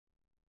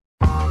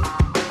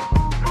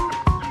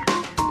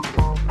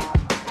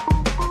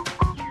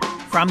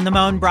From the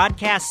Moan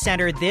Broadcast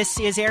Center, this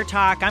is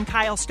AirTalk. I'm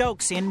Kyle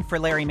Stokes, in for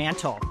Larry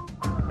Mantle.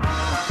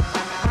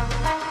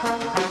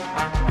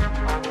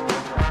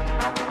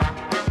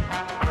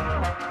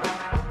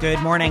 Good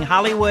morning.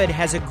 Hollywood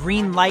has a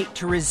green light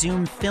to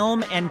resume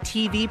film and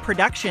TV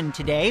production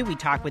today. We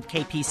talk with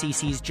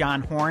KPCC's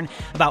John Horn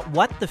about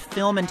what the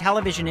film and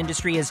television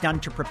industry has done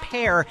to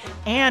prepare,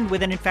 and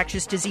with an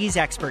infectious disease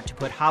expert to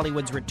put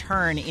Hollywood's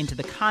return into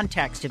the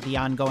context of the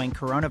ongoing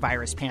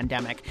coronavirus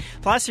pandemic.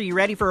 Plus, are you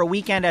ready for a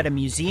weekend at a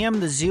museum,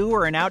 the zoo,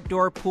 or an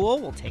outdoor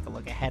pool? We'll take a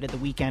look ahead at the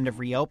weekend of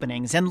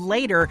reopenings. And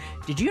later,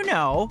 did you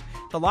know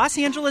the Los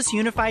Angeles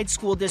Unified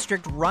School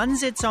District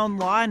runs its own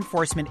law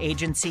enforcement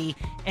agency,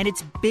 and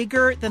it's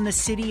bigger than the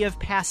city of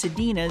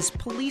Pasadena's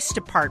police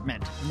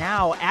department.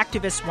 Now,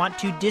 activists want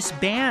to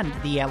disband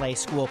the LA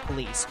school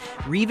police,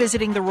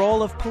 revisiting the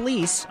role of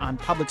police on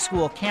public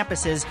school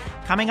campuses,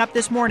 coming up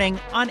this morning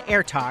on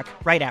AirTalk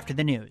right after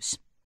the news.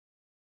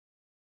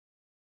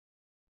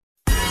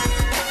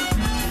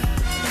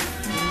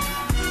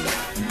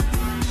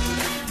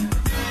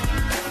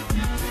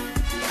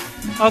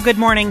 Oh, good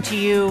morning to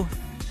you.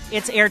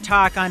 It's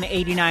AirTalk on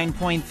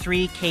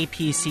 89.3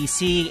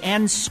 KPCC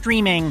and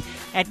streaming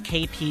at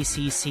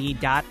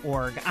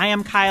kpcc.org. I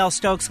am Kyle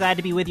Stokes. Glad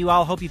to be with you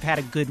all. Hope you've had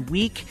a good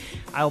week.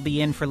 I'll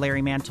be in for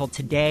Larry Mantle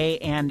today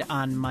and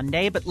on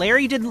Monday. But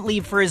Larry didn't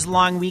leave for his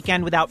long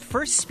weekend without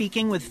first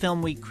speaking with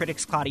FilmWeek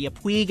critics Claudia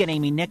Puig and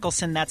Amy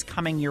Nicholson. That's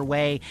coming your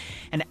way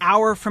an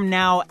hour from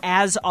now,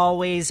 as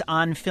always,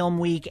 on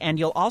FilmWeek. And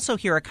you'll also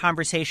hear a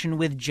conversation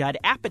with Judd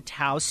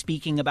Apatow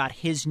speaking about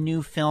his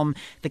new film,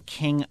 The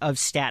King of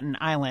Staten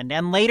Island.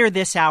 And later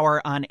this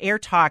hour on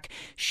AirTalk,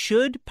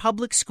 should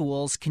public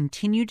schools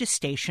continue to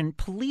station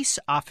police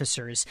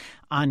officers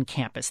on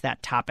campus?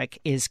 That topic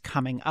is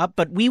coming up.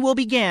 But we will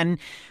begin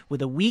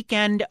with a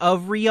weekend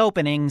of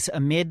reopenings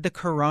amid the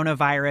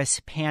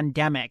coronavirus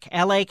pandemic.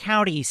 LA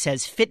County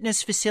says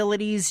fitness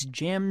facilities,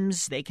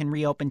 gyms, they can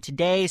reopen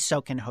today. So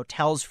can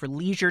hotels for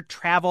leisure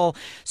travel.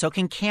 So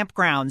can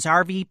campgrounds,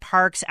 RV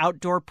parks,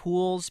 outdoor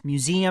pools,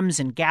 museums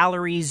and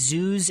galleries,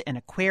 zoos and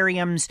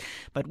aquariums.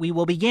 But we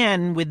will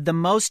begin with the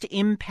most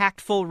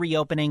impactful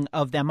reopening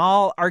of them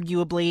all,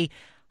 arguably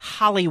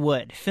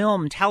Hollywood.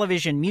 Film,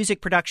 television,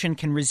 music production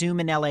can resume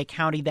in LA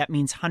County. That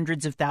means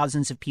hundreds of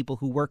thousands of people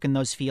who work in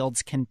those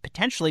fields can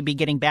potentially be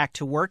getting back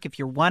to work. If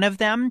you're one of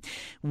them,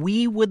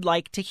 we would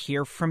like to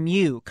hear from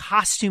you.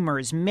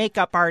 Costumers,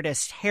 makeup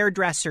artists,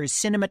 hairdressers,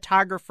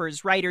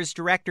 cinematographers, writers,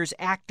 directors,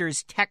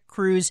 actors, tech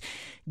crews.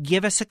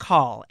 Give us a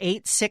call,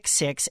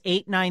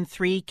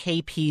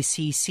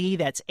 866-893-KPCC.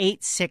 That's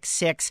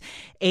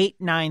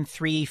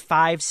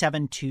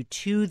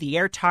 866-893-5722. The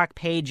AirTalk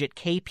page at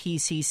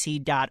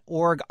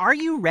kpcc.org. Are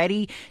you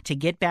ready to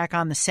get back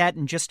on the set?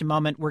 In just a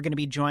moment, we're going to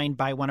be joined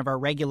by one of our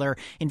regular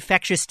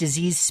infectious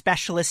disease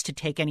specialists to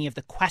take any of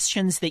the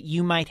questions that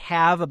you might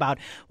have about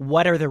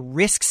what are the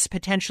risks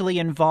potentially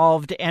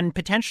involved and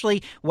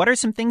potentially what are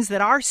some things that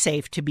are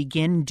safe to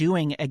begin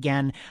doing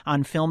again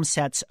on film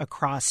sets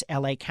across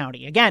LA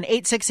County. Again,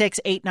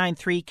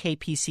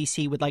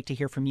 866-893-KPCC. Would like to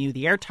hear from you.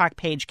 The AirTalk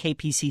page,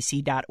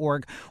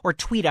 kpcc.org, or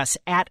tweet us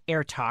at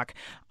AirTalk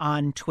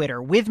on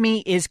Twitter. With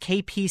me is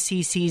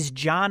KPCC's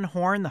John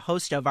Horn, the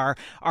host of our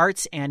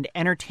arts and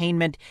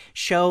entertainment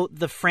show,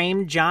 The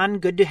Frame. John,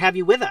 good to have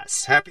you with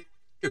us. Happy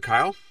to,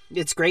 Kyle.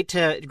 It's great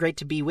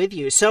to be with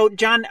you. So,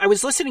 John, I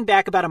was listening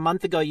back about a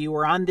month ago. You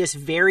were on this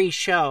very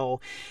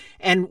show,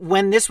 and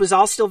when this was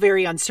all still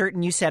very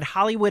uncertain, you said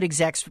Hollywood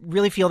execs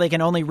really feel they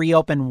can only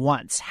reopen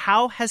once.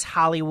 How has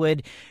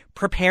Hollywood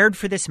prepared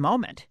for this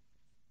moment?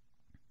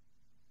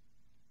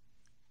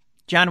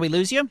 John, we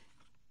lose you?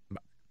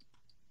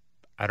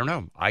 I don't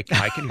know. I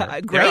can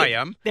hear. Great. There I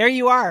am. There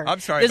you are. I'm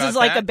sorry This about is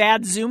like that. a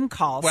bad Zoom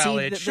call. Well,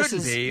 See, it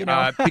shouldn't be, you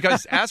know.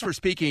 because as we're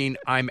speaking,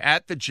 I'm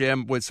at the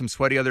gym with some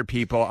sweaty other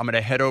people. I'm going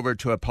to head over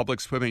to a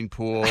public swimming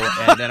pool,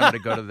 and then I'm going to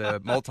go to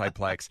the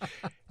multiplex.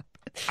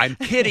 I'm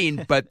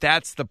kidding, but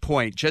that's the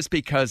point. Just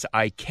because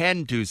I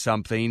can do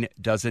something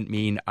doesn't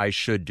mean I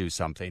should do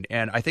something.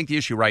 And I think the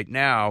issue right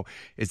now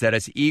is that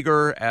as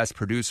eager as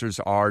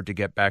producers are to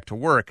get back to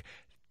work,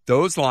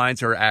 those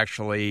lines are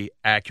actually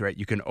accurate.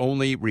 You can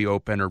only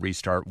reopen or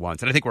restart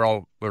once. And I think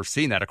we're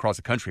seeing that across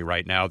the country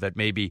right now, that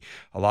maybe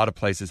a lot of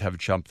places have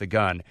jumped the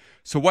gun.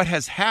 So what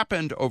has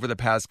happened over the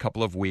past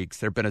couple of weeks,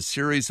 there have been a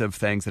series of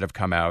things that have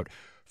come out.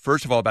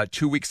 First of all, about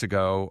 2 weeks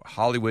ago,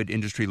 Hollywood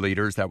industry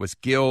leaders, that was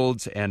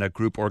guilds and a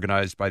group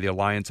organized by the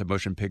Alliance of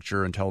Motion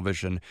Picture and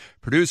Television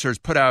Producers,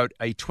 put out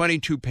a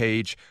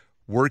 22-page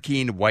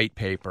working white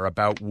paper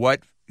about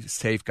what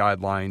safe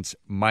guidelines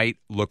might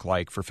look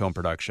like for film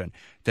production.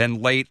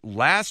 Then late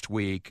last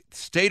week,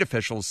 state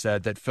officials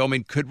said that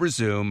filming could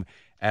resume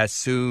as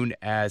soon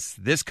as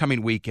this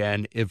coming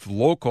weekend if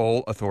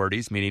local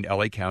authorities, meaning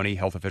LA County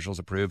health officials,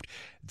 approved.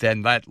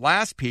 Then that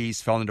last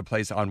piece fell into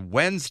place on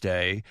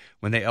Wednesday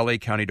when the LA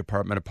County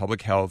Department of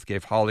Public Health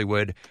gave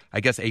Hollywood, I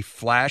guess, a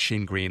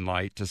flashing green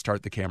light to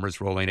start the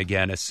cameras rolling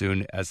again as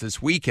soon as this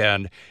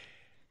weekend.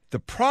 The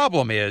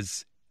problem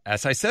is,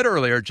 as I said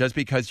earlier, just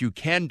because you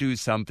can do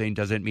something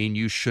doesn't mean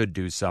you should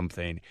do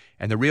something.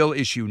 And the real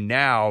issue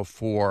now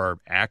for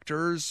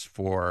actors,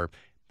 for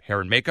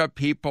hair and makeup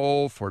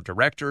people, for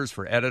directors,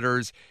 for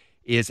editors,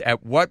 is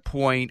at what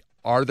point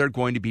are there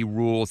going to be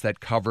rules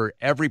that cover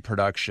every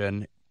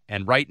production?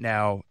 And right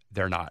now,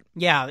 they're not.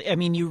 Yeah, I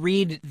mean, you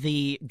read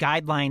the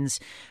guidelines,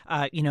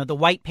 the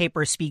white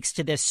paper speaks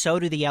to this, so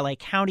do the LA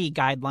County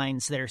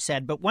guidelines that are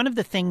said. But one of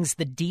the things,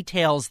 the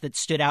details that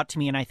stood out to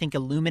me and I think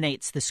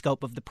illuminates the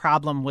scope of the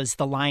problem was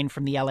the line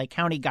from the LA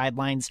County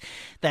guidelines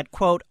that,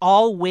 quote,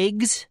 all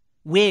wigs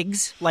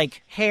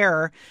like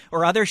hair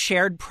or other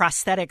shared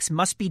prosthetics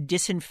must be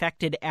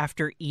disinfected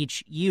after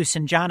each use.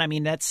 And John, I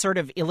mean, that sort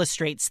of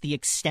illustrates the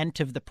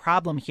extent of the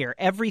problem here.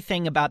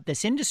 Everything about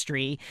this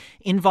industry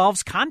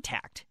involves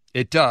contact.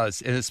 It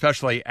does, and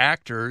especially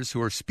actors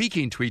who are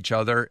speaking to each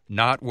other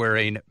not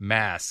wearing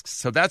masks.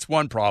 So that's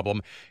one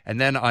problem. And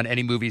then on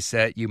any movie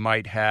set, you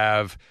might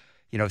have,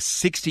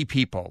 60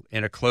 people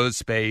in a closed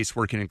space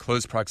working in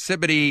close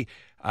proximity.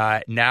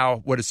 Now,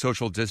 what does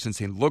social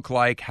distancing look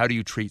like? How do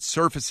you treat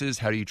surfaces?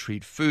 How do you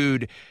treat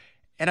food?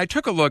 And I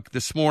took a look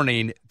this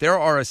morning. There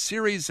are a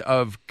series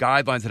of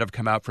guidelines that have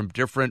come out from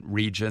different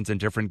regions and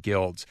different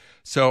guilds.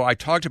 So I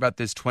talked about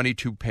this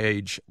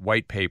 22-page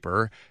white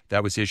paper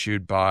that was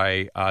issued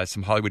by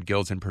some Hollywood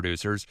guilds and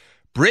producers.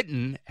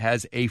 Britain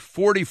has a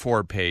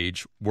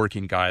 44-page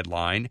working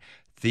guideline.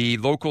 The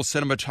local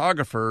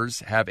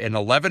cinematographers have an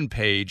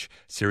 11-page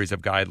series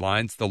of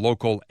guidelines. The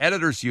local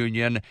editors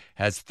union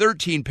has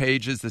 13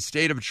 pages. The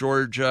state of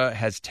Georgia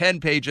has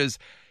 10 pages.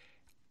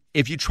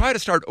 If you try to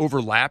start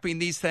overlapping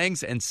these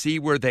things and see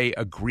where they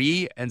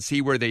agree and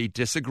see where they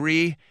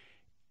disagree,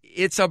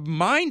 it's a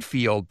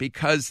minefield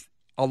because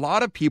a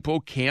lot of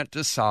people can't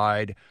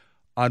decide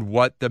on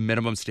what the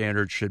minimum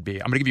standard should be.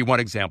 I'm going to give you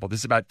one example. This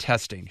is about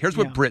testing. Here's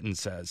what Britain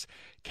says.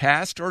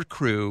 Cast or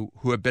crew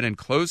who have been in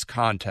close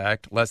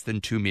contact, less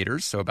than 2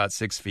 meters, so about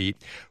 6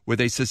 feet,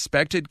 with a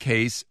suspected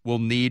case will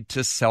need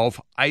to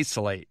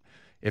self-isolate.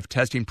 If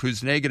testing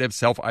proves negative,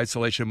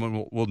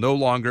 self-isolation will no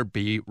longer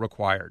be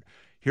required.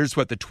 Here's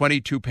what the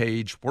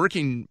 22-page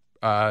working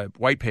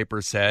white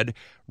paper said.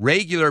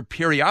 Regular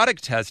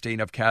periodic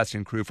testing of cast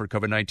and crew for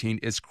COVID-19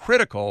 is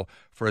critical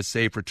for a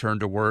safe return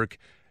to work.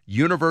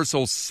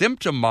 Universal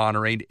symptom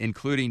monitoring,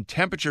 including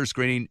temperature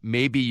screening,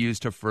 may be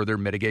used to further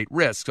mitigate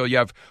risk. So you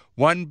have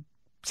one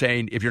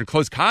saying if you're in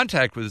close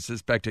contact with a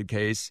suspected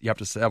case, you have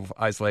to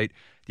self-isolate.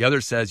 The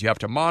other says you have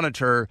to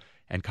monitor.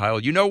 And Kyle,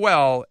 you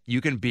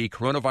can be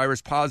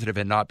coronavirus positive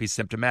and not be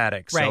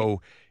symptomatic. Right.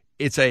 So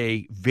it's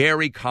a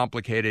very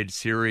complicated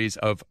series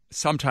of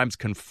sometimes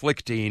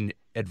conflicting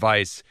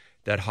advice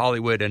that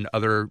Hollywood and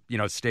other,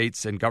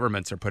 states and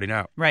governments are putting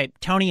out. Right.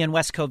 Tony in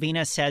West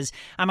Covina says,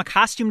 I'm a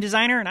costume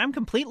designer and I'm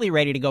completely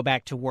ready to go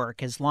back to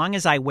work. As long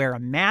as I wear a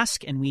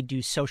mask and we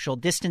do social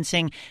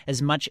distancing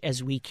as much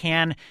as we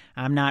can,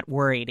 I'm not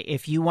worried.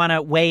 If you want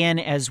to weigh in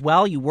as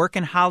well, you work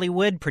in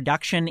Hollywood.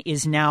 Production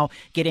is now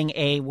getting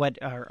what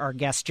our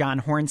guest John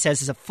Horn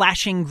says is a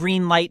flashing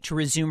green light to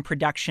resume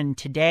production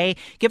today.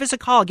 Give us a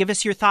call. Give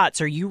us your thoughts.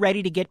 Are you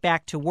ready to get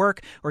back to work?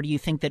 Or do you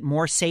think that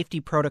more safety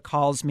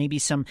protocols, maybe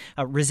some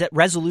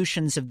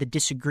resolutions of the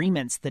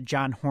disagreements that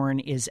John Horn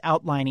is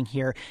outlining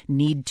here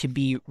need to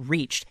be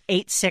reached?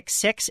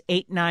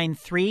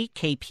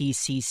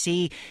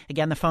 866-893-KPCC.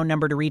 Again, the phone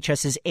number to reach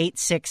us is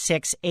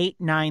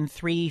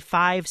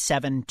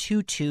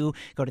 866-893-5722.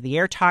 Go to the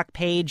AirTalk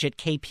page at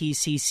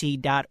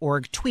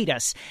kpcc.org. Tweet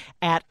us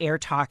at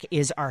AirTalk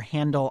is our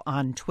handle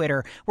on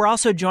Twitter. We're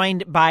also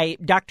joined by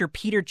Dr.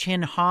 Peter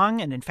Chin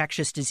Hong, an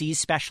infectious disease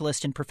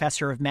specialist and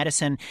professor of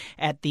medicine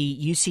at the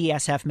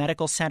UCSF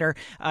Medical Center.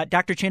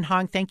 Dr. Chin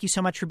Hong, thank you so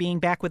much for being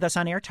back with us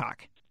on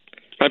AirTalk.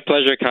 My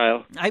pleasure,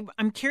 Kyle.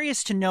 I'm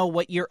curious to know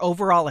what your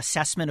overall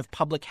assessment of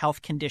public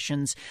health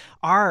conditions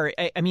are.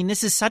 I mean,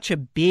 this is such a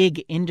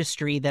big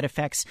industry that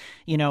affects,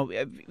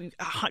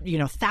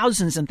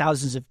 thousands and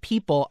thousands of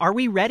people. Are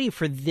we ready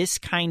for an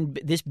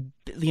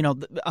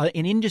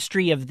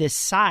industry of this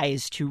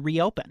size to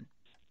reopen?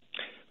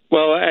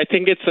 Well, I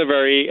think it's a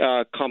very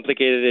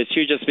complicated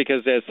issue just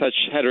because there's such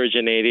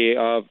heterogeneity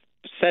of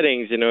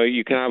settings.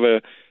 You can have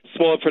a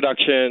small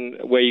production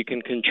where you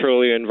can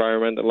control your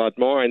environment a lot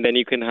more, and then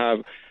you can have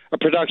a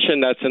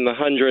production that's in the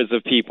hundreds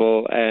of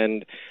people.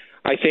 And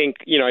I think,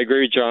 I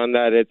agree with John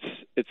that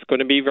it's going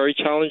to be very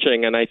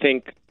challenging. And I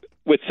think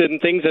with certain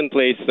things in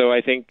place, though,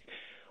 I think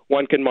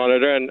one can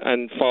monitor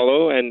and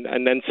follow and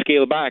then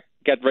scale back,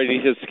 get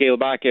ready to scale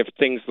back if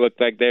things look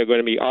like they're going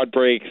to be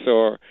outbreaks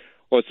or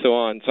so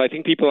on. So I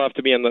think people have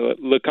to be on the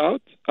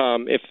lookout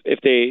if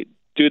they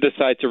do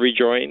decide to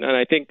rejoin. And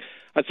I think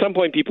at some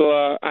point people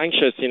are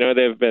anxious.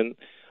 They've been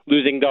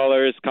losing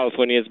dollars.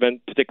 California has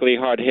been particularly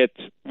hard hit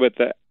with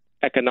the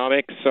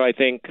economics. So I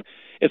think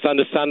it's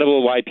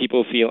understandable why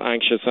people feel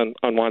anxious on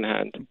one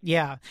hand.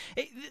 Yeah.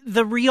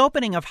 The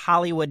reopening of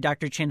Hollywood,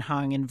 Dr. Chin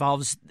Hong,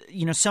 involves,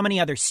 so many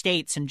other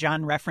states, and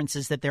John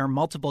references that there are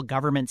multiple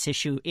governments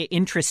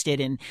interested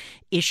in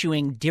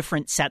issuing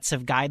different sets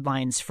of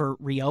guidelines for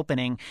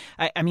reopening.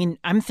 I mean,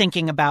 I'm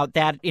thinking about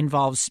that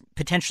involves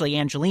potentially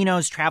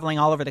Angelenos traveling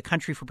all over the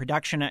country for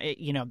production,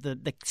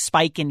 the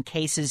spike in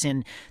cases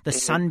in the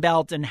Sun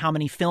Belt and how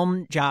many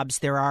film jobs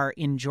there are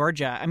in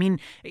Georgia. I mean,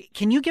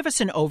 can you give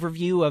us an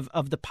overview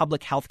of the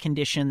public health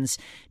conditions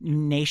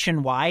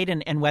nationwide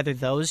and whether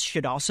those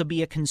should also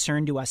be a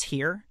concern to us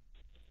here?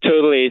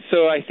 Totally.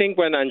 So I think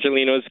when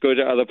Angelenos go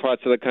to other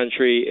parts of the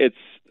country,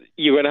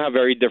 you're going to have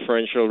very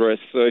differential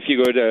risks. So if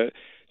you go to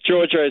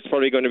Georgia, it's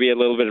probably going to be a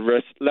little bit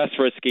less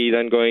risky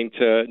than going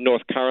to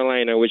North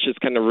Carolina, which is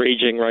kind of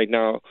raging right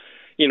now.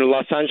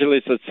 Los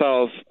Angeles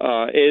itself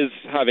is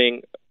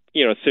having,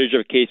 a surge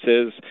of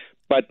cases,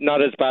 but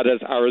not as bad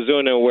as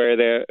Arizona,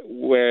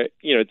 where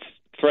it's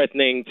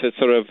threatening to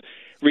sort of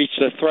reach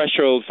the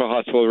threshold for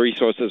hospital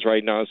resources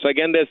right now. So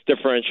again, there's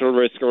differential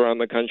risk around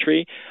the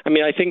country. I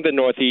mean, I think the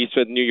Northeast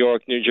with New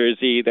York, New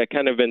Jersey, they've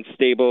kind of been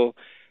stable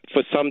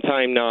for some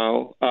time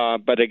now.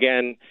 But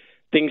again,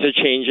 things are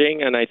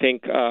changing. And I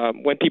think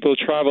when people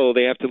travel,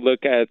 they have to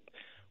look at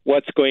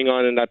what's going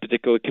on in that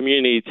particular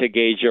community to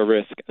gauge your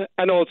risk.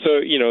 And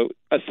also,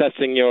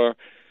 assessing your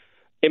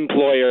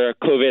employer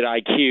COVID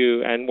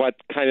IQ and what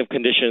kind of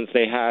conditions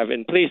they have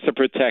in place to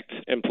protect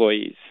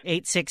employees.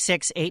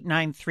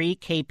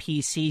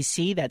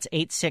 866-893-KPCC. That's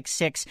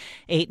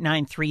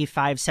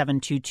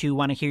 866-893-5722.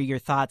 Want to hear your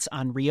thoughts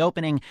on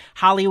reopening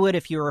Hollywood.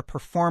 If you're a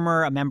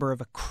performer, a member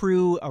of a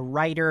crew, a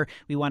writer,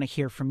 we want to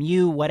hear from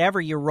you,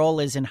 whatever your role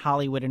is in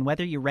Hollywood and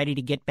whether you're ready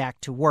to get back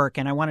to work.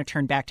 And I want to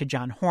turn back to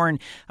John Horn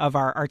of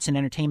our arts and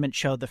entertainment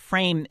show, The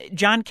Frame.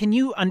 John, can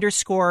you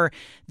underscore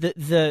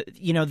the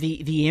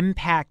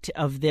impact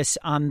of this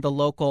on the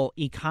local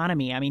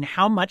economy? I mean,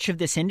 how much of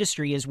this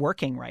industry is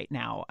working right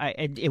now?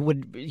 It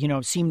would,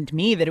 seem to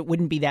me that it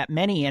wouldn't be that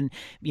many. And,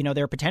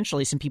 there are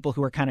potentially some people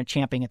who are kind of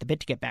champing at the bit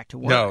to get back to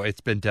work. No,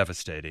 it's been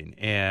devastating.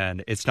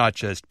 And it's not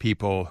just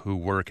people who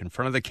work in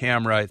front of the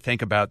camera.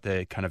 Think about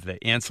the kind of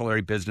the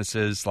ancillary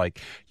businesses.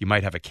 Like you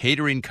might have a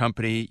catering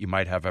company, you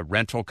might have a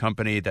rental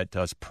company that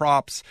does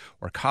props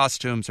or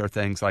costumes or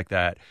things like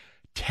that.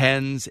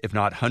 Tens, if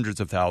not hundreds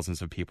of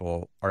thousands of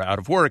people are out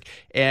of work.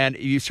 And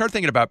you start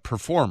thinking about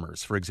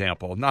performers, for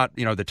example, not,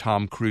 the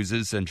Tom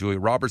Cruises and Julia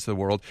Roberts of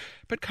the world,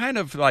 but kind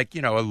of like,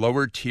 a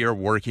lower tier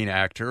working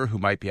actor who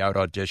might be out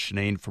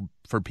auditioning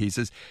for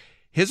pieces.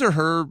 His or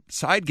her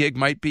side gig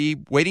might be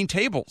waiting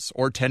tables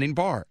or tending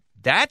bar.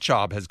 That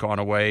job has gone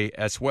away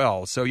as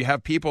well. So you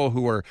have people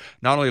who are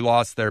not only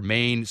lost their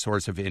main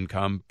source of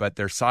income, but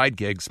their side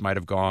gigs might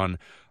have gone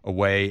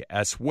away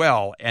as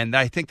well. And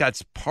I think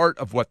that's part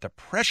of what the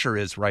pressure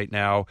is right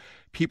now.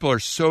 People are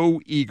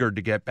so eager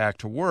to get back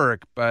to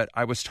work. But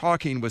I was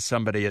talking with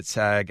somebody at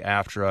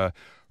SAG-AFTRA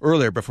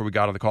earlier before we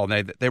got on the call,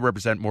 and they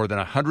represent more than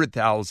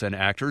 100,000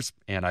 actors,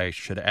 and I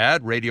should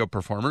add radio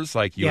performers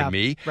like you and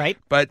me. Right.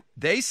 But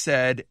they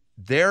said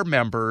their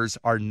members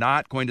are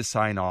not going to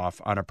sign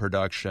off on a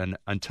production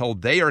until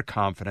they are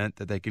confident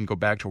that they can go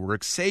back to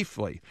work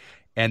safely.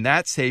 And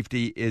that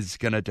safety is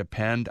going to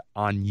depend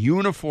on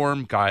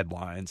uniform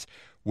guidelines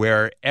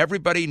where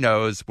everybody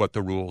knows what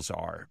the rules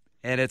are.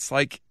 And it's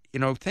like,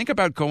 think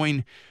about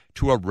going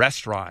to a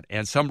restaurant,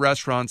 and some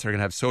restaurants are going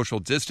to have social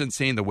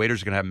distancing. The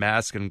waiters are going to have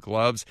masks and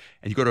gloves.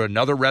 And you go to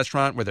another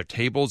restaurant where their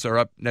tables are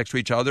up next to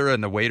each other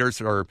and the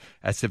waiters are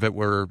as if it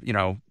were,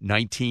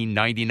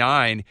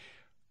 1999.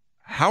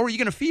 How are you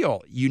going to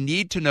feel? You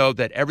need to know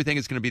that everything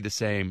is going to be the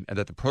same and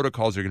that the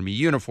protocols are going to be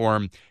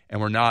uniform, and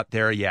we're not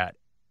there yet.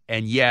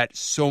 And yet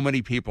so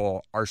many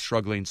people are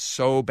struggling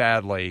so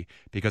badly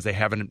because they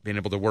haven't been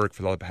able to work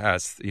for the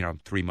past,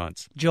 3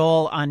 months.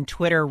 Joel on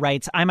Twitter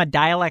writes, I'm a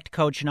dialect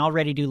coach and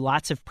already do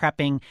lots of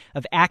prepping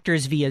of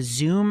actors via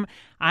Zoom.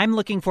 I'm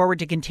looking forward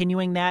to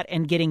continuing that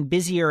and getting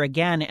busier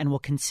again, and will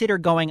consider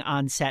going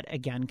on set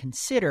again. I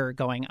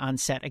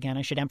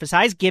should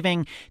emphasize,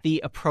 given that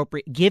the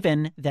appropriate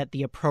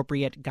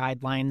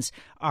guidelines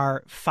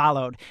are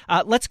followed.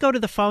 Let's go to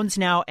the phones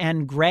now,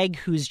 and Greg,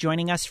 who's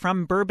joining us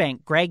from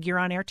Burbank. Greg, you're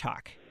on AirTalk.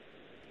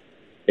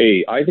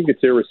 Hey, I think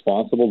it's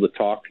irresponsible to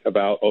talk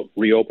about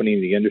reopening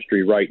the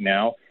industry right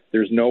now.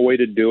 There's no way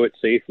to do it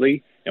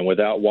safely and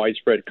without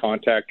widespread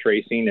contact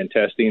tracing and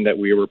testing that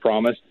we were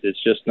promised.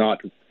 It's just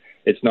not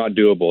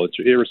doable. It's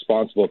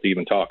irresponsible to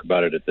even talk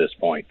about it at this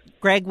point.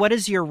 Greg, what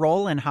is your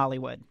role in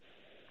Hollywood?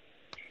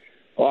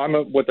 Well, I'm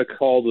what they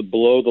call the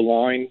below the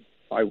line.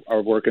 I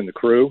work in the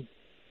crew.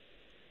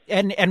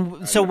 And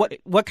so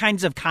what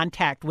kinds of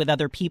contact with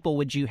other people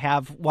would you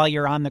have while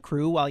you're on the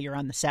crew, while you're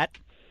on the set?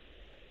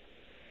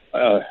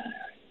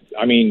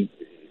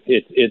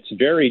 It's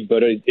varied,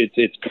 but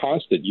it's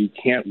constant. You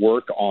can't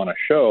work on a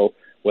show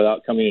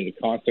without coming into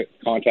constant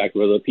contact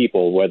with other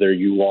people, whether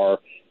you are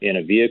in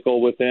a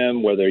vehicle with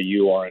them, whether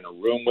you are in a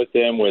room with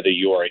them, whether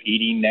you are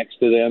eating next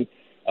to them.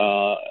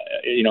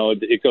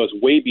 It goes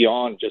way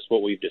beyond just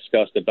what we've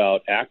discussed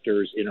about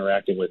actors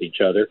interacting with each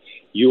other.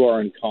 You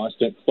are in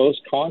constant close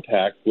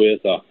contact with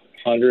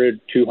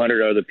 100,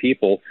 200 other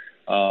people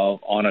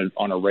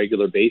on a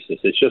regular basis.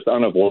 It's just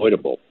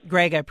unavoidable.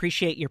 Greg, I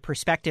appreciate your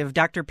perspective.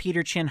 Dr.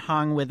 Peter Chin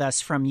Hong with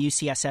us from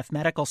UCSF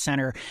Medical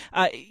Center.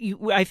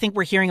 I think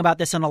we're hearing about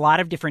this in a lot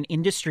of different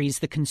industries,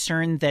 the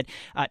concern that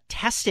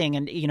testing,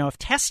 and if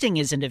testing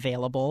isn't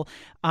available,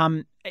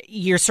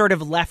 you're sort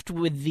of left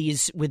with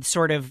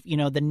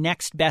the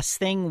next best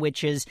thing,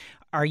 which is,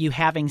 are you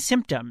having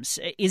symptoms?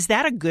 Is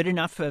that a good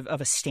enough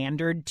of a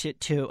standard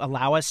to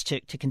allow us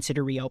to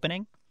consider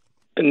reopening?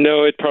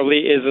 No, it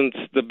probably isn't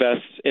the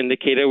best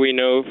indicator. We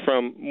know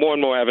from more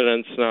and more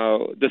evidence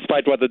now,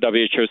 despite what the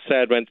WHO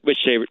said, which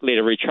they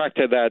later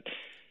retracted, that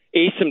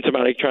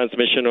asymptomatic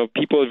transmission of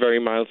people with very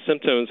mild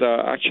symptoms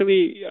are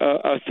actually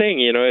a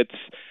thing. It's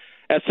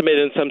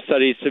estimated in some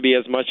studies to be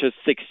as much as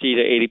 60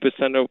 to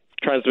 80% of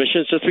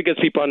transmissions, just because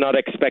people are not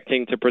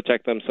expecting to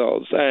protect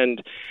themselves.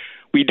 And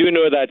we do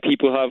know that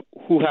people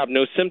who have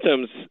no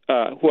symptoms,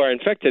 who are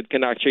infected,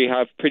 can actually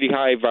have pretty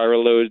high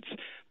viral loads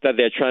that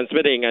they're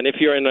transmitting. And if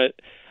you're in a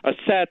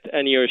set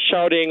and you're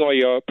shouting or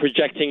you're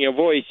projecting your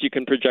voice, you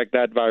can project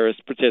that virus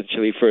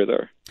potentially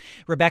further.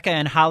 Rebecca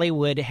in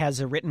Hollywood has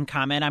a written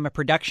comment. I'm a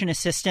production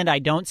assistant. I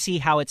don't see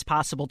how it's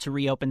possible to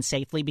reopen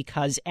safely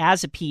because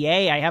as a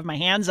PA, I have my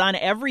hands on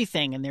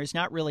everything and there's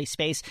not really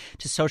space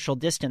to social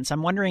distance.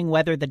 I'm wondering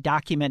whether the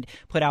document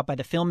put out by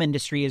the film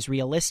industry is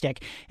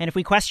realistic. And if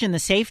we question the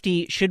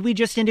safety, should we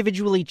just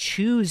individually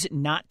choose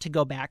not to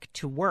go back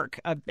to work?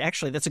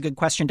 Actually, that's a good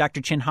question.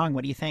 Dr. Chin Hong,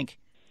 what do you think?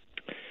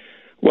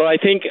 Well, I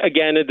think,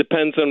 again, it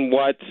depends on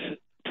what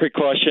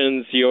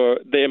precautions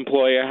the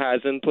employer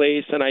has in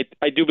place. And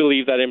I do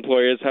believe that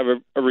employers have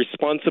a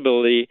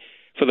responsibility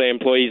for their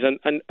employees.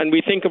 And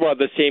we think about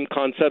the same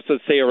concepts as,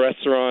 say, a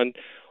restaurant,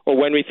 or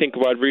when we think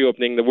about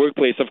reopening the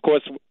workplace. Of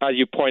course, as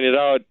you pointed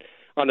out,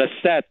 on a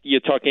set, you're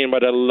talking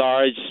about a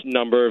large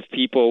number of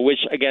people, which,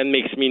 again,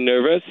 makes me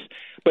nervous.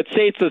 But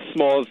say it's a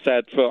small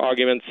set, for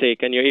argument's sake,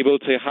 and you're able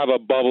to have a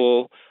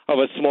bubble of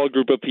a small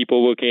group of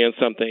people working on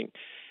something.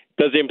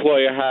 Does the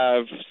employer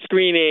have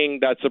screening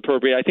that's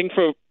appropriate? I think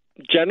for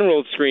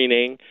general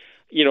screening,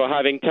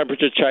 having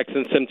temperature checks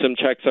and symptom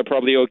checks are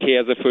probably okay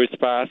as a first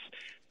pass.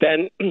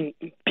 Then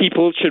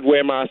people should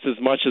wear masks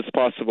as much as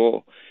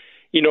possible.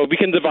 We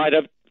can divide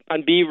up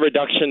and be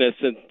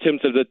reductionist in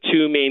terms of the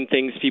two main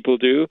things people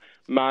do,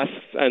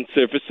 masks and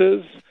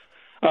surfaces.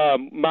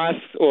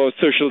 Masks or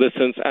social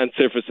distance and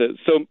surfaces.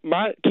 So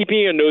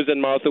keeping your nose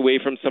and mouth away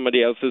from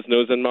somebody else's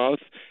nose and mouth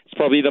is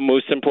probably the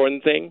most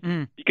important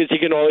thing because you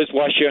can always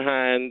wash your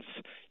hands.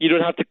 You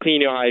don't have to clean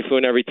your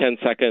iPhone every 10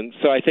 seconds.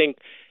 So I think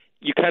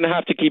you kind of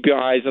have to keep your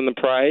eyes on the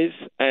prize.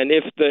 And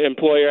if the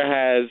employer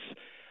has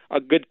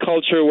a good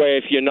culture where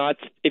if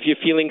you're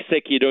feeling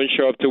sick, you don't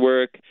show up to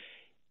work,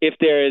 if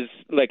there is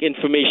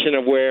information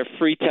of where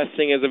free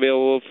testing is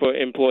available for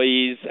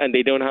employees and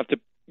they don't have to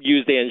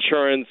use their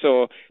insurance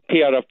or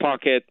pay out of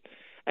pocket,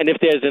 and if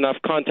there's enough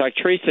contact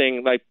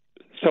tracing, like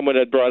someone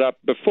had brought up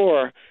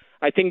before,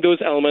 I think those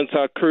elements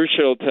are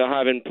crucial to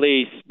have in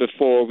place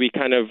before we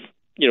kind of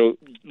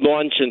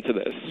launch into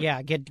this.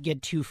 Yeah,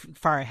 get too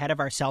far ahead of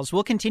ourselves.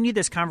 We'll continue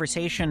this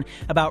conversation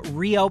about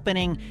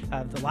reopening,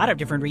 a lot of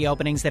different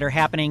reopenings that are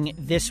happening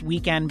this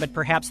weekend, but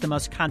perhaps the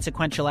most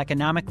consequential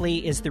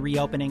economically is the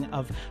reopening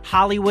of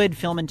Hollywood.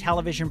 Film and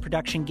television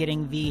production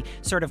getting the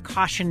sort of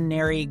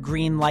cautionary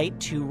green light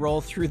to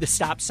roll through the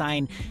stop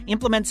sign,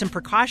 implement some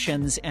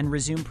precautions, and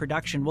resume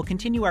production. We'll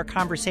continue our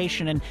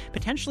conversation and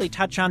potentially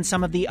touch on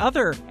some of the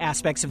other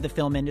aspects of the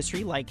film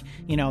industry, like,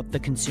 the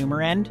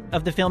consumer end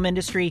of the film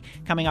industry,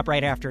 coming up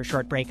right after a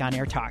short break on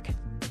AirTalk.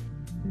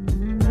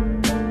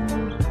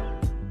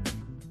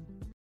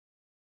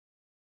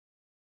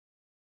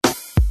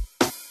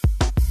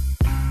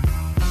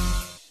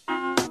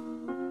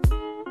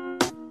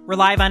 We're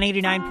live on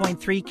 89.3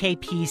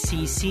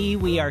 KPCC.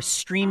 We are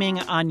streaming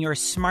on your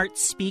smart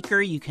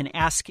speaker. You can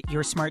ask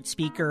your smart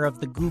speaker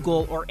of the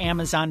Google or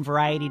Amazon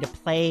variety to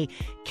play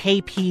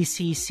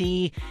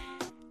KPCC.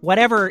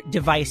 Whatever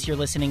device you're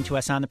listening to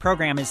us on, the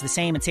program is the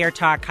same. It's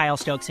AirTalk. Kyle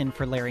Stokes in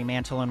for Larry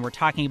Mantle, and we're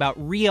talking about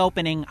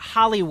reopening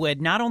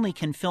Hollywood. Not only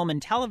can film and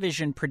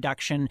television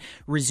production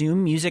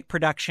resume, music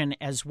production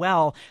as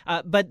well,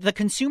 but the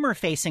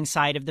consumer-facing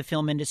side of the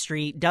film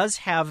industry does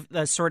have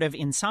a sort of,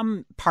 in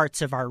some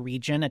parts of our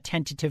region, a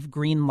tentative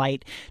green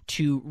light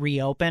to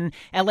reopen.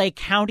 LA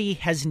County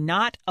has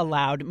not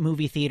allowed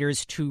movie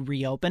theaters to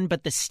reopen,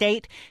 but the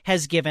state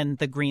has given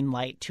the green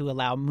light to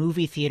allow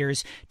movie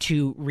theaters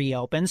to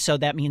reopen. So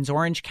that means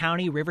Orange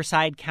County,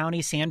 Riverside County,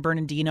 San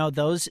Bernardino,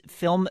 those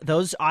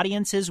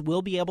audiences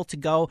will be able to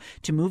go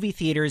to movie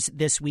theaters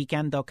this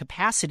weekend, though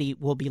capacity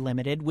will be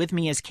limited. With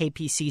me is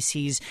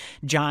KPCC's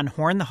John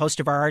Horn, the host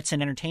of our arts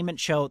and entertainment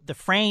show, The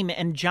Frame.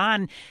 And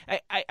John,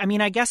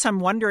 I guess I'm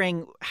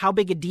wondering how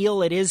big a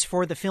deal it is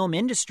for the film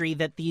industry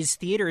that these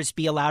theaters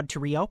be allowed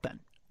to reopen.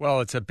 Well,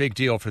 it's a big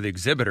deal for the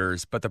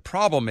exhibitors, but the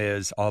problem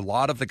is a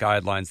lot of the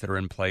guidelines that are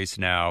in place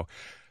now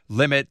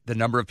limit the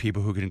number of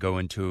people who can go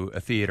into a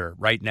theater.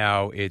 Right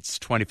now, it's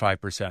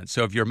 25%.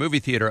 So if you're a movie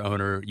theater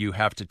owner, you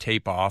have to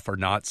tape off or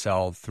not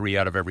sell 3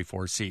 out of every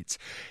 4 seats.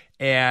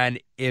 And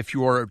if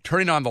you're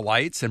turning on the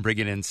lights and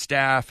bringing in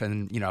staff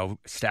and,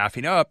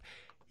 staffing up,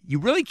 you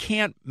really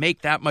can't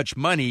make that much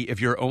money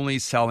if you're only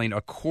selling a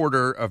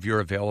quarter of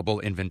your available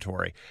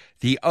inventory.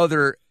 The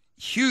other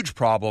huge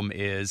problem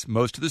is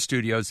most of the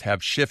studios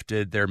have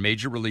shifted their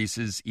major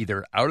releases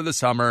either out of the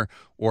summer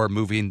or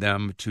moving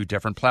them to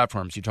different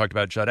platforms. You talked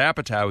about Judd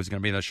Apatow, who's going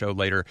to be on the show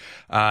later.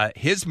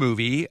 His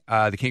movie,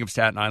 The King of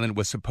Staten Island,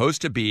 was supposed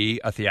to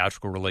be a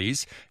theatrical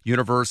release.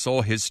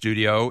 Universal, his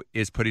studio,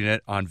 is putting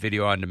it on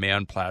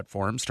video-on-demand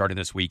platforms starting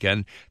this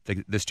weekend.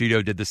 The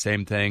studio did the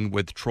same thing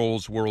with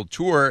Trolls World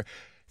Tour.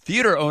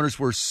 Theater owners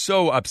were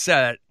so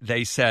upset,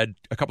 they said,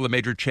 a couple of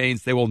major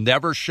chains, they will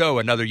never show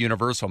another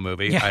Universal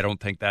movie. Yeah. I don't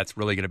think that's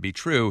really going to be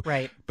true.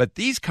 Right. But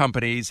these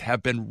companies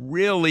have been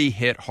really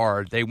hit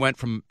hard. They went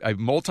from a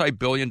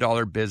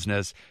multi-billion-dollar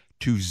business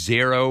to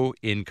zero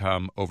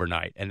income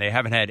overnight, and they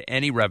haven't had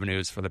any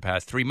revenues for the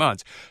past 3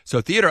 months.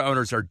 So theater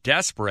owners are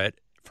desperate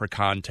for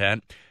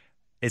content.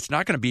 It's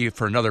not going to be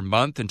for another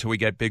month until we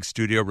get big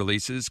studio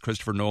releases.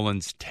 Christopher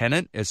Nolan's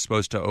Tenet is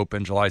supposed to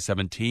open July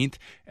 17th,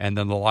 and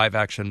then the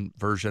live-action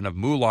version of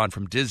Mulan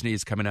from Disney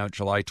is coming out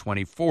July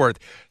 24th.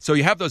 So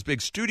you have those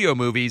big studio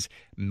movies.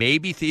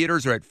 Maybe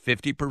theaters are at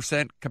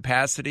 50%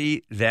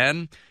 capacity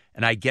then,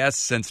 and I guess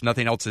since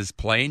nothing else is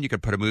playing, you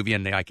could put a movie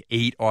in like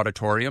 8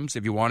 auditoriums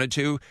if you wanted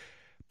to.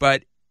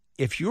 But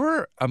if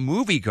you're a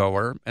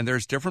moviegoer, and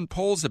there's different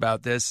polls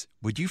about this,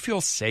 would you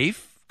feel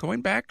safe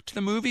going back to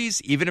the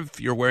movies, even if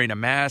you're wearing a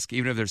mask,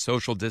 even if there's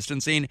social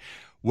distancing?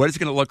 What is it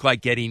going to look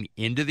like getting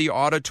into the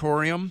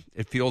auditorium?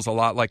 It feels a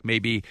lot like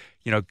maybe,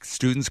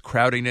 students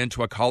crowding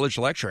into a college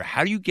lecture.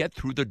 How do you get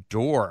through the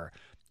door?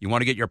 You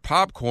want to get your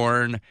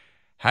popcorn.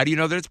 How do you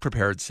know that it's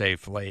prepared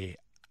safely?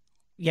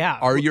 Yeah.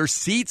 Are your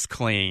seats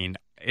clean?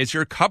 Is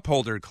your cup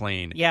holder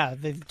clean? Yeah,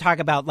 they talk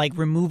about like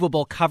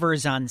removable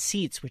covers on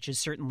seats, which is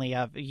certainly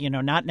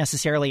not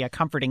necessarily a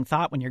comforting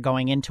thought when you're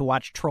going in to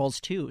watch Trolls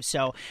 2.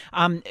 So,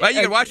 well,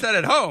 you can watch that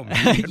at home.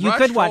 You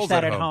could watch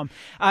that at home.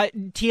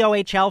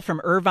 TOHL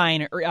from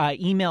Irvine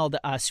emailed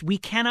us, "We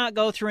cannot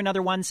go through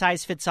another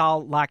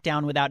one-size-fits-all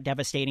lockdown without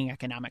devastating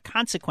economic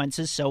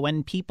consequences. So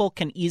when people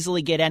can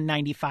easily get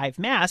N95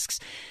 masks,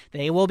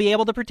 they will be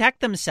able to protect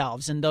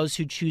themselves, and those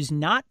who choose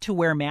not to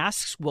wear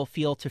masks will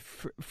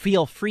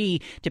feel free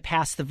to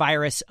pass the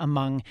virus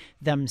among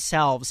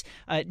themselves."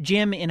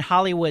 Jim in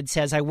Hollywood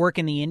says, "I work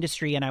in the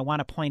industry, and I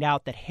want to point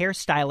out that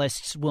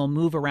hairstylists will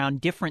move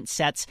around different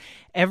sets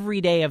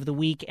every day of the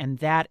week, and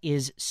that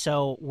is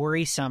so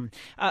worrisome."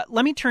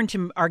 Let me turn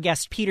to our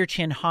guest, Peter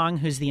Chin Hong,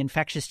 who's the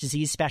infectious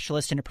disease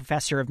specialist and a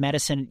professor of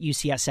medicine at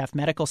UCSF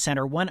Medical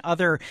Center. One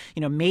other,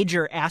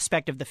 major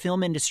aspect of the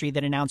film industry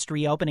that announced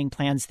reopening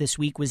plans this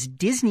week was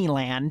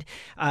Disneyland,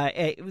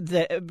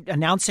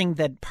 announcing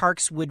that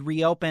parks would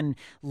reopen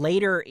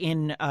later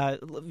in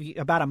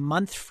about a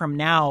month from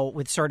now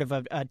with sort of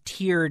a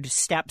tiered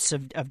steps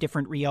of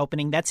different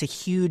reopening. That's a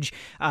huge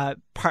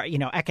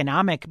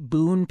economic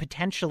boon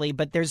potentially,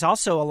 but there's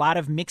also a lot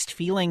of mixed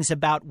feelings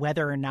about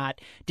whether or not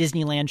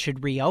Disneyland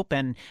should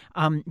reopen.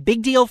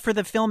 Big deal for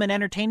the film and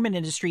entertainment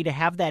industry to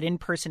have that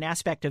in-person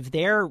aspect of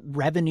their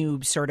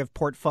revenue sort of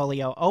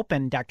portfolio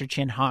open, Dr.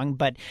 Chin Hong.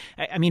 But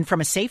I mean,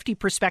 from a safety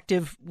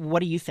perspective, what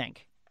do you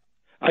think?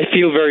 I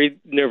feel very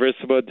nervous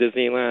about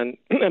Disneyland.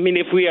 I mean,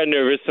 if we are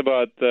nervous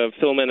about the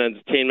film and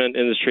entertainment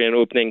industry and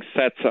opening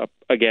sets up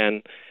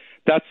again,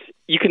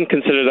 you can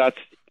consider that's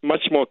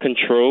much more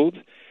controlled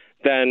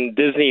than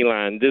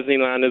Disneyland.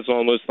 Disneyland is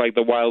almost like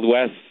the Wild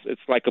West.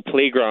 It's like a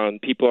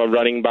playground. People are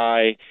running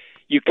by.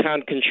 You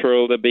can't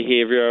control the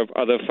behavior of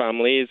other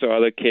families or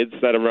other kids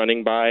that are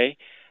running by,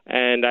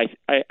 and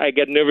I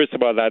get nervous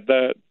about that.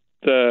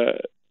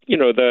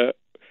 The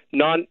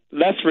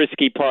less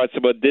risky parts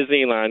about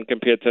Disneyland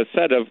compared to a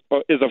set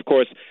is, of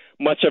course,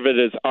 much of it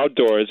is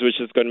outdoors, which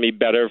is going to be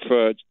better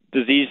for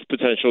disease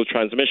potential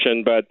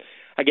transmission. But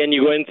again,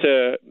 you go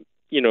into,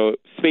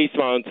 Space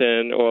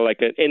Mountain or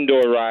like an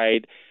indoor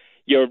ride,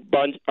 you're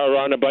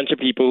around a bunch of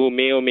people who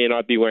may or may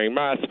not be wearing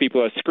masks.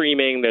 People are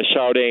screaming, they're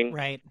shouting.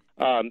 Right.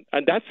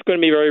 And that's going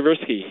to be very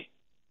risky.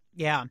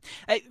 Yeah.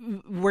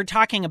 We're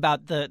talking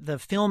about the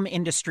film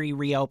industry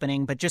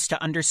reopening, but just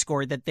to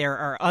underscore that there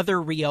are other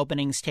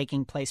reopenings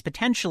taking place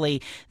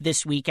potentially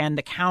this weekend.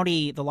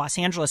 The Los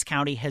Angeles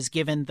County has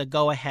given the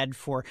go-ahead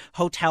for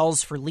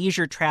hotels for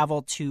leisure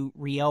travel to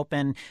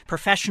reopen.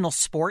 Professional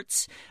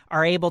sports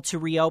are able to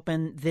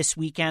reopen this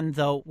weekend,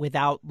 though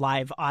without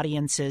live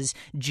audiences.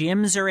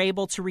 Gyms are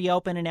able to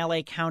reopen in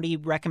LA County,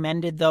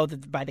 recommended, though,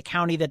 by the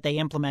county that they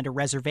implement a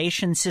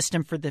reservation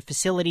system for the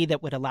facility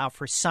that would allow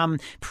for some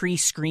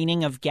pre-screening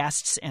screening of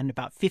guests and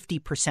about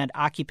 50%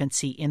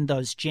 occupancy in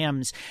those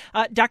gyms.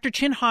 Dr.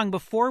 Chin Hong,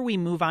 before we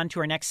move on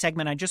to our next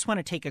segment, I just want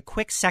to take a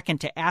quick second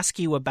to ask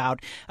you about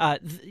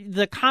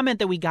the comment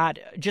that we got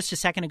just a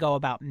second ago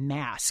about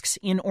masks.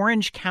 In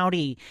Orange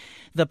County,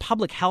 the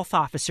public health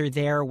officer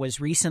there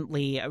was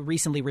recently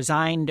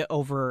resigned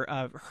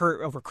over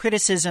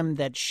criticism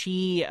that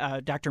she,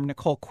 Dr.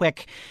 Nicole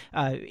Quick,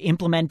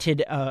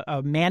 implemented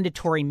a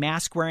mandatory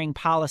mask-wearing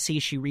policy.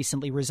 She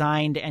recently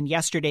resigned, and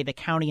yesterday the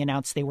county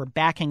announced they were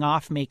backing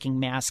off making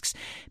masks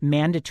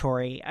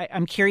mandatory.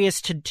 I'm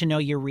curious to know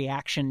your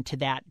reaction to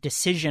that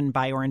decision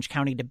by Orange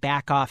County to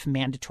back off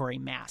mandatory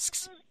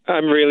masks.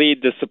 I'm really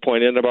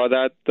disappointed about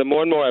that. The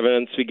more and more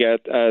evidence we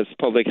get as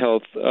public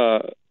health,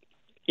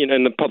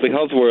 in the public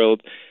health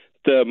world,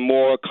 the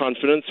more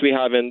confidence we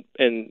have in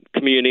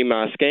community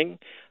masking.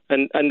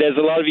 And there's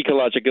a lot of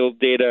ecological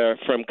data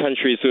from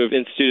countries who have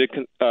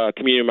instituted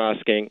community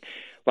masking,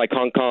 like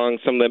Hong Kong,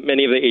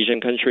 many of the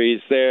Asian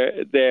countries.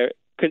 Their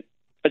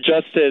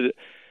adjusted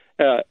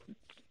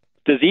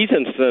disease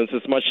incidence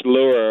is much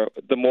lower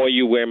the more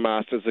you wear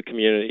masks as a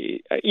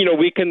community.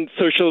 We can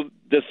social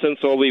distance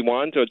all we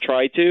want or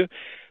try to,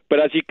 but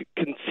as you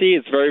can see,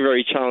 it's very,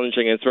 very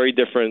challenging. It's very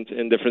different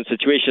in different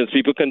situations.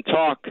 People can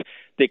talk,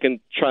 they can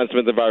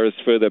transmit the virus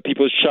further.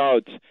 People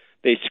shout,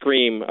 they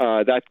scream.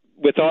 That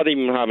without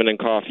even having a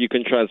cough, you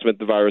can transmit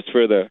the virus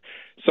further.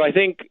 So I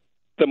think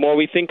the more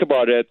we think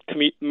about it,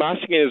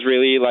 masking is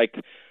really like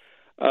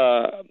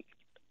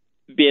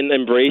being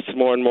embraced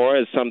more and more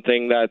as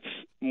something that's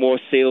more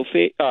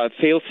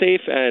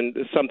fail-safe and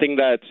something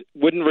that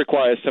wouldn't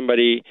require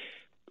somebody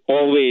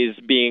always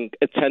being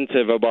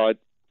attentive about,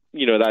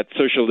 that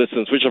social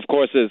distance, which of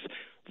course is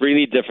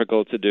really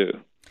difficult to do.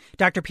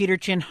 Dr. Peter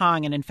Chin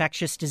Hong, an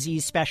infectious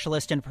disease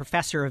specialist and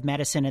professor of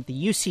medicine at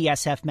the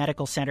UCSF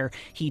Medical Center.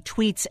 He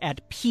tweets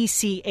at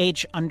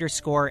PCH_SF.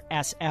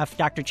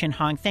 Dr. Chin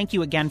Hong, thank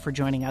you again for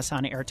joining us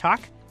on AirTalk.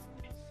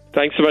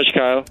 Thanks so much,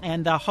 Kyle.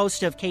 And the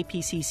host of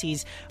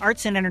KPCC's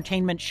Arts and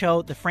Entertainment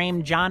show, The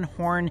Frame, John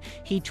Horn,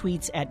 he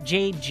tweets at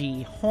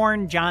JG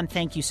Horn. John,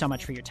 thank you so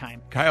much for your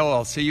time. Kyle,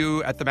 I'll see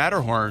you at the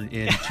Matterhorn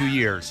in 2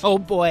 years. Oh,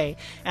 boy.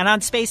 And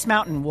on Space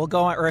Mountain, we'll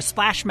go, or a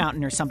Splash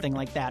Mountain or something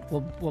like that.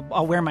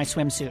 I'll wear my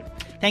swimsuit.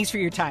 Thanks for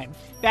your time.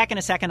 Back in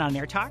a second on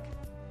AirTalk.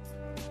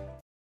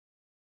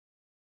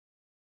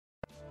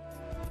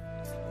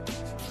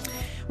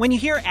 When you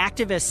hear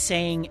activists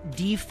saying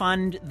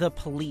defund the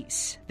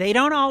police, they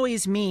don't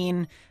always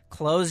mean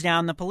close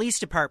down the police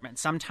department.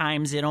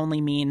 Sometimes it only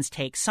means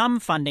take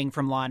some funding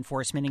from law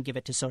enforcement and give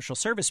it to social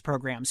service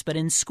programs. But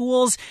in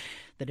schools,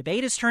 the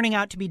debate is turning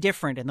out to be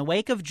different. In the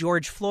wake of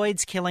George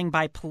Floyd's killing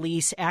by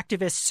police,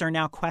 activists are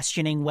now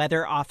questioning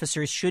whether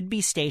officers should be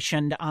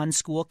stationed on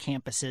school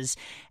campuses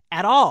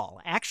at all.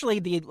 Actually,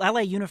 the LA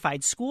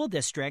Unified School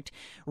District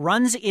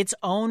runs its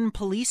own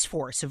police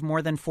force of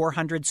more than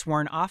 400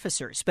 sworn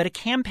officers. But a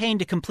campaign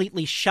to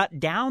completely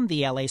shut down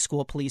the LA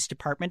School Police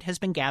Department has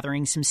been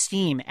gathering some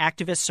steam.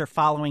 Activists are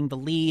following the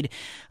lead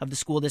of the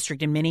school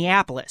district in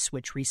Minneapolis,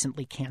 which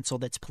recently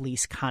canceled its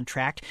police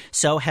contract.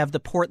 So have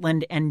the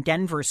Portland and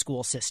Denver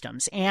school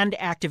systems. And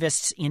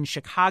activists in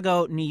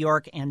Chicago, New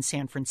York, and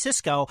San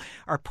Francisco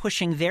are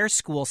pushing their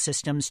school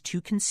systems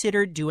to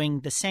consider doing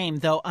the same.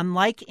 Though,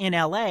 unlike in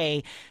LA,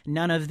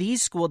 none of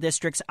these school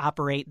districts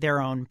operate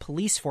their own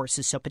police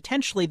forces. So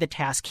potentially the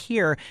task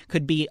here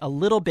could be a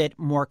little bit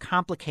more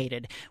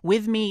complicated.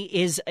 With me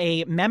is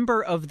a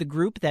member of the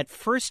group that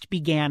first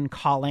began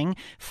calling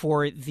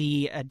for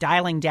the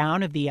dialing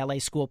down of the LA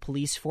School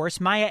Police Force.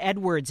 Maya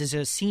Edwards is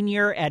a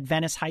senior at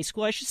Venice High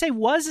School. I should say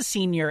was a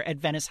senior at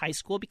Venice High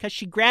School because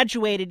she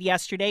graduated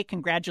yesterday.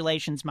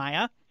 Congratulations,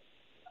 Maya.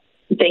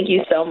 Thank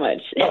you so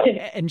much.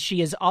 And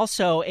she is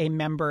also a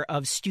member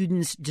of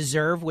Students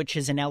Deserve, which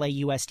is an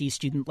LAUSD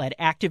student-led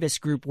activist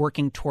group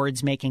working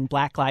towards making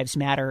Black Lives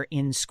Matter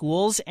in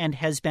schools and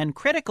has been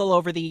critical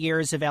over the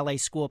years of LA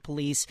school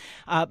police,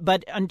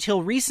 but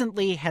until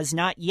recently has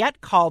not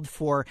yet called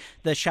for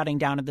the shutting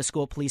down of the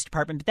school police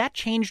department. But that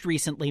changed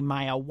recently,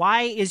 Maya.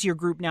 Why is your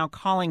group now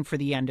calling for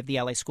the end of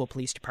the LA school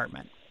police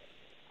department?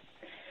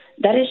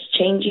 That is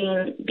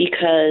changing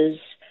because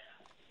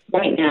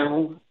right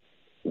now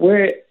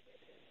we're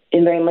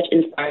very much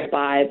inspired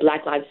by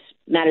Black Lives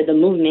Matter, the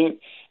movement,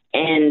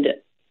 and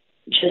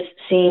just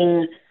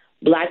seeing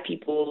Black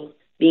people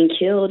being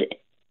killed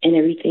and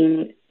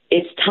everything.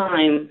 It's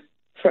time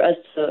for us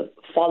to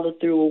follow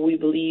through what we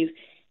believe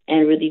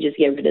and really just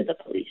get rid of the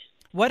police.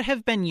 What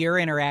have been your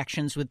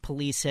interactions with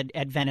police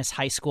at Venice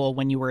High School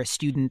when you were a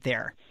student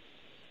there?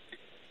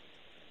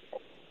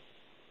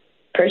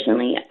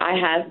 Personally, I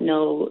have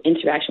no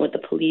interaction with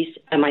the police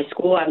at my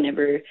school. I've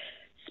never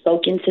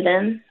spoken to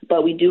them,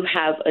 but we do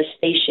have a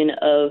station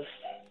of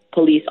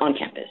police on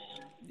campus.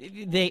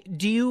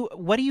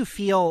 What do you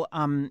feel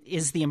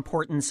is the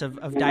importance of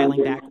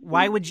dialing back?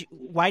 Why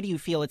do you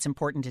feel it's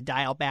important to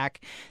dial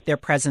back their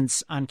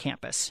presence on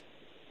campus?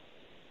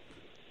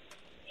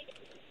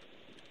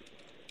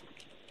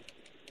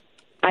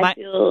 I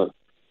feel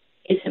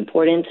it's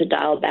important to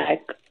dial back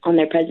on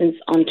their presence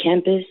on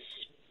campus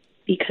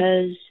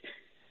because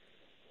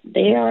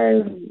they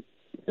are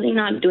really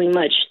not doing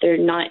much. They're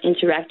not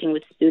interacting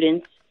with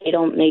students. They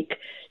don't make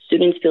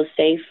students feel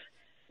safe.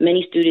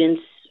 Many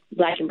students,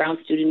 Black and brown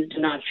students,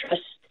 do not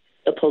trust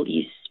the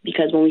police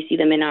because when we see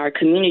them in our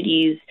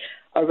communities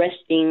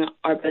arresting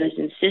our brothers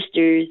and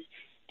sisters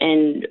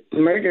and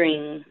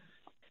murdering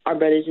our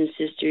brothers and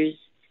sisters,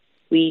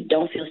 we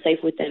don't feel safe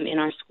with them in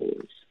our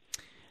schools.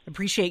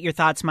 Appreciate your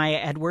thoughts, Maya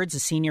Edwards, a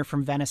senior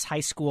from Venice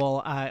High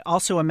School,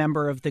 also a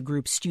member of the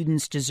group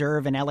Students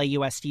Deserve, an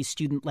LAUSD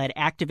student-led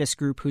activist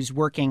group who's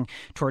working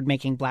toward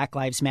making Black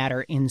Lives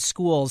Matter in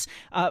schools.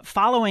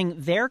 Following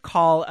their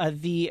call,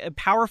 the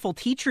powerful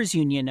teachers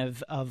union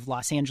of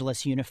Los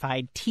Angeles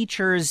Unified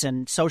Teachers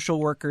and social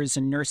workers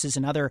and nurses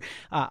and other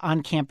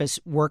on-campus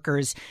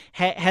workers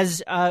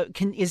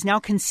is now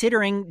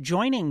considering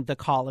joining the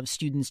call of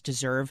Students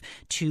Deserve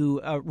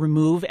to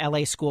remove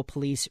LA school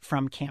police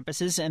from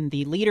campuses. And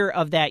the leader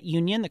of that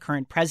union, the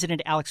current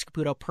president, Alex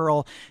Caputo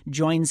Pearl,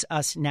 joins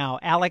us now.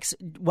 Alex,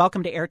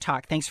 welcome to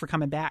AirTalk. Thanks for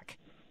coming back.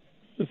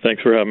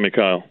 Thanks for having me,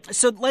 Kyle.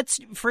 So let's,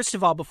 first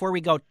of all, before we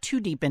go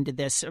too deep into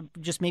this,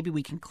 just maybe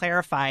we can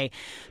clarify.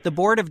 The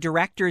board of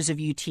directors of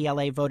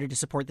UTLA voted to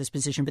support this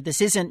position, but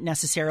this isn't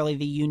necessarily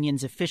the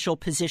union's official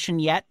position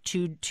yet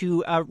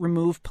to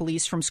remove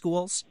police from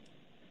schools?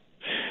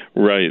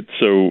 Right.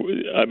 So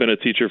I've been a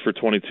teacher for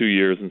 22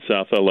 years in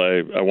South LA.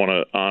 I want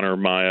to honor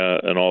Maya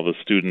and all the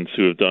students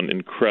who have done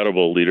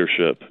incredible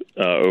leadership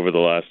over the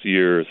last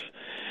years.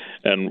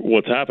 And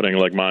what's happening,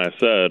 like Maya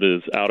said,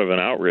 is out of an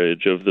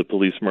outrage of the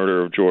police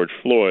murder of George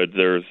Floyd,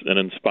 there's an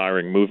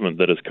inspiring movement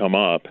that has come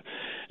up.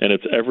 And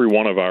it's every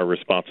one of our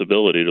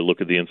responsibility to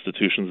look at the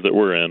institutions that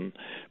we're in,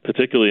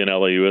 particularly in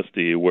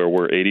LAUSD, where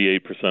we're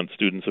 88%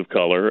 students of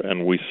color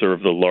and we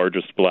serve the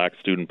largest Black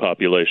student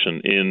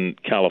population in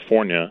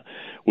California.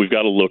 We've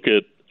got to look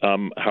at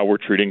how we're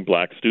treating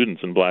Black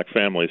students and Black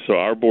families. So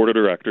our board of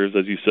directors,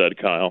 as you said,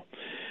 Kyle,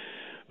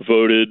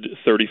 voted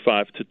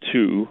 35-2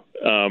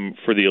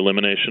 for the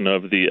elimination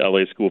of the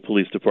LA School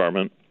Police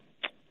Department.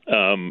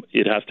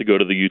 It has to go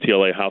to the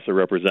UTLA House of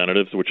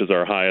Representatives, which is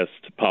our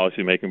highest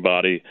policymaking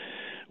body,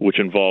 which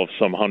involves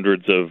some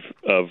hundreds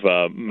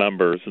of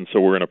members, and so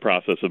we're in a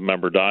process of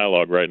member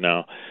dialogue right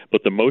now.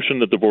 But the motion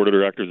that the Board of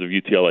Directors of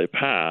UTLA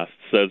passed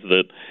says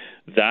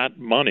that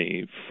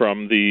money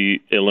from the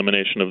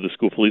elimination of the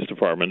school police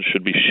department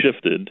should be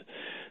shifted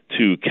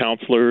to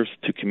counselors,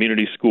 to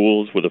community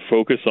schools with a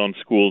focus on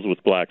schools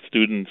with Black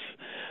students,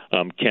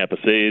 campus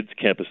aides,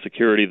 campus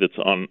security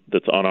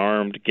that's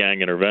unarmed,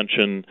 gang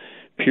intervention,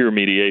 peer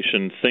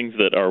mediation, things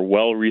that are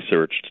well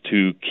researched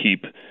to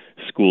keep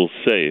schools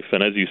safe.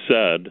 And as you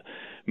said,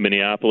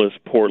 Minneapolis,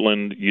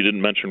 Portland, you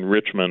didn't mention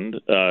Richmond,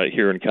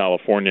 here in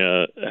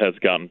California, has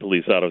gotten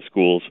police out of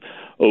schools.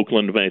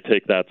 Oakland may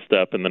take that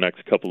step in the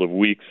next couple of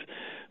weeks.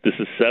 This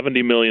is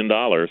 $70 million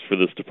for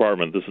this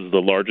department. This is the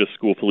largest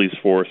school police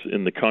force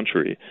in the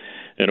country.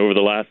 And over the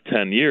last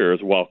 10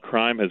 years, while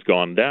crime has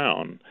gone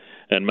down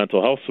and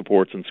mental health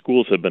supports in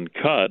schools have been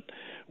cut,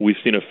 we've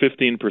seen a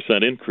 15%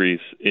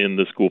 increase in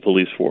the school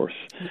police force.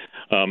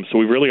 So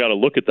we've really got to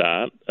look at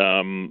that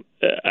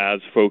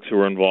as folks who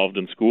are involved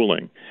in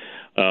schooling.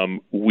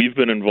 We've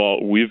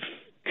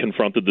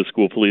confronted the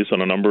school police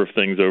on a number of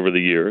things over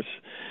the years.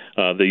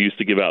 They used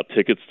to give out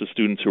tickets to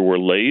students who were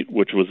late,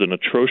 which was an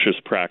atrocious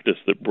practice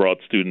that brought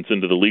students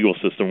into the legal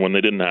system when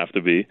they didn't have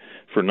to be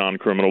for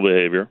non-criminal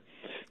behavior.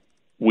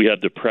 We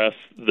had to press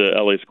the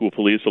LA School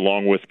Police,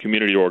 along with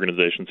community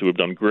organizations who have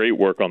done great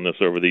work on this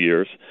over the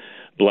years,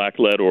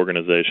 Black-led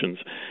organizations.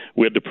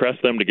 We had to press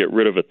them to get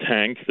rid of a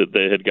tank that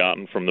they had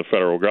gotten from the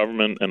federal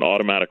government and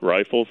automatic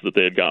rifles that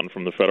they had gotten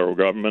from the federal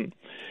government.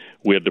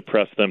 We had to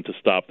press them to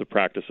stop the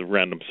practice of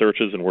random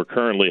searches, and we're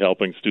currently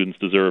helping Students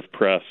Deserve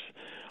press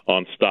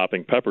on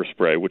stopping pepper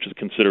spray, which is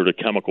considered a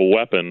chemical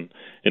weapon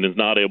and is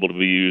not able to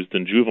be used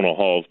in juvenile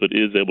halls, but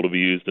is able to be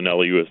used in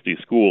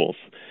LAUSD schools.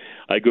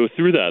 I go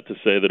through that to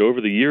say that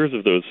over the years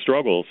of those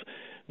struggles,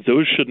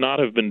 those should not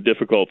have been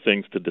difficult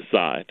things to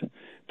decide,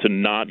 to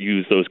not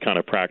use those kind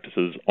of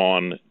practices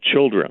on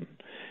children.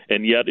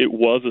 And yet it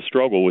was a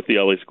struggle with the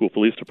LA School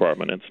Police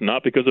Department. It's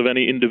not because of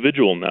any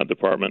individual in that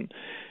department.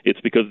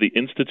 It's because the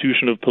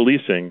institution of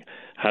policing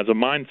has a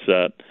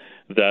mindset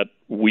that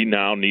we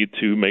now need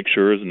to make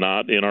sure is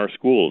not in our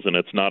schools. And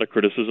it's not a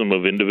criticism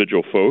of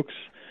individual folks.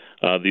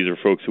 These are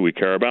folks who we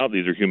care about.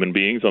 These are human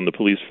beings on the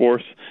police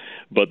force.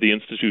 But the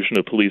institution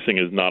of policing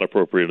is not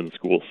appropriate in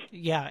schools.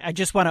 Yeah, I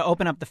just want to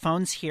open up the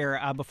phones here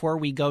before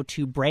we go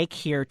to break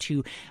here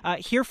to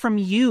hear from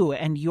you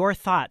and your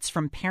thoughts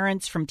from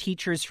parents, from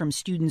teachers, from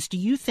students. Do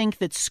you think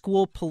that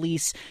school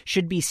police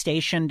should be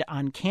stationed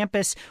on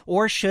campus,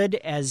 or should,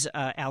 as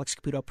Alex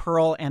Caputo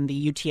Pearl and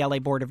the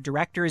UTLA Board of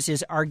Directors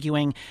is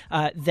arguing,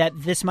 that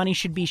this money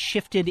should be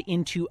shifted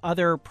into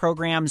other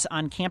programs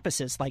on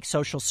campuses like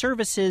social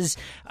services,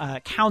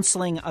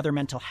 counseling, other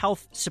mental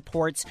health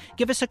supports?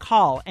 Give us a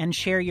call and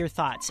share your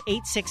thoughts.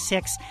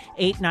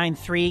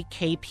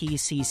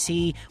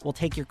 866-893-KPCC. We'll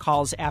take your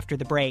calls after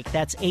the break.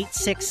 That's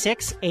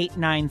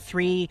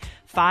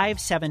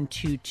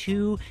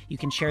 866-893-5722. You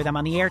can share them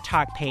on the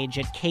AirTalk page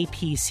at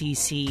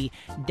kpcc.org.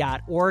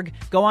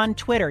 Go on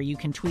Twitter. You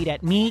can tweet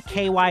at me,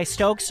 KY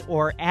Stokes,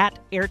 or at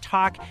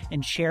AirTalk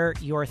and share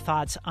your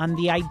thoughts on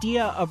the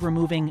idea of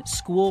removing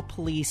school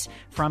police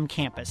from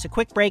campus. A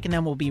quick break, and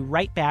then we'll be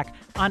right back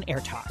on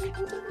AirTalk.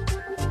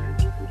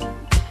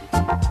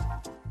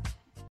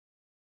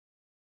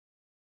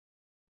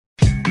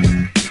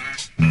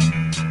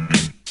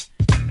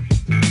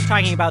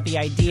 Talking about the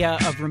idea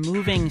of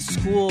removing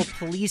school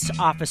police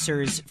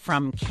officers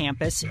from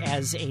campus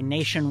as a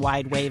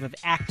nationwide wave of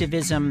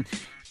activism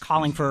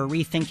calling for a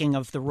rethinking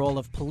of the role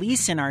of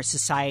police in our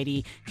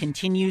society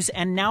continues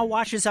and now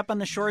washes up on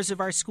the shores of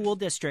our school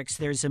districts.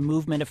 There's a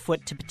movement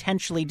afoot to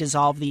potentially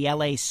dissolve the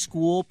LA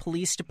School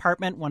Police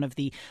Department, one of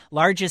the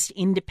largest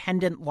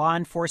independent law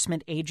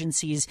enforcement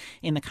agencies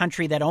in the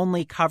country that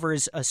only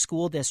covers a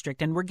school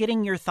district. And we're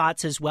getting your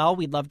thoughts as well.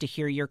 We'd love to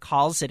hear your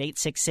calls at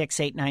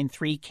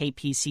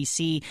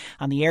 866-893-KPCC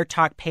on the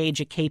AirTalk page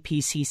at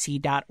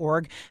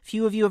kpcc.org. A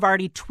few of you have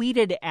already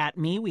tweeted at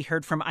me. We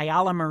heard from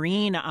Ayala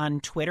Marine on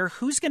Twitter.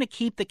 Who's going to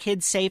keep the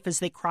kids safe as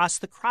they cross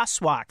the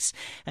crosswalks?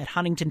 At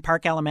Huntington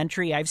Park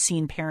Elementary, I've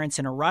seen parents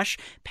in a rush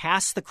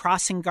pass the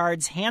crossing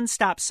guard's hand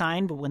stop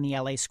sign, but when the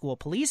LA School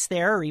Police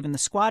there, or even the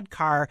squad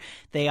car,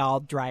 they all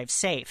drive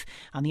safe.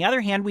 On the other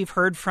hand, we've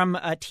heard from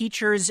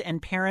teachers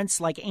and parents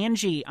like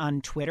Angie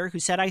on Twitter who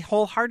said, I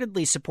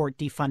wholeheartedly support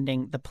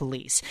defunding the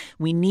police.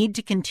 We need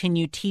to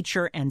continue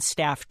teacher and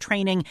staff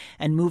training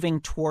and moving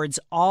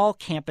towards all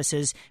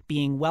campuses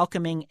being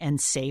welcoming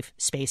and safe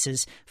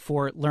spaces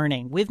for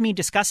learning. With me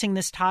discussing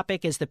this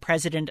topic is the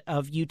president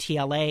of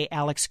UTLA,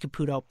 Alex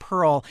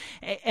Caputo-Pearl.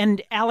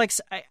 And Alex,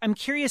 I'm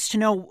curious to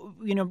know,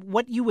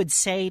 what you would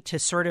say to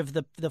sort of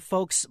the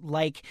folks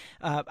like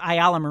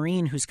Ayala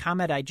Marine, whose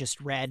comment I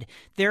just read.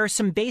 There are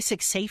some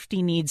basic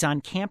safety needs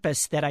on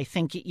campus that I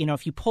think,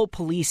 if you pull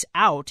police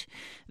out,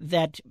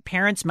 that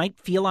parents might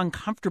feel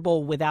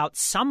uncomfortable without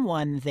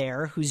someone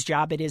there whose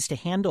job it is to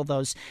handle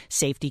those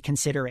safety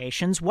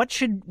considerations. What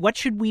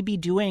should we be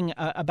doing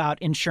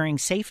about ensuring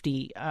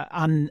safety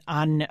on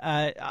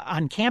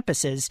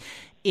campuses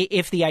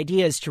if the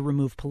idea is to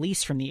remove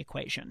police from the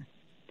equation?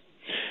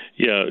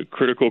 Yeah,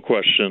 critical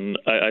question.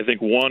 I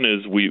think one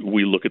is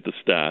we look at the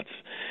stats.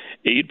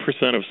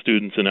 8% of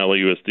students in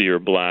LAUSD are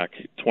black.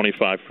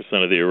 25%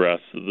 of the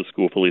arrests that the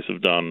school police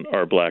have done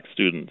are black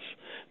students.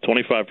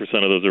 25%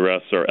 of those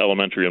arrests are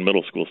elementary and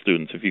middle school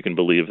students, if you can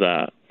believe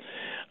that.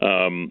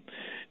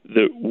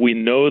 We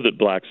know that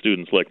black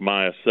students, like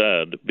Maya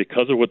said,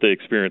 because of what they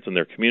experience in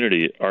their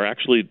community, are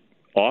actually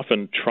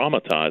often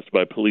traumatized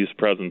by police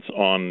presence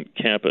on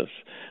campus.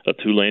 A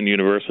Tulane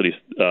University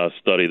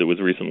study that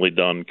was recently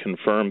done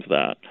confirms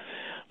that.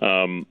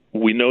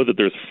 We know that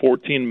there's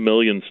 14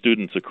 million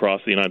students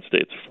across the United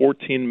States,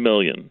 14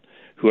 million,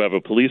 who have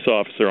a police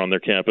officer on their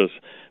campus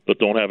but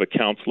don't have a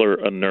counselor,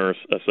 a nurse,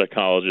 a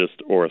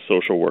psychologist, or a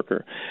social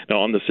worker.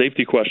 Now, on the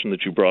safety question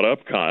that you brought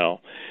up,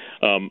 Kyle,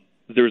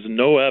 there's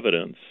no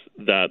evidence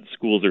that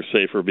schools are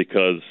safer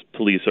because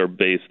police are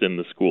based in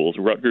the schools.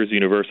 Rutgers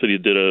University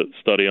did a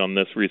study on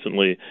this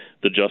recently,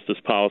 the Justice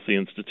Policy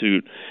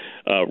Institute.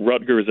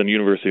 Rutgers and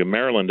University of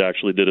Maryland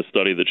actually did a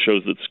study that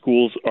shows that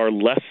schools are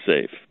less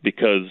safe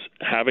because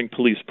having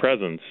police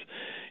presence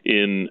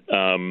in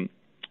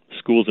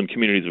schools and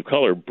communities of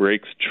color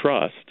breaks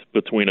trust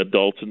between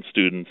adults and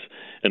students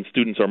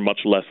are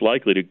much less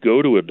likely to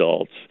go to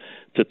adults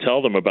to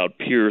tell them about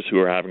peers who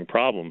are having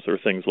problems or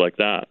things like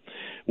that.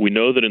 We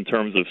know that in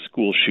terms of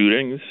school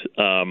shootings,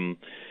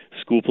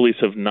 school police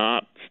have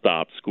not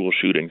stopped school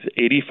shootings.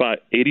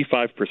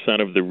 85%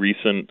 of the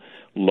recent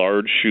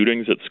large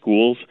shootings at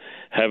schools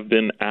have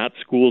been at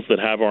schools that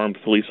have armed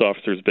police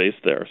officers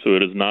based there. So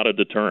it is not a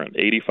deterrent.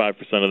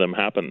 85% of them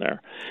happen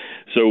there.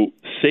 So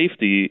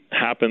safety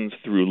happens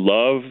through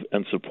love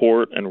and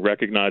support and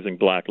recognizing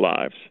black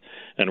lives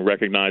and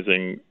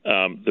recognizing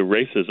the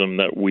racism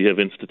that we have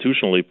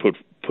institutionally put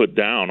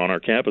down on our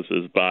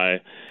campuses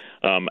by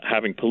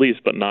having police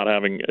but not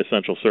having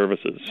essential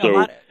services.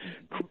 So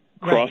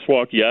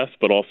crosswalk, yes,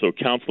 but also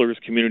counselors,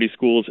 community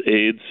schools,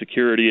 aides,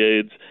 security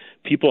aides,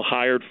 people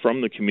hired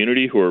from the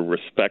community who are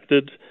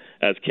respected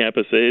as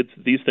campus aides.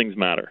 These things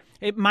matter.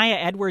 Maya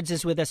Edwards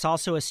is with us,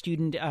 also a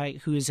student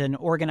who's an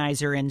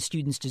organizer in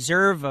Students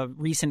Deserve, a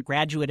recent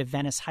graduate of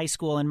Venice High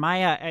School. And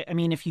Maya, I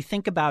mean, if you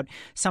think about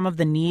some of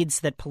the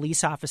needs that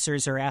police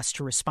officers are asked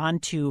to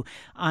respond to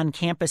on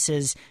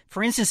campuses,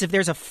 for instance, if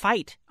there's a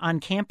fight on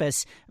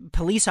campus,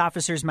 police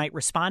officers might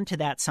respond to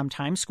that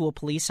sometimes, school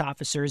police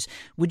officers.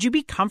 Would you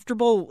be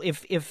comfortable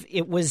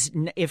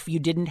if you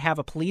didn't have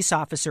a police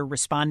officer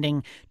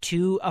responding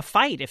to a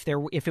fight, if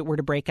it were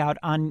to break out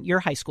on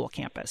your high school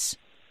campus?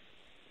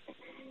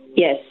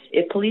 Yes,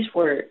 if police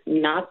were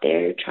not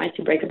there trying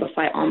to break up a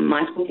fight on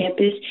my school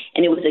campus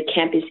and it was a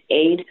campus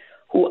aide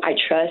who I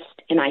trust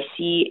and I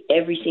see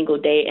every single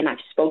day and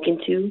I've spoken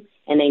to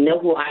and they know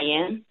who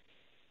I am,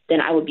 then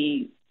I would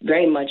be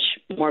very much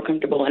more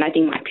comfortable, and I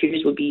think my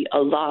peers would be a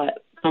lot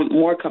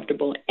more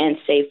comfortable and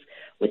safe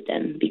with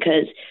them,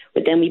 because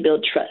with them we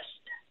build trust.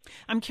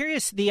 I'm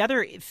curious, the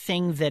other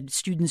thing that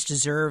Students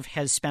Deserve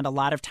has spent a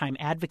lot of time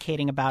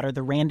advocating about are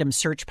the random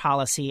search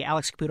policy.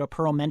 Alex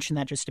Caputo-Pearl mentioned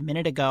that just a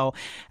minute ago.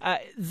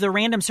 The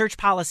random search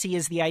policy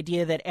is the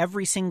idea that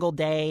every single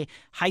day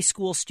high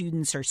school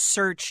students are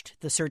searched.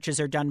 The searches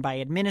are done by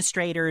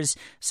administrators.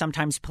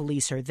 Sometimes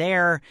police are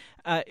there.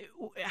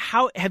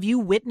 How have you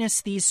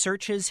witnessed these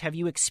searches? Have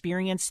you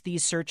experienced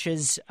these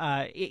searches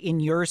in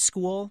your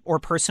school or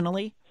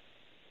personally?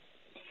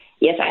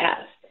 Yes, I have.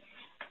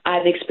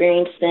 I've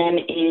experienced them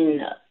in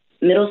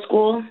middle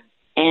school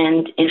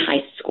and in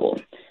high school.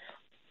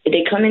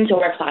 They come into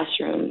our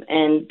classroom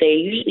and they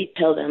usually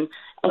tell them,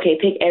 okay,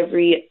 pick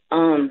every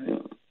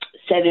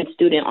 7th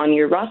student on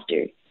your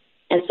roster.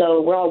 And so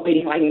we're all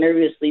waiting like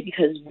nervously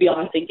because we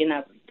all thinking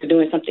that we're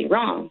doing something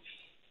wrong.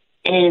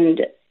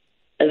 And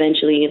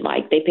eventually,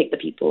 like, they pick the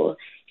people.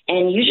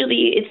 And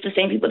usually it's the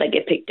same people that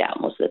get picked out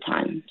most of the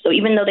time. So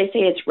even though they say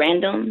it's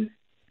random,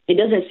 it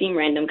doesn't seem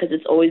random because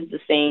it's always the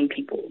same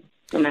people,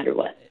 no matter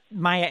what.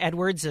 Maya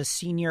Edwards, a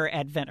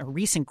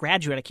recent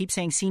graduate. I keep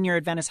saying senior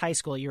at Venice High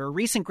School. You're a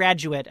recent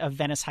graduate of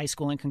Venice High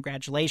School, and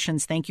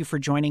congratulations. Thank you for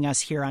joining us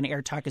here on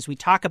AirTalk as we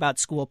talk about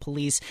school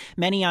police.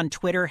 Many on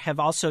Twitter have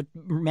also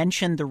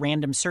mentioned the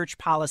random search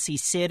policy.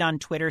 Sid on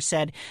Twitter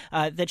said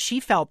that she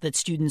felt that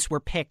students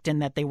were picked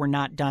and that they were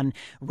not done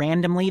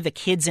randomly. The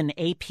kids in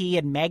AP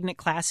and magnet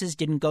classes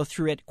didn't go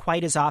through it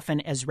quite as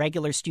often as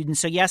regular students.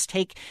 So yes,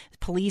 take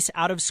police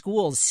out of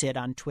schools, Sid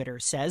on Twitter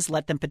says.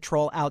 Let them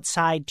patrol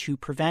outside to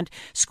prevent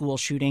school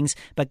shootings,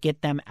 but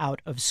get them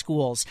out of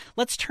schools.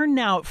 Let's turn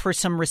now for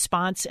some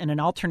response and an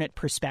alternate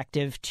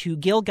perspective to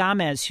Gil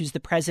Gomez, who's the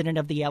president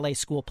of the LA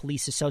School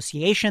Police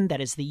Association. That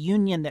is the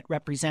union that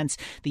represents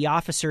the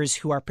officers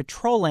who are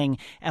patrolling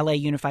LA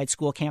Unified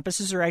School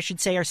campuses, or I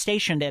should say are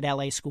stationed at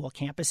LA school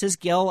campuses.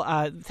 Gil,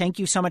 thank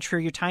you so much for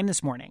your time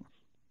this morning.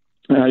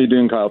 How are you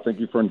doing, Kyle? Thank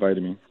you for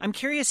inviting me. I'm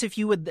curious if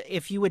you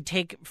would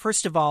take,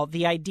 first of all,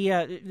 the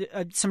idea,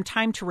 some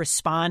time to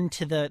respond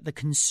to the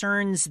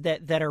concerns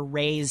that are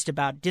raised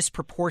about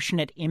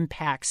disproportionate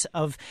impacts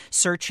of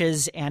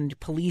searches and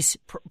police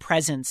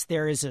presence.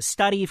 There is a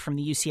study from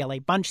the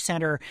UCLA Bunch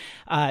Center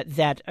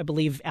that I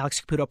believe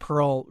Alex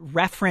Caputo-Pearl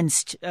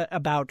referenced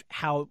about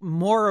how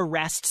more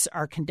arrests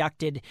are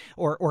conducted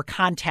or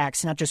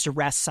contacts, not just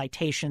arrests,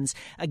 citations,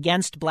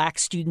 against black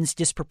students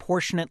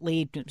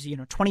disproportionately.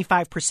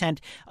 25%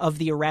 of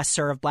the arrests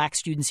are of black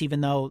students,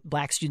 even though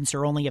black students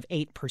are only of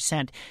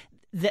 8%.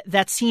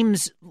 That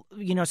seems,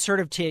 sort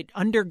of to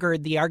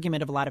undergird the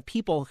argument of a lot of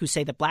people who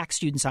say that black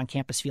students on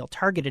campus feel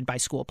targeted by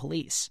school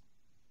police.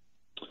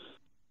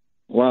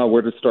 Wow,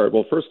 where to start?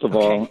 Well, first of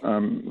all,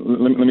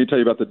 let me tell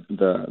you about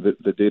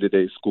the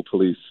day-to-day school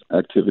police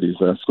activities.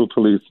 School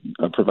police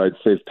provide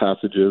safe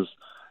passages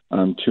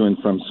to and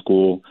from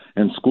school,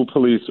 and school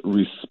police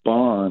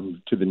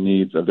respond to the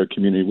needs of their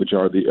community, which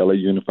are the LA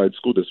Unified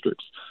School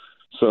Districts.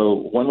 So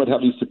one would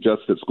have you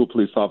suggest that school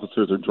police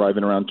officers are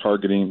driving around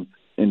targeting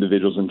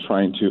individuals and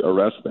trying to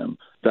arrest them.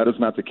 That is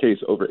not the case.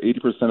 Over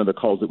 80% of the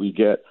calls that we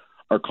get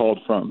are called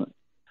from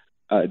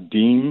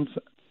deans,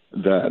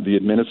 the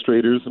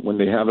administrators. When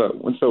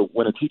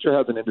a teacher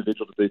has an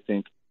individual that they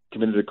think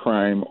committed a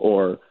crime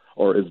or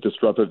is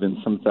disruptive in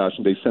some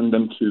fashion, they send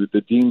them to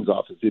the dean's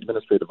office, the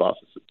administrative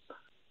offices.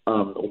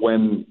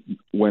 When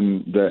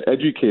the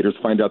educators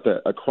find out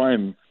that a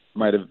crime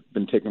might have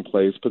been taking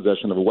place,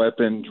 possession of a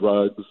weapon,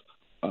 drugs,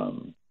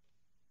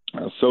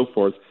 so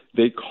forth,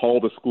 they call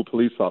the school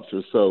police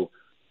officer. So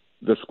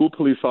the school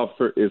police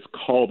officer is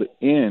called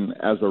in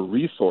as a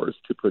resource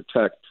to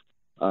protect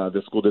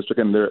the school district,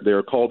 and they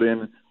are called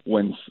in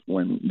when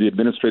the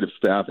administrative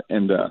staff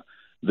and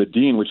the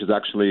dean, which is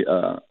actually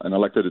an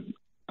elected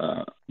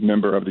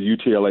member of the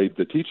UTLA,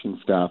 the teaching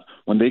staff,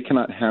 when they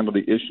cannot handle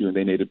the issue and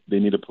they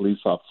need a police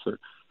officer.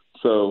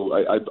 So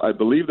I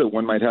believe that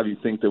one might have you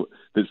think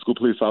that school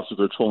police officers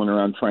are trolling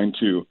around trying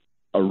to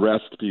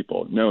arrest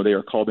people. No, they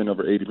are called in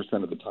over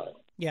 80% of the time.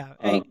 Yeah.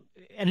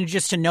 And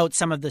just to note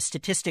some of the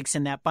statistics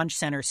in that Bunch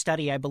Center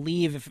study, I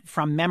believe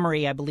from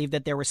memory,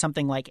 that there were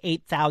something like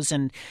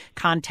 8,000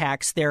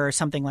 contacts. There are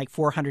something like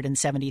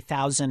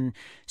 470,000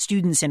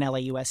 students in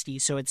LAUSD.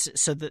 So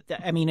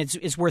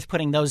it's worth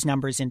putting those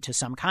numbers into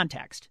some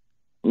context.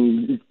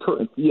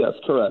 Yes,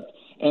 correct.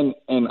 And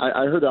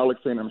I heard Alex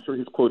saying, I'm sure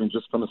he's quoting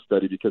just from a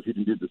study because he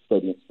didn't do the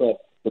study himself,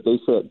 but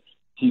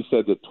he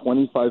said that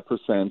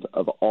 25%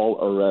 of all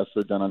arrests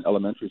are done on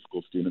elementary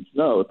school students.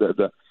 No,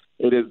 the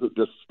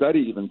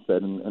study even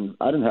said, and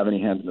I didn't have any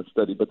hand in the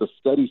study, but the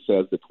study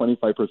says that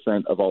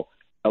 25% of all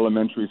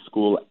elementary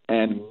school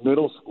and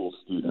middle school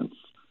students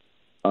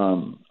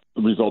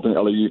result in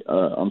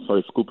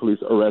school police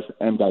arrest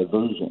and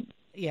diversion.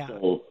 Yeah.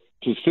 So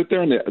to sit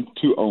there and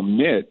to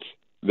omit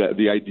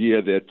the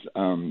idea that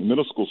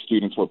middle school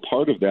students were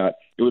part of that,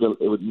 it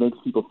would make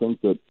people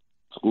think that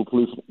school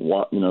police,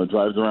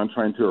 drives around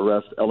trying to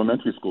arrest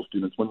elementary school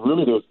students, when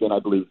really there's been, I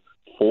believe,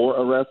 4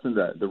 arrests in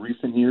the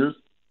recent years.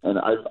 And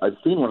I've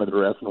seen one of the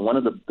arrests, and one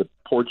of the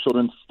poor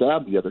children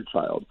stabbed the other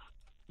child.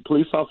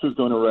 Police officers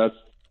don't arrest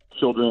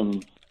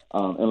children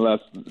unless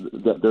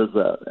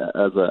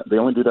they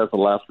only do that as a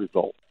last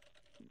result.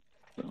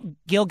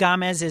 Gil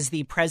Gomez is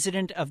the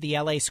president of the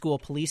LA School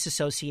Police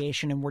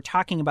Association, and we're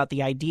talking about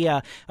the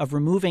idea of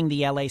removing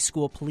the LA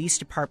School Police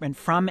Department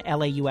from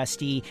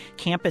LAUSD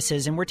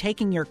campuses. And we're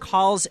taking your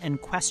calls and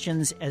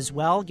questions as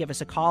well. Give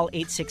us a call,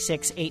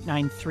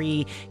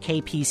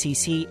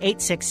 866-893-KPCC,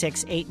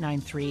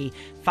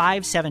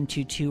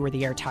 866-893-5722, or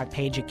the AirTalk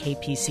page at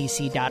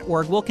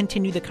kpcc.org. We'll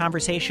continue the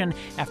conversation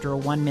after a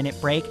 1-minute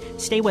break.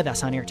 Stay with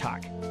us on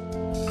AirTalk.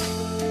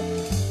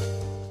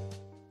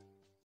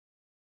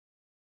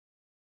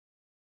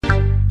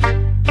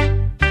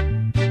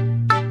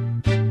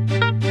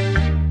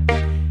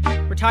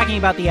 Talking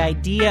about the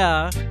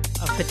idea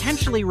of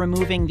potentially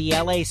removing the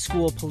LA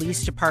School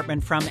Police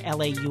Department from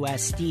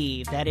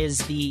LAUSD. That is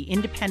the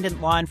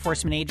independent law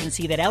enforcement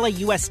agency that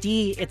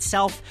LAUSD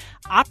itself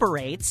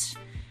operates,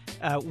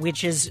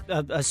 which is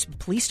a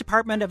police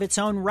department of its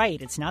own right.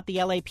 It's not the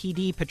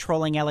LAPD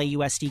patrolling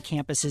LAUSD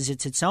campuses.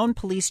 It's its own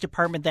police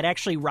department that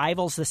actually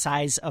rivals the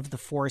size of the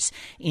force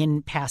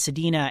in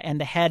Pasadena. And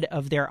the head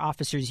of their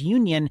officers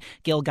union,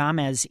 Gil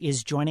Gomez,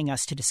 is joining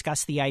us to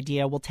discuss the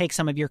idea. We'll take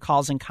some of your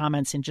calls and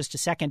comments in just a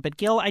second. But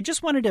Gil, I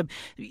just wanted to,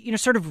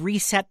 sort of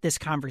reset this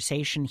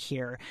conversation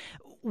here.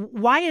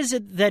 Why is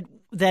it that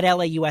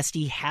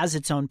LAUSD has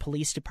its own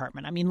police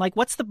department? I mean, like,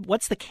 what's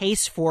the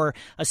case for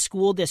a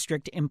school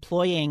district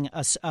employing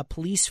a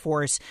police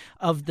force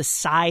of the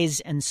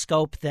size and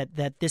scope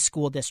that this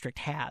school district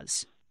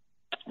has?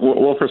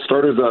 Well, for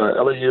starters,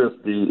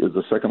 LAUSD is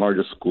the second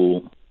largest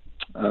school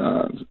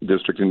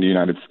district in the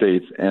United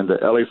States, and the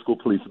LA School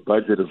Police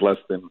budget is less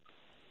than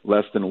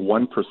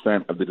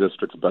 1% of the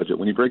district's budget.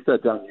 When you break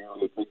that down,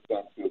 it breaks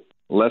down to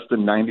less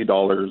than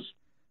 $90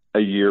 a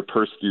year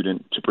per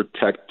student to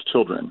protect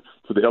children.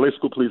 So the LA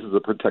School Police is a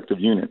protective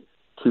unit.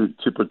 To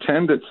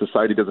pretend that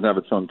society doesn't have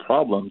its own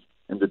problems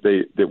and that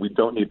we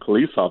don't need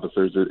police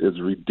officers is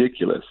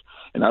ridiculous.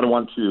 And I don't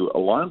want to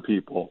alarm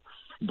people,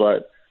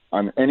 but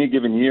on any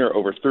given year,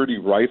 over 30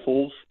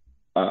 rifles,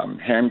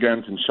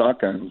 handguns, and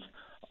shotguns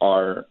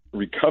are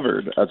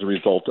recovered as a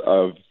result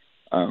of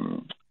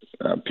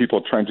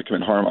people trying to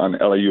commit harm on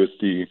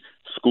LAUSD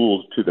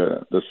schools to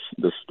the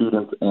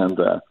students and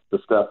the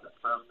staff.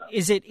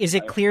 Is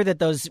it clear that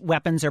those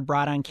weapons are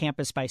brought on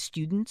campus by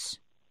students?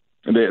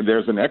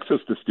 There's an excess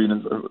to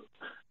students.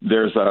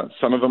 There's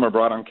some of them are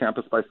brought on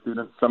campus by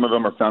students. Some of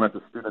them are found at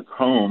the student's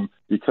home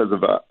because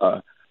of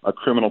a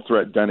criminal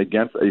threat done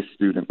against a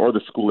student or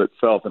the school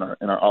itself, and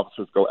our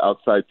officers go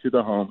outside to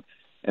the home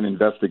and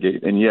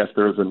investigate. And yes,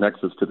 there is a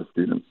nexus to the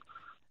students.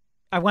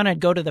 I want to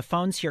go to the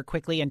phones here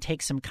quickly and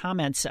take some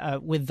comments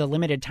with the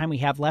limited time we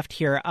have left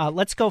here.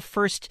 Let's go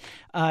first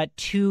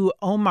to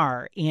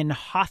Omar in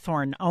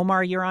Hawthorne.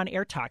 Omar, you're on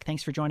AirTalk.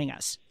 Thanks for joining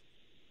us.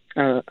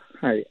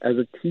 Hi. As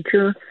a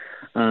teacher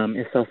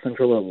in South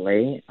Central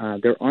LA,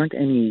 there aren't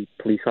any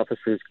police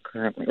officers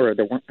currently, or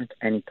there weren't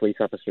any police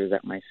officers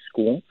at my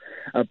school.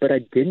 But I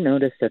did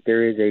notice that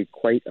there is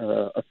quite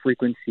a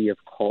frequency of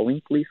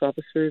calling police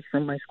officers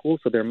from my school.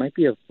 So there might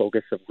be a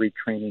focus of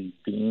retraining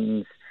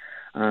deans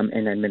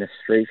and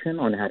administration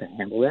on how to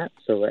handle that.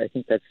 So I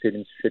think that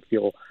students should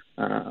feel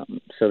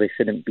so they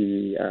shouldn't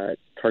be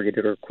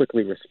targeted or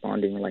quickly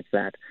responding like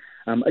that.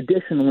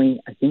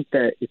 Additionally, I think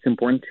that it's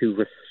important to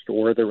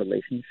restore the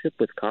relationship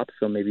with cops.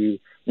 So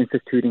maybe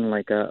instituting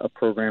like a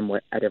program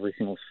at every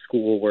single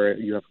school where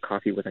you have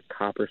coffee with a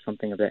cop or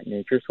something of that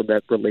nature, so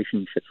that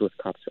relationships with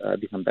cops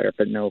become better.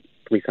 But no,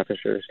 police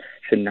officers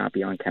should not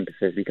be on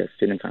campuses because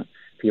students aren't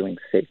feeling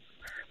safe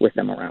with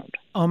them around.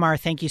 Omar,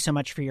 thank you so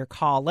much for your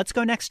call. Let's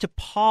go next to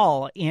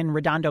Paul in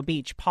Redondo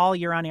Beach. Paul,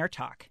 you're on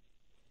AirTalk.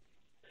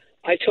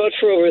 I taught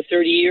for over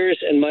 30 years,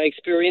 and my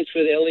experience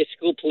with LA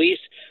School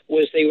Police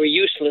was they were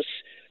useless.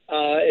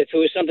 If it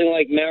was something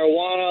like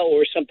marijuana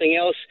or something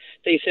else,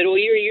 they said, "Oh,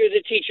 you're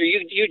the teacher.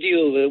 You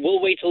deal with it. We'll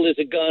wait till there's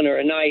a gun or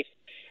a knife."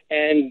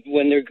 And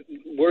when there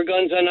were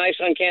guns or knives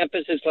on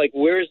campus, it's like,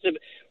 "Where's the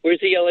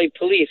LA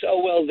Police?"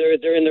 "Oh, well,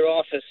 they're in their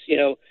office. You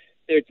know,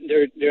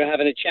 they're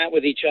having a chat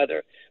with each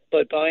other."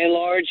 But by and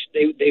large,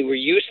 they were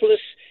useless.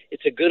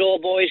 It's a good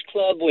old boys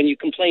club. When you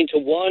complain to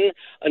one,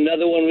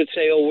 another one would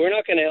say, "Oh, we're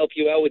not going to help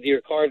you out with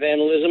your car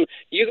vandalism.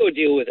 You go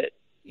deal with it."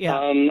 Yeah.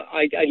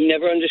 I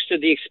never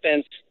understood the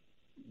expense.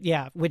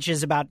 Yeah, which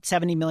is about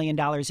 $70 million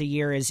a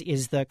year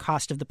is the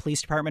cost of the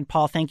police department.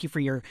 Paul, thank you for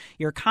your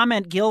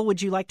comment. Gil,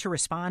 would you like to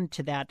respond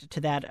to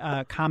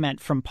that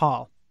comment from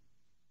Paul?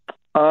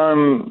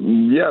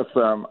 Yes.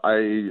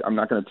 I'm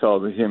not going to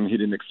tell him he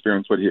didn't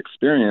experience what he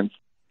experienced,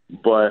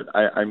 but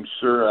I'm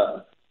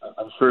sure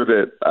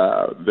that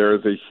there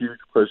is a huge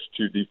push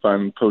to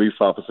defund police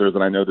officers,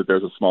 and I know that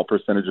there's a small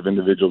percentage of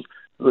individuals.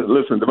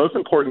 Listen, the most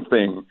important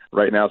thing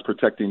right now is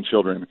protecting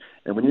children.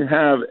 And when you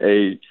have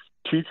a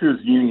teachers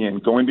union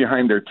going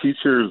behind their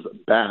teachers'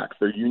 backs,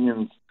 their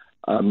unions'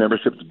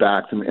 membership's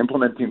backs, and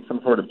implementing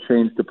some sort of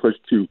change to push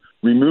to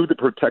remove the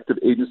protective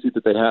agency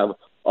that they have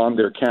on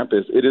their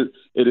campus. It is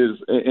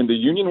in the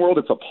union world,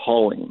 it's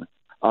appalling.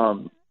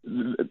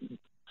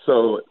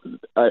 So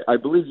I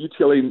believe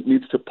UTLA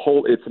needs to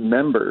poll its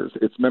members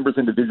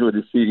individually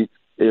to see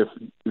if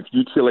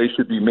UTLA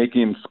should be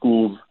making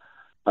schools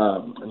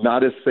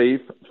not as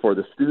safe for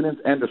the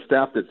students and the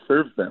staff that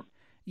serves them.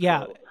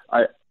 Yeah. So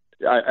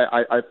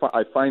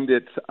I find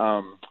it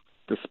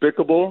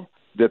despicable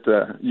that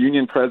the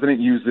union president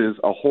uses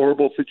a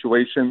horrible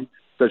situation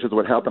such as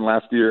what happened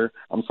last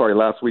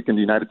week in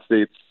the United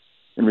States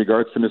in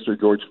regards to Mr.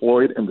 George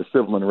Floyd and the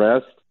civil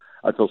unrest.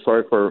 I feel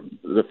sorry for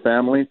the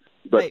family,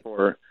 but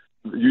for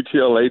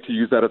UTLA to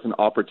use that as an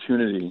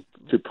opportunity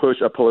to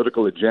push a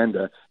political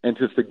agenda and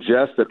to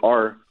suggest that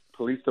our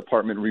police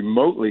department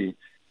remotely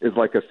is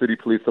like a city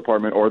police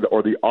department or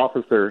the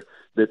officer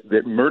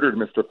that murdered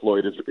Mr.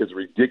 Floyd is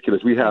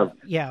ridiculous. We have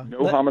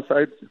no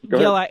homicides.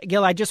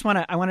 Gil, I just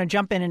want to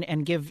jump in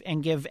and give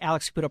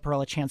Alex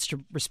Caputo-Pearl a chance to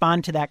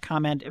respond to that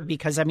comment,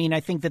 because I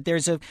think that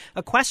there's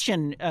a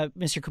question,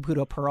 Mr.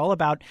 Caputo-Pearl,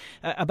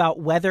 about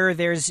whether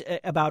there's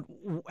about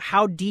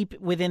how deep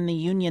within the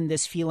union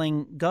this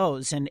feeling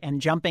goes, and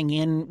jumping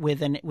in with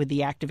the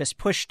activist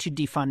push to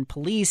defund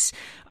police.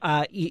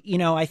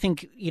 I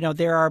think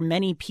there are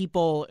many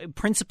people,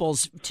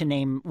 principals to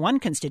name one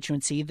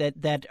constituency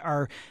that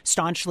are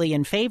staunchly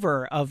in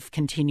favor of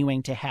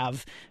continuing to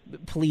have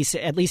police,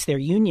 at least their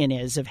union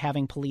is, of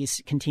having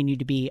police continue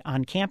to be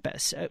on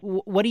campus.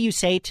 What do you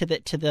say to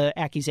the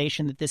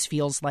accusation that this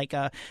feels like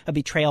a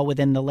betrayal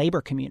within the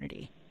labor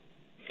community?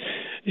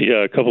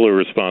 Yeah, a couple of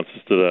responses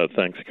to that.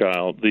 Thanks,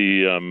 Kyle.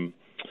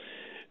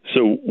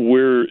 So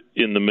we're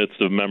in the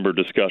midst of member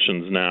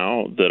discussions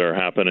now that are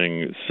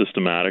happening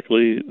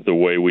systematically, the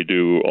way we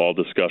do all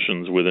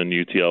discussions within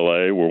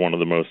UTLA. We're one of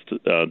the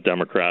most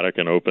democratic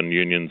and open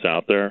unions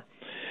out there.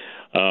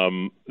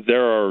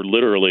 There are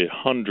literally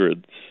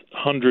hundreds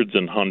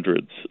and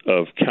hundreds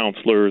of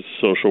counselors,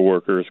 social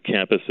workers,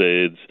 campus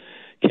aides,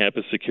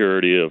 campus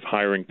security, of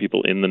hiring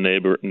people in the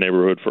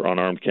neighborhood for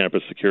unarmed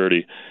campus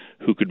security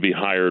who could be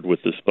hired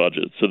with this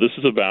budget. So this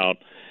is about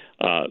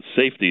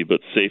safety, but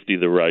safety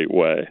the right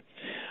way.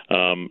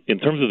 In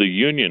terms of the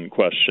union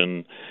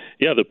question,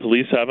 the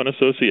police have an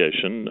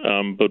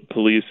association, but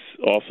police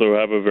also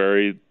have a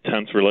very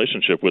tense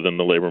relationship within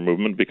the labor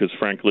movement because,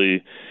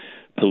 frankly,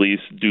 police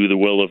do the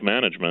will of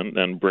management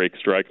and break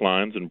strike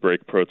lines and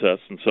break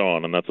protests and so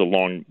on, and that's a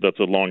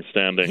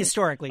long-standing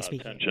historically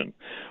speaking tension.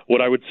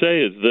 What I would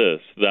say is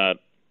that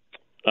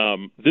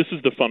this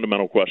is the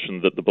fundamental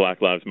question that the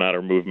Black Lives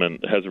Matter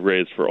movement has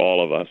raised for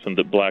all of us, and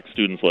that black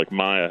students like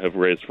Maya have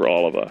raised for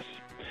all of us.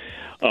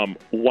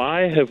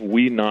 Why have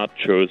we not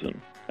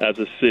chosen, as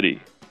a city,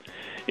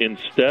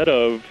 instead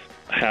of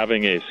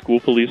having a school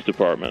police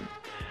department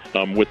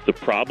with the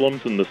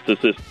problems and the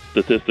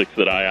statistics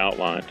that I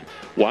outlined,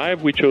 why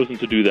have we chosen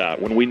to do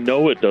that when we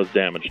know it does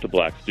damage to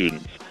black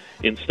students,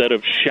 instead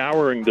of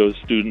showering those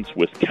students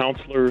with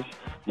counselors,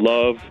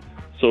 love,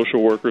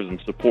 social workers,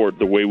 and support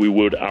the way we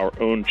would our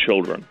own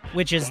children?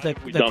 Which is the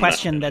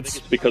question that's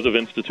because of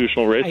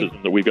institutional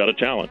racism that we've got to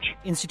challenge.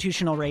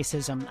 Institutional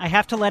racism. I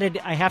have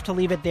to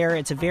leave it there.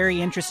 It's a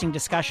very interesting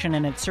discussion,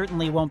 and it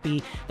certainly won't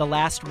be the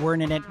last word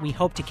in it. We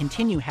hope to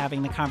continue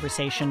having the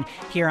conversation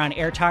here on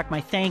AirTalk. My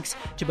thanks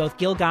to both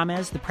Gil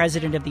Gomez, the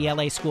president of the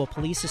LA School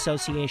Police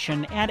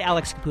Association, and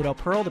Alex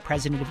Caputo-Pearl, the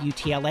president of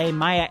UTLA,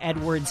 Maya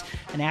Edwards,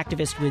 an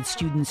activist with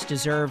Students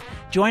Deserve,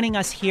 joining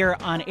us here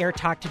on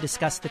AirTalk to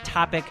discuss the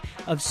topic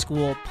of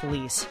school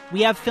police.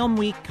 We have Film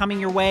Week coming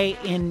your way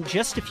in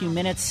just a few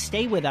minutes.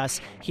 Stay with us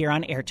here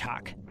on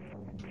AirTalk.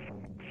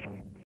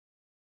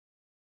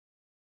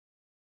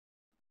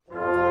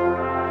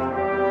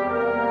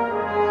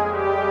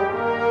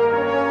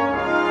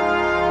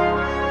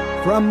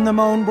 From the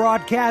Moan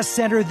Broadcast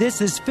Center,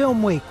 this is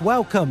Film Week.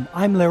 Welcome.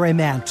 I'm Larry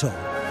Mantle.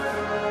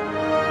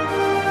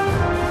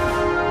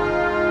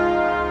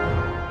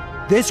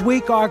 This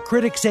week, our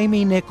critics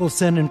Amy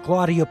Nicholson and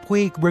Claudia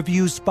Puig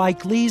review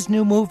Spike Lee's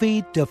new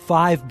movie, Da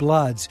 5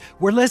 Bloods.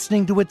 We're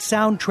listening to its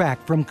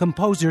soundtrack from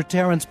composer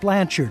Terrence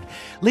Blanchard.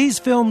 Lee's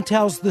film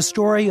tells the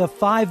story of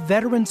 5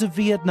 veterans of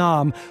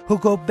Vietnam who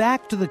go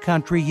back to the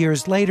country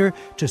years later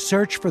to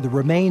search for the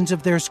remains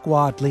of their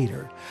squad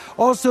leader.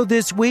 Also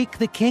this week,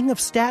 The King of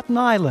Staten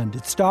Island.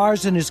 It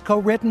stars and is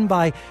co-written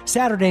by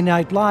Saturday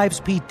Night Live's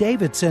Pete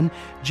Davidson.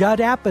 Judd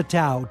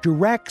Apatow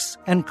directs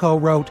and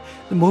co-wrote.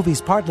 The movie's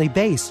partly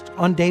based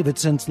on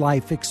Davidson's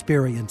life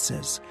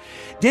experiences.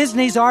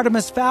 Disney's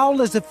Artemis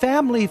Fowl is a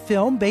family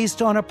film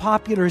based on a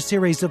popular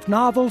series of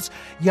novels.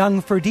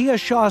 Young Ferdia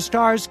Shaw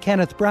stars,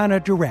 Kenneth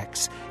Branagh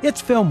directs.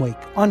 It's Film Week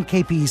on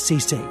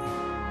KPCC.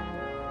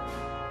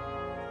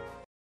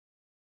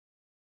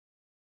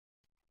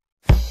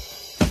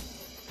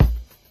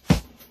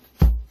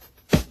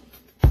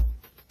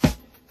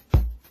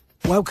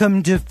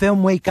 Welcome to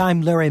Film Week.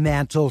 I'm Larry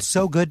Mantle.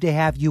 So good to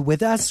have you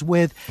with us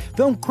with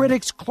film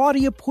critics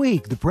Claudia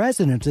Puig, the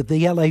president of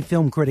the LA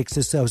Film Critics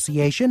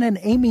Association, and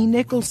Amy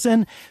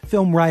Nicholson,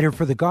 film writer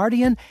for The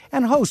Guardian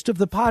and host of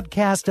the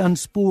podcast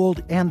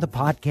Unspooled and the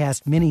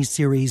podcast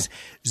miniseries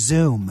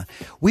Zoom.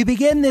 We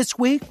begin this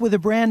week with a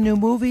brand new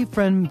movie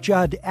from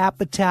Judd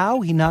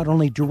Apatow. He not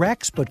only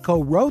directs but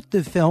co-wrote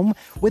the film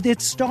with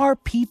its star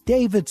Pete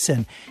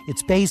Davidson.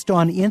 It's based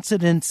on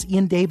incidents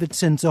in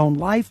Davidson's own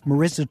life.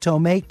 Marissa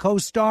Tomei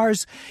co-stars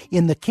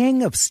in The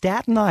King of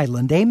Staten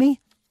Island. Amy?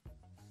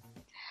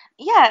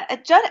 Yeah,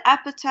 Judd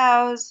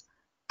Apatow's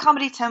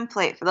comedy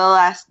template for the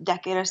last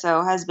decade or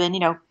so has been,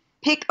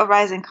 pick a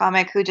rising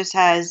comic who just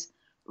has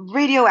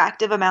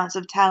radioactive amounts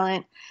of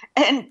talent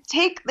and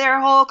take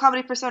their whole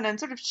comedy persona and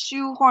sort of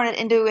shoehorn it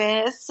into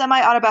a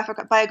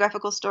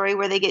semi-autobiographical story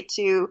where they get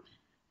to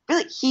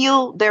really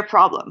heal their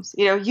problems,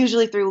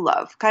 usually through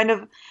love. Kind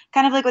of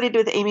like what he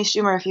did with Amy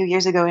Schumer a few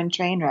years ago in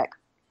Trainwreck.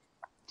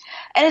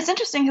 And it's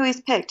interesting who he's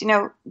picked.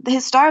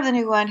 His star of the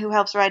new one, who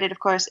helps write it, of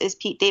course, is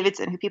Pete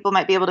Davidson, who people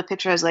might be able to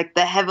picture as like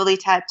the heavily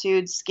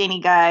tattooed, skinny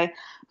guy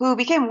who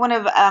became one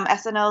of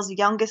SNL's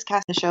youngest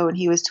cast in the show when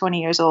he was 20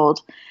 years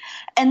old.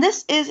 And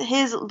this is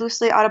his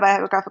loosely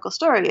autobiographical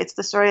story. It's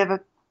the story of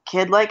a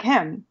kid like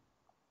him,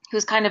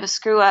 who's kind of a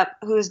screw-up,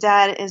 whose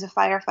dad is a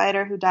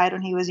firefighter who died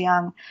when he was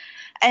young,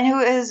 and who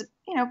is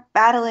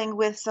battling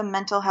with some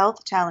mental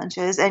health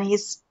challenges, and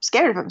he's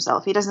scared of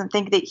himself. He doesn't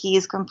think that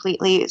he's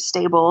completely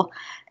stable,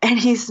 and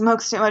he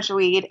smokes too much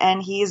weed,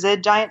 and he's a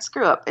giant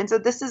screw-up. And so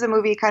this is a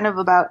movie kind of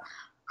about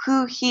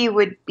who he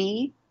would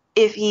be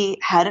if he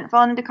hadn't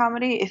fallen into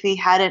comedy, if he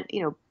hadn't,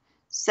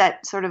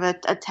 set sort of a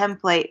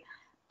template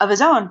of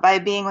his own by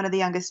being one of the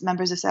youngest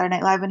members of Saturday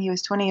Night Live when he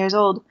was 20 years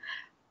old.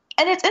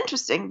 And it's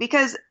interesting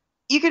because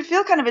you can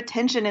feel kind of a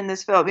tension in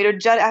this film.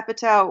 Judd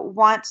Apatow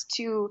wants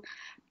to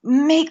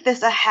make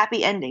this a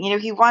happy ending.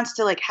 He wants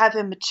to have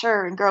him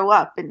mature and grow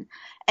up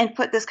and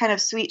put this kind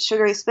of sweet,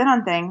 sugary spin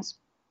on things.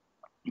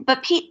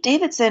 But Pete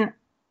Davidson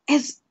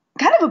is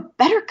kind of a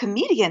better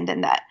comedian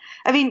than that.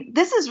 I mean,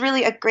 this is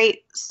really a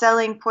great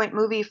selling point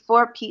movie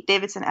for Pete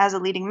Davidson as a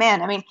leading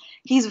man. I mean,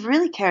 he's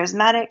really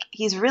charismatic.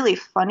 He's really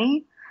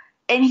funny.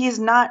 And he's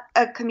not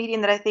a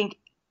comedian that I think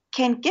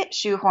can get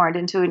shoehorned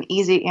into an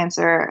easy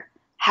answer,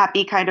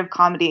 happy kind of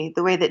comedy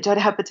the way that Judd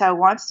Apatow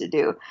wants to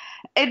do.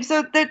 And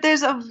so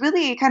there's a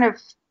really kind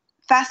of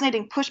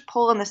fascinating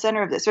push-pull in the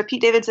center of this, where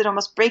Pete Davidson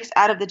almost breaks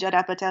out of the Judd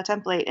Apatow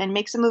template and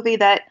makes a movie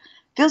that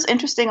feels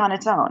interesting on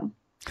its own.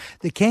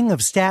 The King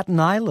of Staten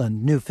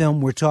Island, new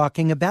film we're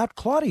talking about.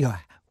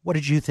 Claudia, what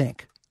did you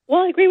think?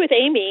 Well, I agree with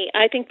Amy.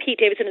 I think Pete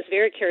Davidson is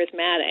very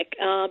charismatic.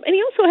 And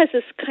he also has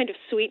this kind of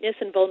sweetness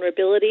and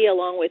vulnerability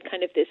along with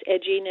kind of this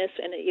edginess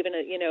and even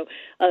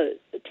a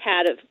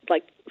tad of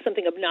like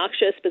something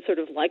obnoxious but sort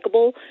of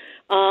likable.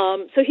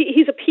 So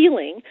he's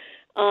appealing.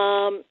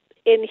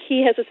 And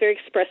he has this very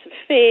expressive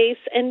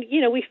face. And,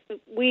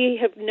 we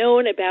have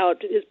known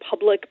about his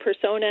public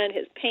persona and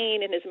his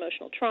pain and his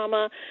emotional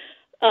trauma.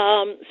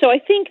 So I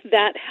think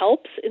that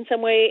helps in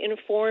some way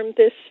inform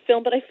this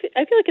film, but I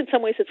feel like in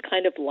some ways it's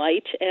kind of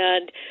light,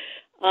 and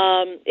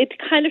it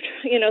kind of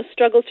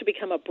struggles to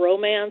become a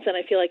bromance, and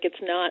I feel like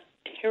it's not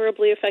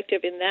terribly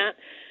effective in that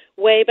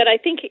way. But I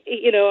think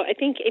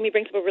Amy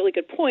brings up a really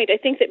good point. I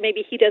think that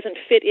maybe he doesn't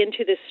fit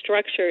into this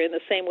structure in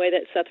the same way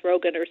that Seth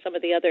Rogen or some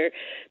of the other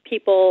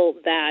people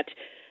that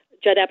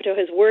Judd Apatow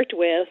has worked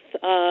with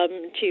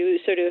to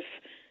sort of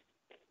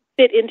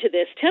fit into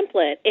this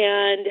template.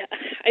 And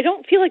I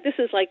don't feel like this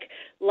is like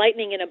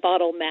lightning in a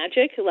bottle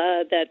magic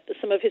that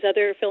some of his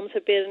other films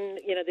have been.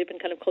 They've been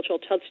kind of cultural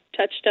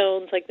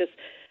touchstones, like this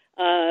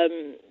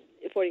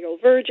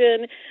 40-Year-Old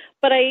Virgin.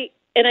 But I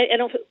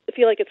don't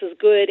feel like it's as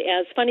good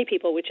as Funny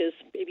People, which is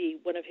maybe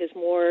one of his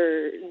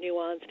more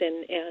nuanced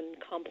and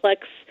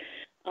complex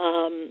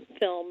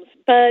films.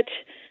 But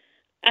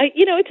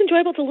it's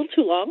enjoyable. It's a little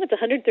too long. It's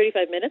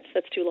 135 minutes.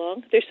 That's too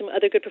long. There's some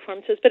other good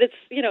performances, but it's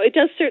it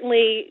does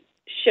certainly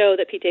show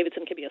that Pete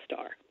Davidson can be a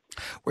star.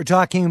 We're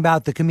talking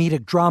about the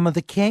comedic drama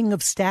The King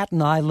of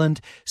Staten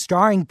Island,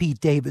 starring Pete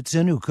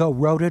Davidson, who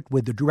co-wrote it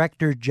with the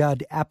director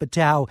Judd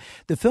Apatow.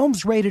 The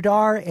film's rated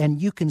R,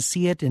 and you can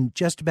see it in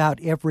just about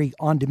every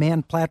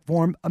on-demand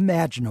platform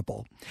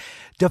imaginable.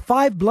 Da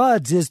 5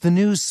 Bloods is the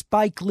new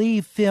Spike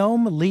Lee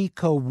film. Lee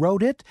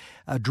co-wrote it,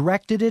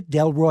 directed it.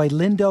 Delroy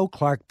Lindo,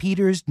 Clark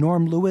Peters,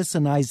 Norm Lewis,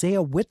 and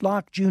Isaiah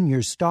Whitlock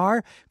Jr.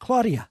 star.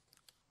 Claudia.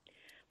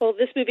 Well,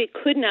 this movie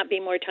could not be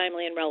more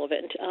timely and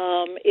relevant.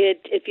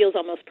 It feels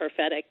almost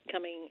prophetic,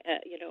 coming,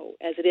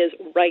 as it is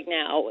right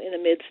now in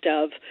the midst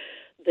of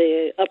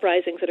the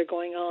uprisings that are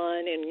going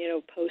on and,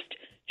 post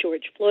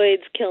George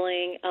Floyd's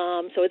killing.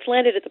 So it's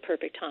landed at the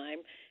perfect time.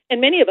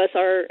 And many of us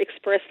are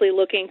expressly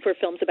looking for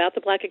films about the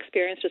Black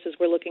experience, just as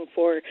we're looking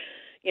for,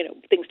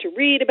 things to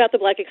read about the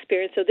Black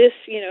experience. So this,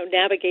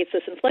 navigates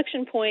this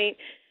inflection point.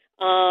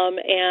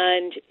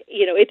 And,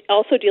 it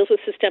also deals with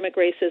systemic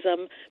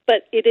racism,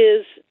 but it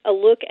is a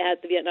look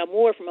at the Vietnam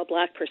War from a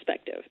Black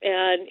perspective.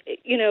 And,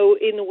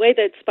 in the way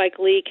that Spike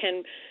Lee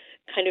can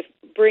kind of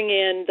bring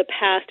in the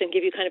past and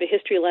give you kind of a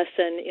history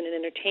lesson in an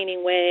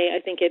entertaining way. I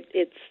think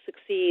it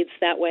succeeds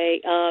that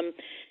way.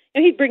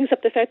 And he brings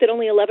up the fact that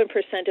only 11%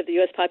 of the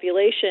U.S.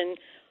 population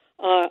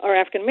are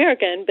African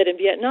American, but in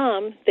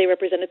Vietnam they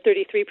represented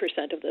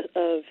 33%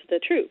 of the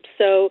troops.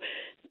 So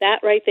that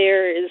right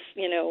there is,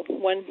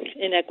 one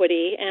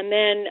inequity. And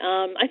then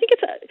I think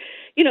it's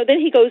then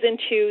he goes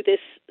into this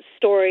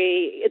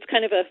story. It's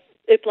kind of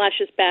it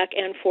flashes back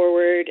and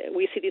forward.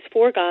 We see these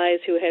four guys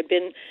who had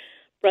been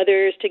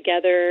brothers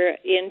together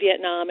in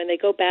Vietnam, and they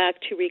go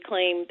back to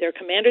reclaim their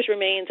commander's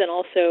remains and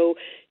also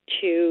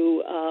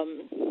to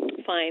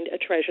find a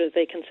treasure that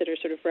they consider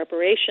sort of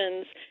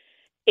reparations.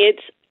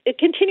 It's a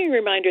continuing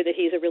reminder that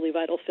he's a really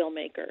vital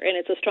filmmaker, and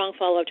it's a strong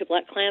follow-up to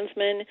Black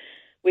Klansman,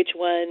 which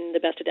won the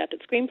Best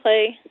Adapted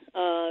Screenplay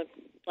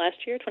last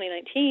year,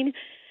 2019.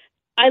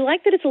 I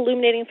like that it's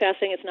illuminating,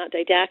 fascinating. It's not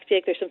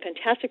didactic. There's some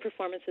fantastic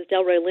performances.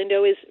 Delroy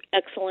Lindo is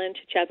excellent.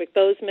 Chadwick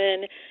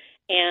Boseman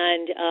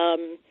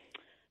and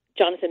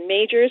Jonathan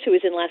Majors, who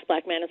is in Last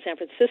Black Man in San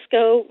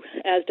Francisco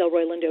as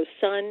Delroy Lindo's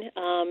son,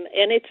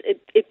 and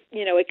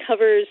it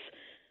covers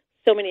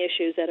so many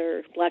issues that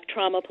are Black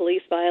trauma,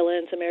 police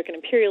violence, American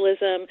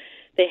imperialism.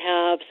 They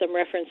have some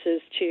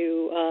references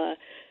to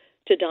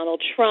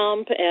Donald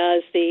Trump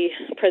as the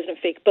president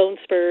of fake bone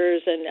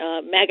spurs, and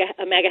a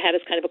MAGA hat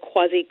is kind of a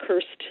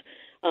quasi-cursed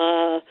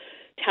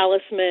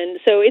talisman.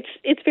 So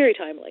it's very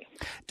timely.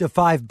 To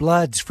Five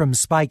Bloods from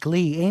Spike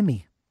Lee.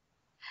 Amy.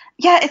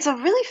 Yeah, it's a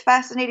really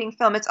fascinating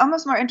film. It's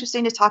almost more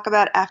interesting to talk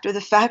about after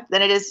the fact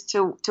than it is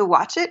to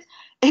watch it,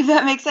 if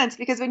that makes sense.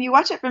 Because when you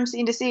watch it from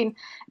scene to scene,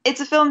 it's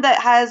a film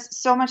that has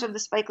so much of the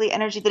Spike Lee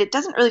energy that it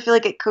doesn't really feel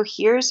like it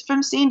coheres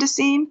from scene to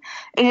scene.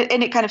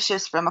 And it kind of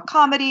shifts from a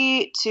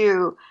comedy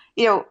to,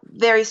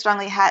 very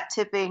strongly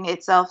hat-tipping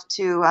itself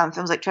to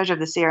films like Treasure of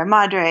the Sierra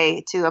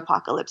Madre, to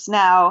Apocalypse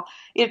Now,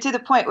 to the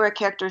point where a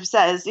character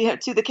says,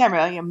 to the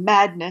camera,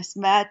 madness,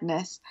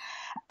 madness.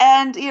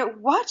 And,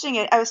 watching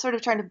it, I was sort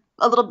of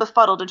a little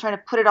befuddled and trying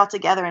to put it all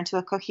together into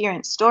a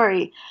coherent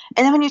story.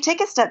 And then when you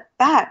take a step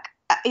back,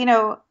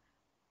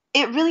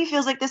 it really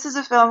feels like this is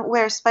a film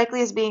where Spike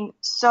Lee is being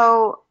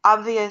so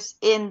obvious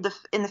in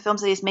the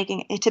films that he's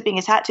making, tipping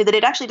his hat to, that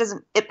it actually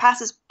it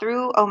passes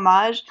through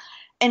homage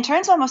and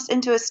turns almost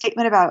into a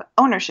statement about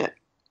ownership.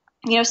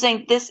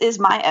 Saying this is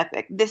my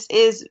epic, this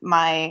is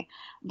my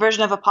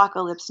version of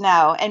Apocalypse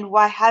Now, and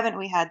why haven't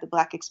we had the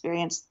Black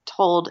experience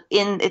told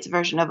in its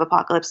version of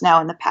Apocalypse Now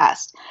in the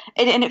past?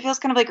 And it feels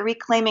kind of like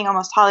reclaiming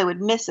almost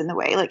Hollywood myths in the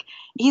way. Like,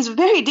 he's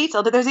very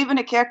detailed. There's even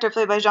a character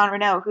played by Jean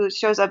Reno who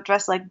shows up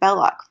dressed like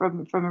Belloc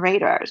from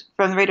Raiders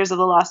of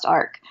the Lost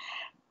Ark.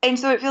 And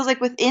so it feels like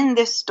within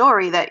this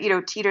story that,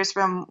 teeters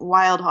from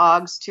Wild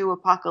Hogs to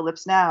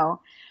Apocalypse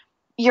Now,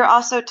 you're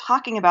also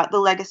talking about the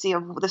legacy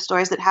of the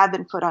stories that have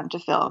been put onto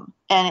film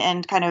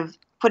and kind of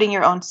putting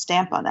your own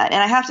stamp on that.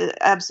 And I have to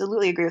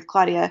absolutely agree with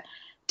Claudia.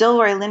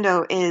 Delroy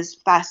Lindo is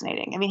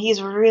fascinating. I mean, he's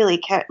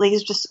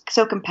he's just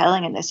so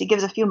compelling in this. He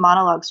gives a few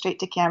monologues straight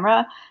to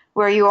camera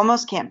where you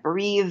almost can't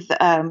breathe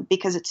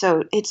because it's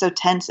so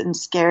tense and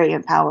scary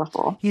and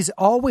powerful. He's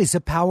always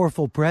a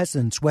powerful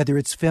presence, whether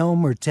it's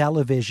film or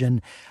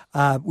television.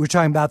 We're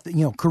talking about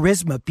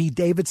charisma. Pete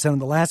Davidson in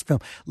the last film.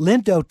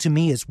 Lindo, to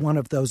me, is one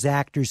of those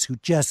actors who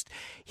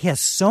he has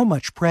so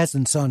much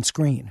presence on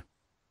screen.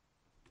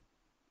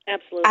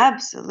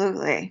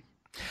 Absolutely.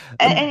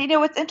 And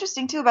what's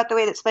interesting too about the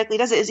way that Spike Lee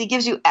does it is he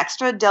gives you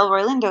extra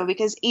Delroy Lindo,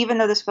 because even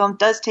though this film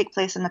does take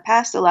place in the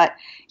past a lot,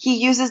 he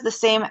uses the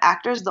same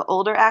actors, the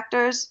older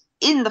actors,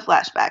 in the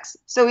flashbacks.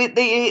 So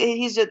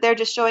they're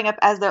just showing up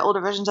as their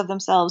older versions of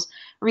themselves,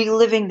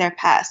 reliving their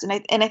past. And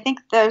I think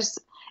there's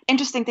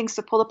interesting things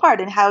to pull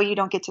apart in how you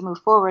don't get to move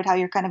forward, how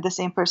you're kind of the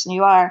same person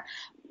you are.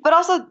 But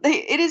also,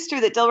 it is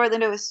true that Delroy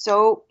Lindo is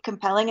so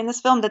compelling in this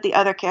film that the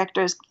other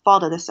characters fall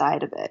to the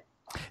side of it.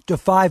 To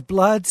Five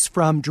Bloods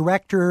from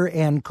director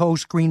and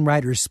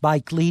co-screenwriter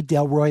Spike Lee,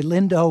 Delroy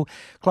Lindo,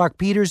 Clark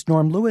Peters,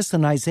 Norm Lewis,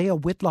 and Isaiah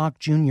Whitlock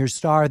Jr.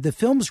 star. The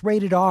film's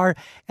rated R,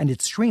 and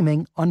it's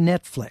streaming on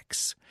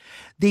Netflix.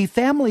 The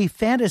family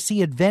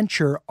fantasy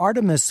adventure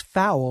Artemis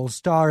Fowl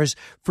stars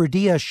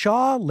Ferdia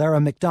Shaw, Lara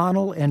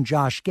McDonnell, and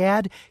Josh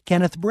Gad.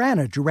 Kenneth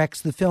Branagh directs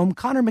the film.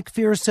 Connor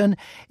McPherson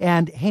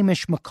and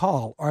Hamish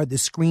McCall are the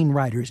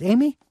screenwriters.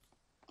 Amy?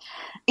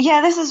 Yeah,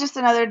 this is just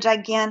another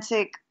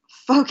gigantic,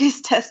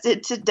 focus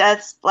tested to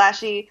death,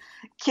 splashy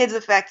kids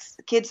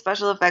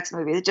special effects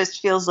movie. It just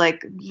feels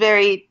like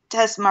very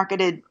test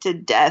marketed to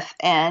death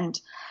and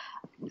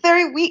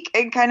very weak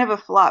and kind of a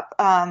flop.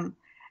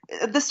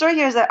 The story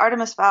here is that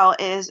Artemis Fowl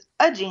is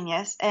a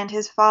genius, and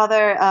his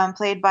father,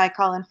 played by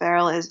Colin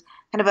Farrell, is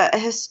kind of a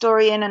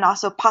historian and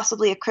also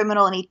possibly a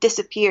criminal, and he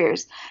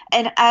disappears.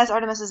 And as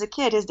Artemis is a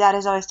kid, his dad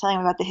is always telling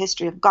him about the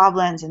history of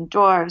goblins and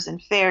dwarves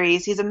and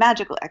fairies. He's a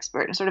magical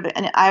expert and sort of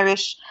an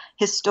Irish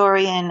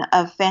historian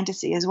of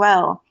fantasy as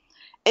well.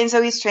 And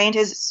so he's trained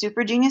his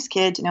super genius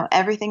kid to know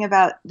everything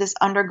about this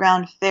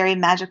underground fairy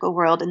magical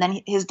world. And then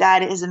his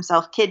dad is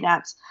himself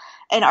kidnapped,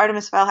 and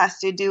Artemis Fowl has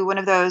to do one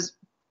of those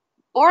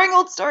boring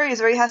old stories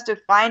where he has to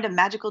find a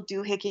magical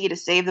doohickey to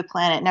save the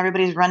planet, and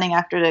everybody's running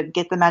after to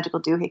get the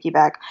magical doohickey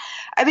back.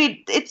 I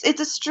mean, it's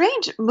a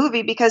strange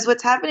movie because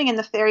what's happening in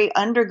the fairy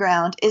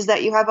underground is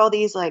that you have all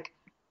these like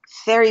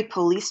fairy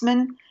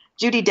policemen.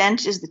 Judi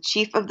Dench is the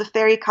chief of the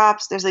fairy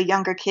cops. There's a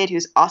younger kid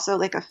who's also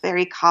like a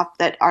fairy cop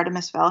that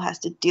Artemis Fowl has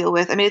to deal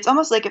with. I mean, it's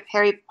almost like if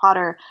Harry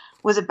Potter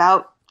was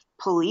about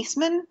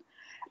policemen.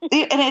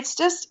 And it's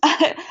just,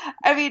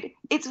 I mean,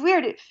 it's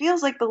weird. It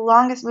feels like the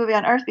longest movie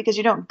on Earth because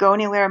you don't go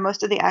anywhere.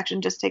 Most of the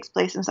action just takes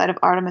place inside of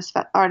Artemis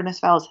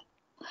Fowl's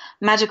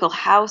magical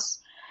house.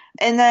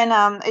 And then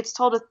it's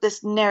told with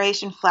this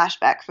narration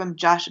flashback from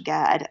Josh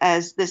Gad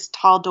as this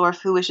tall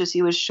dwarf who wishes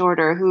he was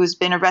shorter, who's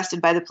been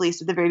arrested by the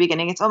police at the very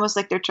beginning. It's almost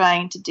like they're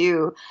trying to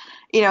do,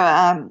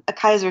 a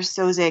Kaiser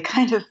Soze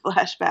kind of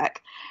flashback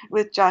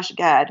with Josh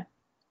Gad.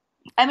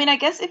 I mean, I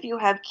guess if you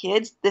have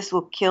kids, this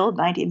will kill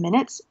 90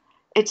 minutes.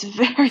 It's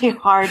very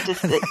hard to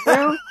sit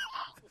through.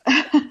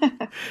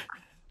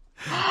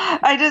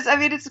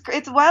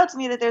 It's wild to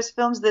me that there's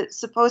films that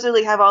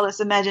supposedly have all this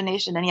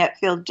imagination and yet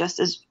feel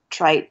just as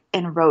trite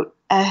and rote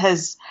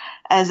as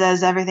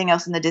everything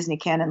else in the Disney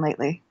canon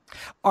lately.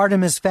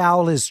 Artemis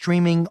Fowl is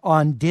streaming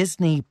on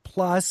Disney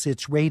Plus.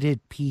 It's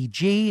rated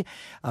PG,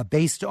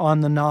 based on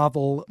the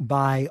novel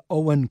by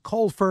Owen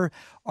Colfer.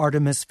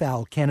 Artemis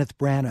Fowl, Kenneth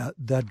Branagh,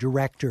 the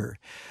director.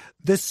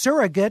 The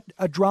Surrogate,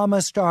 a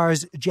drama,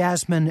 stars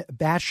Jasmine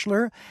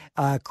Batchelor,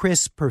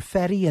 Chris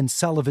Perfetti, and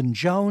Sullivan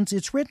Jones.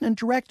 It's written and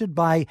directed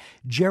by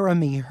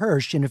Jeremy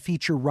Hirsch in a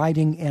feature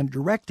writing and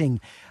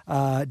directing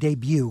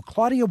debut.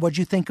 Claudia, what'd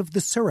you think of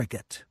The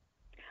Surrogate?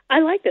 I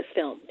like this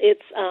film.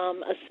 It's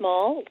a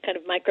small, kind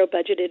of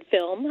micro-budgeted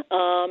film,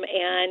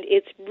 and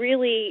it's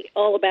really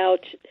all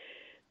about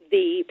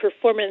the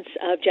performance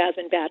of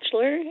Jasmine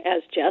Batchelor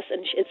as Jess,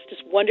 and it's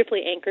just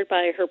wonderfully anchored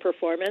by her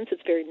performance.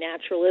 It's very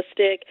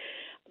naturalistic.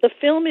 The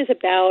film is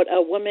about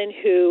a woman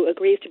who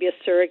agrees to be a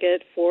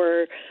surrogate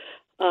for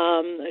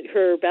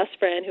her best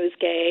friend who is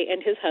gay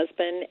and his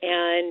husband,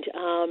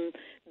 and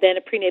then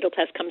a prenatal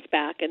test comes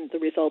back and the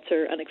results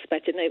are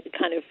unexpected, and it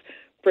kind of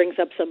brings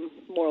up some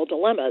moral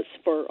dilemmas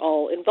for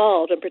all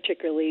involved, and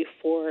particularly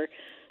for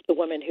the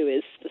woman who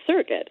is the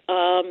surrogate.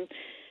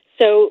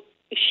 So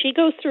she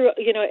goes through,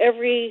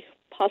 every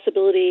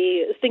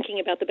possibility, thinking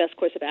about the best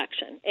course of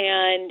action,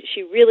 and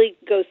she really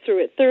goes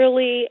through it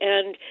thoroughly,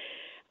 and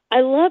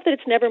I love that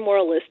it's never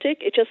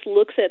moralistic. It just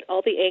looks at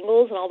all the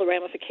angles and all the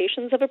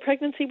ramifications of a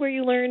pregnancy where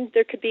you learn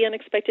there could be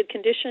unexpected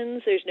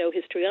conditions. There's no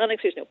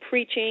histrionics. There's no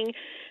preaching.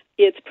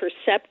 It's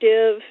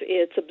perceptive.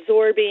 It's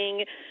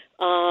absorbing.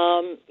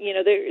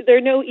 There are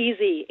no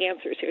easy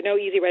answers here, no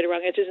easy right or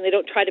wrong answers, and they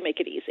don't try to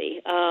make it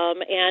easy.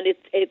 And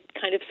it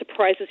kind of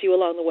surprises you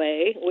along the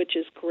way, which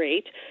is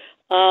great.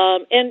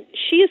 And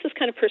she is this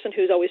kind of person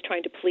who's always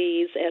trying to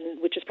please, and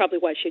which is probably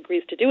why she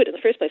agrees to do it in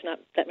the first place. Not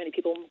that many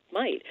people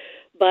might.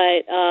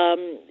 But,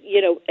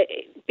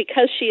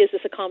 because she is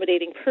this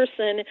accommodating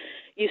person,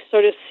 you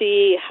sort of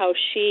see how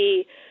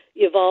she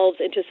evolves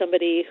into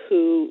somebody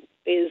who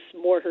is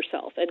more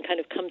herself and kind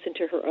of comes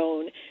into her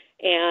own.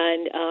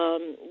 And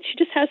she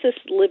just has this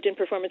lived-in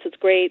performance that's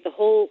great.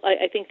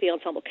 I think the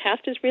ensemble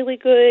cast is really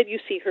good. You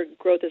see her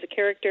growth as a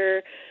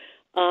character.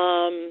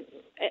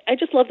 I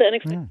just love the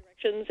unexpected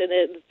directions and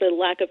the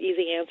lack of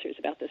easy answers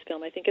about this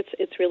film. I think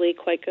it's really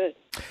quite good.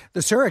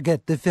 The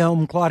Surrogate, the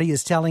film Claudia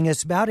is telling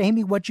us about.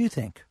 Amy, what do you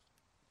think?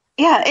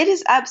 Yeah, it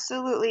is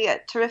absolutely a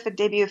terrific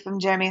debut from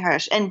Jeremy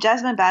Hirsch. And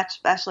Jasmine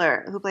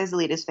Batchelor, who plays the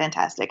lead, is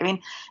fantastic. I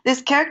mean,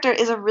 this character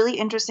is a really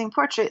interesting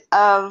portrait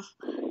of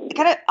the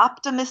kind of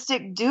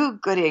optimistic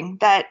do-gooding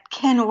that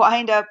can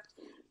wind up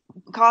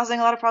causing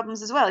a lot of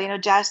problems as well.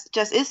 Jess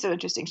is so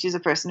interesting. She's a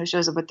person who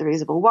shows up with the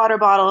reusable water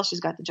bottle. She's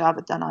got the job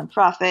at the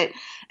nonprofit.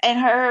 And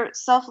her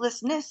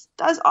selflessness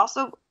does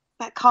also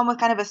come with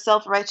kind of a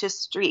self-righteous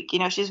streak.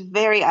 She's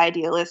very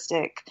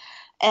idealistic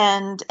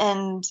and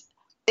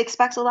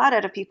expects a lot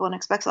out of people and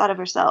expects a lot of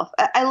herself.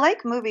 I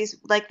like movies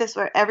like this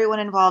where everyone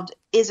involved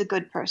is a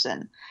good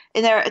person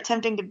and they're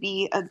attempting to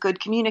be a good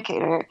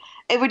communicator.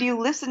 And when you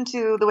listen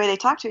to the way they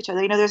talk to each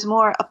other, there's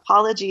more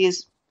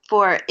apologies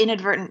for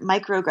inadvertent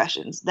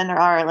microaggressions than there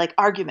are like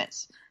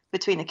arguments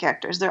between the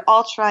characters. They're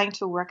all trying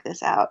to work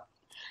this out.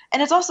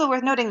 And it's also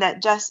worth noting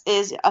that Jess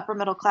is upper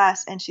middle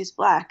class and she's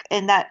Black,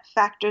 and that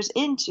factors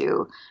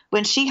into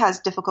when she has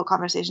difficult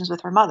conversations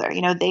with her mother.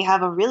 They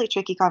have a really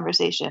tricky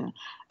conversation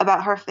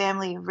about her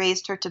family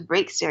raised her to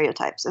break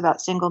stereotypes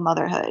about single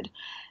motherhood.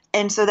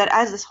 And so that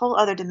adds this whole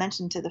other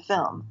dimension to the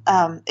film,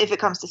 if it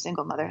comes to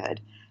single motherhood.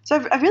 So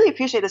I really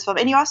appreciate this film.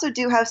 And you also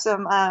do have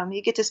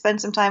you get to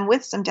spend some time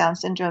with some Down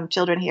syndrome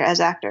children here as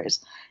actors,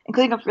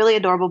 including a really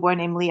adorable boy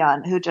named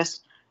Leon, who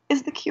just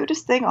is the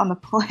cutest thing on the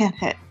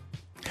planet.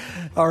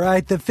 All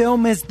right, the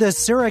film is The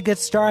Surrogate,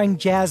 starring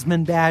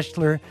Jasmine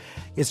Batchelor,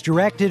 It's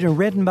directed and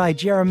written by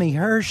Jeremy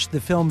Hirsch.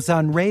 The film's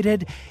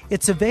unrated.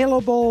 It's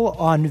available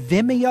on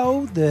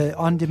Vimeo, the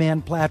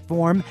on-demand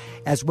platform,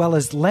 as well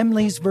as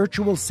Laemmle's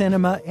Virtual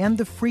Cinema and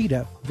the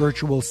Frida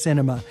Virtual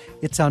Cinema.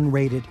 It's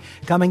unrated.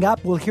 Coming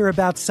up, we'll hear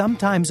about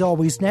Sometimes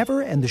Always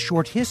Never and the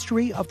short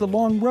history of The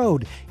Long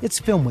Road. It's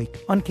Film Week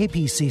on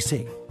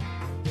KPCC.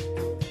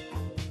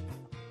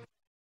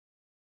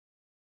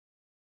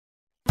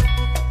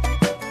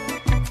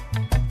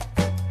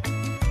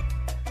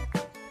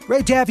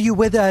 Great to have you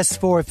with us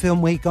for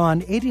Film Week on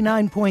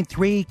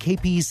 89.3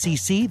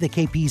 KPCC, the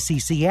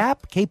KPCC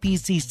app,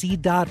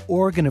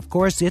 kpcc.org, and of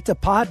course, it's a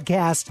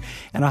podcast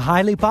and a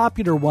highly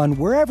popular one.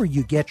 Wherever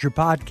you get your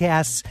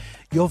podcasts,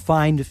 you'll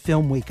find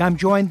Film Week. I'm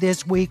joined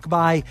this week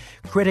by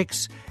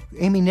critics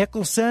Amy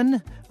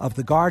Nicholson of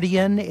The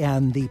Guardian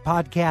and the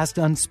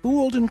podcast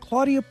Unspooled, and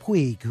Claudia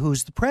Puig,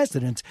 who's the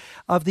president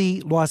of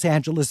the Los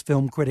Angeles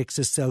Film Critics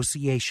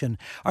Association.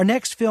 Our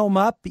next film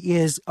up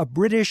is a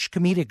British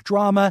comedic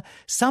drama,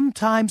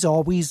 Sometimes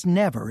Always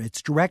Never.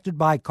 It's directed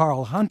by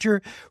Carl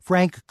Hunter.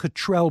 Frank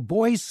Cottrell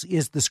Boyce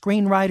is the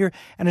screenwriter,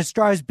 and it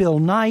stars Bill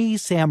Nighy,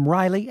 Sam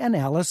Riley, and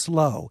Alice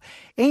Lowe.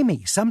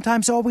 Amy,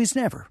 Sometimes Always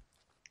Never.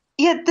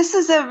 Yeah, this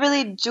is a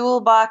really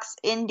jewel box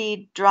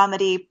indie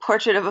dramedy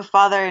portrait of a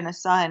father and a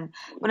son.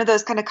 One of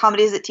those kind of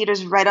comedies that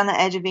teeters right on the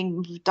edge of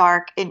being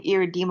dark and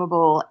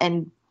irredeemable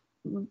and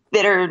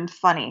bitter and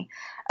funny.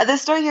 The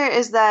story here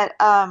is that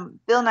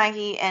Bill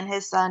Nighy and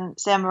his son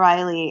Sam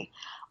Riley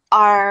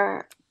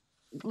are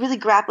really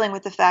grappling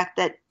with the fact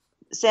that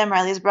Sam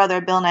Riley's brother,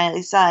 Bill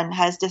Nighy's son,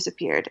 has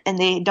disappeared, and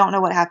they don't know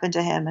what happened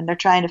to him, and they're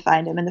trying to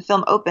find him. And the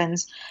film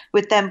opens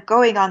with them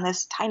going on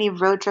this tiny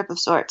road trip of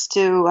sorts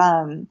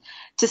to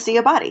see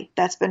a body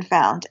that's been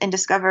found and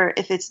discover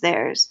if it's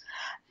theirs.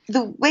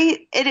 The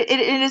way it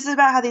is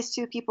about how these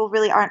two people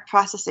really aren't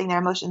processing their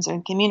emotions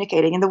and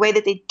communicating, and the way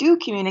that they do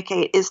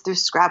communicate is through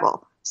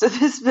Scrabble. So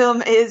this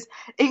film is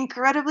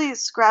incredibly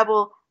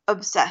Scrabble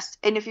obsessed,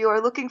 and if you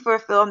are looking for a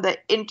film that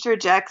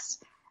interjects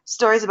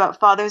stories about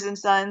fathers and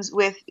sons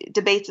with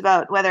debates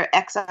about whether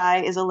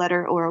XI is a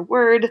letter or a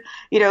word,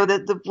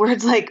 the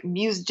words like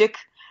music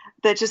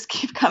that just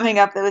keep coming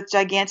up with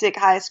gigantic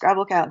high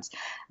Scrabble counts.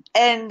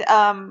 And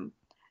kind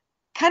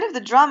of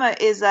the drama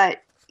is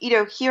that,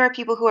 here are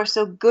people who are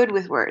so good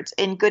with words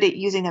and good at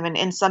using them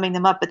and summing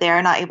them up, but they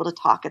are not able to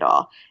talk at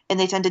all. And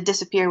they tend to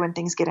disappear when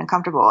things get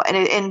uncomfortable.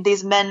 And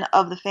these men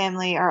of the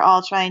family are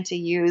all trying to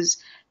use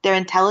their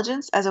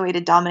intelligence as a way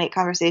to dominate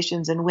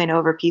conversations and win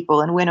over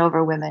people and win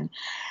over women.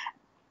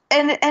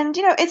 And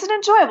it's an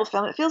enjoyable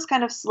film. It feels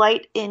kind of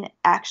slight in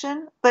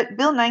action, but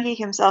Bill Nighy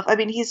himself,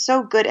 he's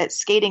so good at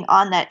skating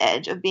on that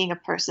edge of being a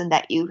person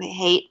that you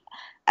hate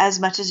as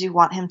much as you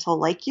want him to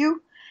like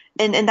you.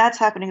 And that's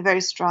happening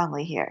very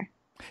strongly here.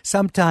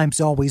 Sometimes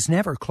Always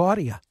Never,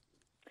 Claudia.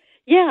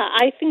 Yeah,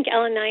 I think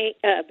Alan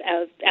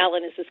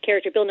is his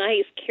character. Bill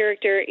Nighy's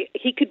character,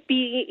 he's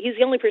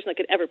the only person that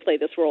could ever play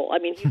this role.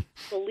 You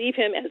believe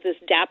him as this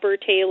dapper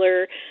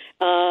tailor.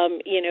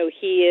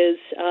 He is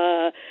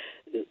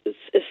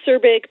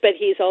acerbic, but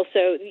he's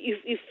also,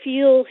 you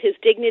feel his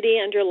dignity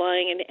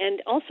underlying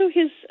and also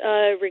his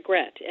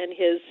regret and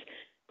his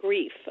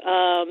grief,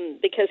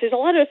 because there's a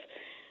lot of,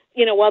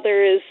 while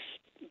there is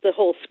the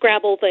whole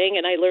Scrabble thing,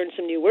 and I learned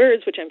some new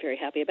words, which I'm very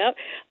happy about,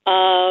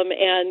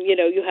 and,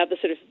 you have the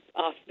sort of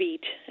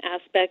offbeat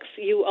aspects,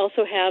 you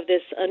also have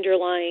this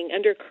underlying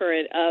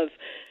undercurrent of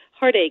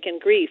heartache and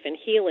grief and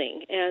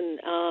healing,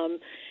 and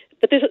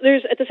but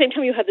there's at the same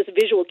time you have this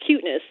visual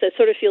cuteness that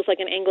sort of feels like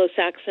an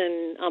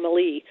Anglo-Saxon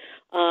Amelie,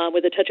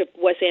 with a touch of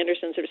Wes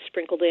Anderson sort of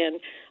sprinkled in.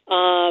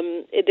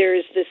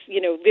 There's this,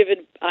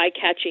 vivid,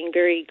 eye-catching,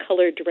 very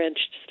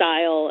color-drenched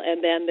style,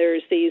 and then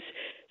there's these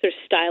sort of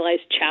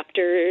stylized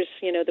chapters,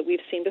 that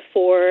we've seen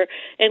before,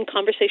 and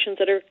conversations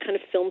that are kind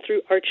of filmed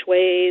through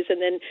archways, and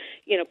then,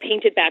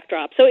 painted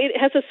backdrops. So it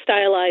has a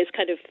stylized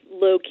kind of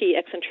low-key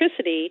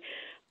eccentricity.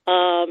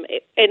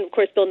 And of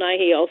course, Bill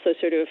Nighy also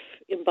sort of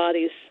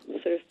embodies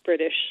sort of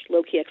British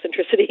low-key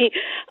eccentricity.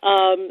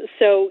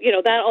 So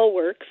that all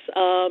works.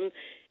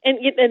 And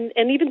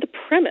even the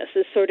premise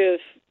is sort of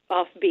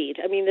offbeat.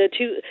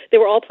 They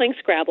were all playing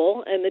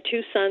Scrabble, and the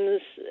two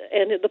sons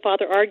and the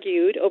father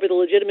argued over the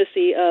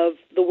legitimacy of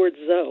the word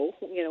 "zo,"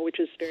 which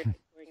is very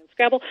boring in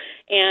Scrabble.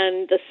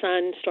 And the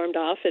son stormed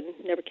off and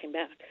never came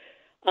back.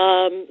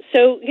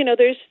 So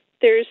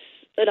there's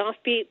an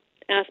offbeat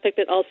aspect,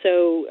 but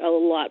also a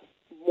lot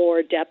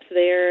more depth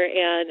there.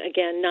 And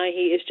again,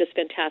 Nighy is just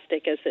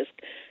fantastic as this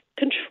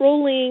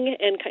controlling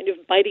and kind of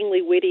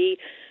bitingly witty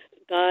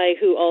guy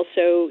who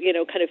also,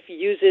 kind of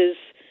uses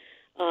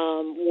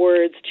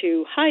words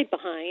to hide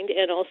behind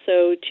and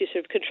also to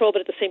sort of control,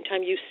 but at the same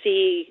time you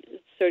see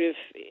sort of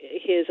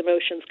his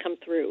emotions come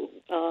through.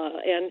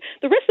 And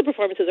the rest of the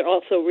performances are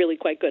also really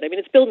quite good.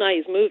 It's Bill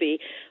Nighy's movie,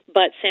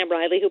 but Sam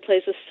Riley, who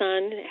plays the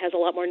son, has a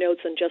lot more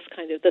notes than just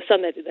kind of the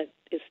son that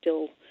is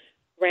still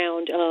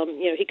around.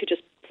 He could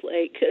just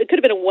play, it could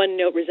have been a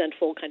one-note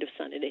resentful kind of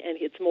son, and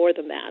it's more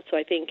than that. So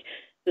I think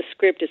the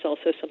script is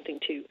also something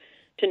to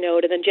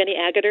note. And then Jenny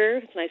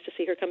Agutter, it's nice to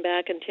see her come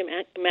back, and Tim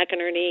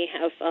McInerney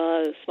have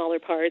smaller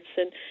parts.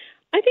 And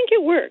I think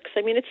it works.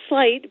 I mean, it's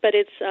slight, but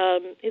it's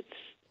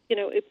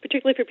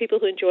particularly for people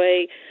who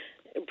enjoy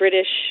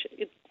British,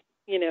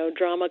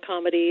 drama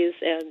comedies.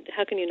 And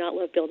how can you not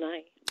love Bill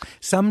Nighy?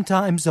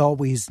 Sometimes,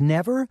 Always,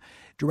 Never.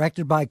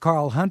 Directed by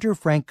Carl Hunter,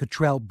 Frank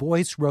Cottrell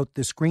Boyce wrote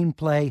the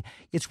screenplay.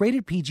 It's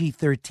rated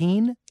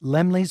PG-13,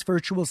 Laemmle's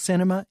Virtual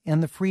Cinema,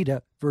 and the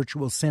Frida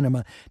Virtual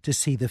Cinema to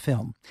see the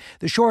film.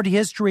 The Short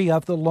History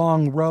of the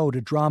Long Road,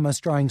 a drama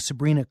starring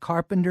Sabrina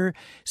Carpenter,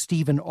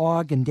 Stephen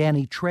Ogg, and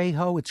Danny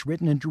Trejo. It's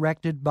written and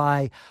directed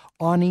by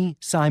Ani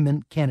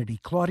Simon Kennedy.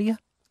 Claudia?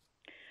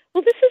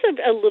 Well, this is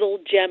a little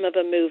gem of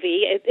a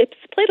movie. It's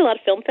played a lot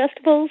of film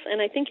festivals,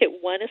 and I think it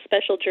won a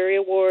special jury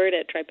award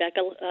at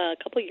Tribeca a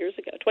couple of years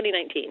ago,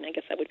 2019. I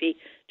guess that would be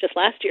just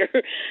last year.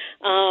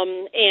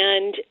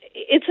 And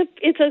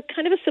it's a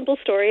kind of a simple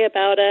story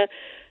about a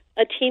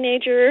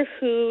teenager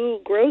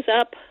who grows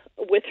up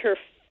with her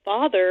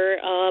father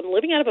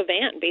living out of a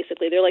van.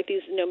 Basically, they're like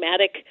these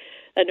nomadic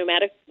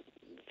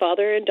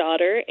father and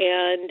daughter,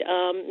 and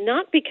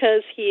not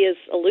because he is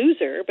a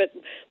loser, but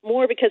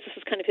more because this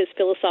is kind of his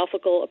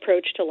philosophical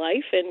approach to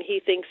life, and he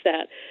thinks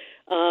that,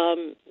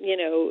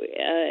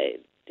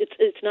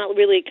 it's not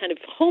really kind of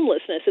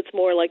homelessness. It's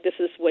more like this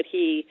is what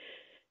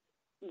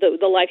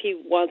the life he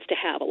wants to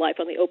have, a life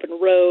on the open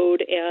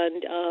road,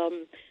 and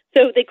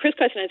so they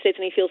crisscross the United States,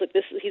 and he feels like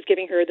he's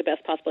giving her the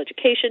best possible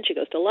education. She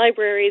goes to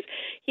libraries.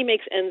 He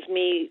makes ends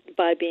meet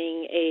by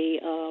being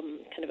a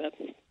kind of a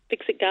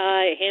fix-it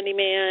guy, a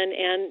handyman,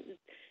 and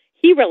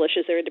he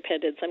relishes their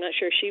independence. I'm not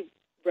sure she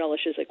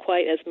relishes it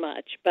quite as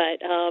much, but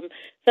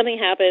something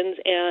happens,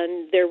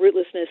 and their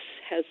rootlessness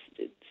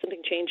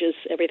something changes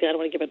everything. I don't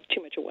want to give it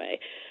too much away,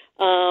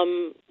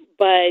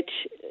 but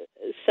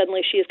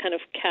suddenly she is kind of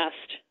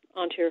cast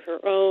onto her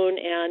own,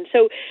 and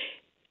so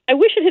I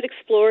wish it had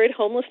explored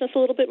homelessness a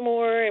little bit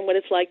more and what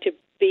it's like to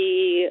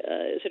be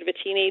sort of a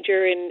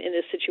teenager in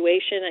this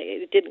situation.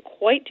 It didn't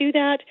quite do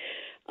that.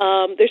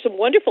 There's some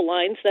wonderful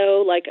lines,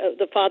 though, like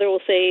the father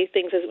will say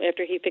things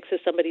after he fixes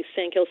somebody's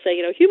sink. He'll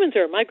say, humans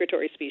are a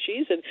migratory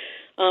species, and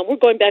we're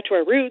going back to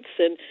our roots,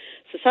 and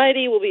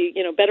society will be,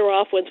 better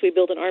off once we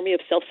build an army of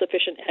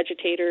self-sufficient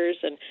agitators.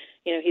 And,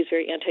 he's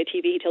very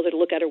anti-TV. He tells her to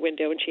look out her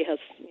window, and she has,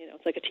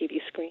 it's like a TV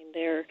screen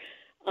there.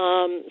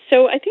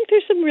 So I think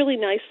there's some really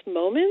nice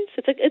moments.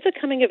 It's a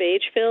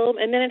coming-of-age film,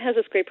 and then it has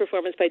this great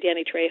performance by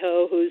Danny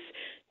Trejo, who's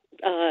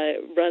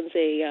runs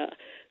a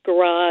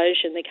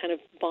garage, and they kind of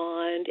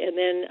bond. And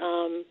then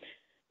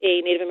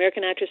a Native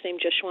American actress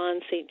named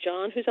Joshwan St.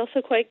 John, who's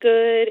also quite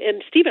good.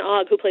 And Stephen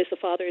Ogg, who plays the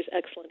father, is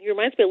excellent. He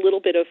reminds me a little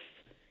bit of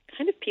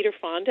kind of Peter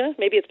Fonda.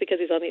 Maybe it's because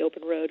he's on the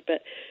open road,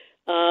 but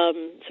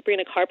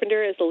Sabrina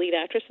Carpenter as the lead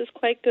actress is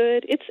quite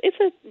good. It's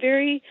a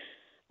very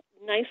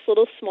nice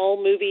little small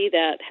movie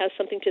that has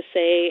something to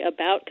say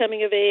about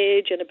coming of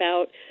age and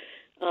about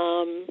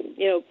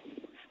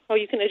how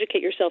you can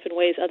educate yourself in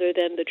ways other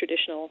than the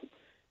traditional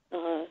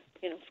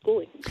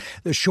schooling.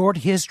 The Short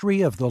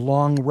History of the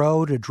Long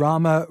Road, a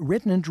drama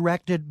written and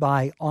directed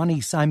by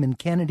Ani Simon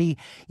Kennedy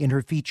in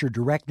her feature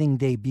directing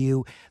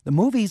debut. The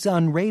movie's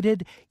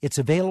unrated. It's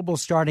available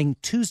starting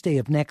Tuesday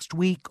of next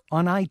week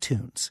on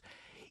iTunes.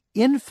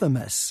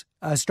 Infamous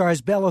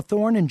stars Bella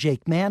Thorne and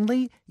Jake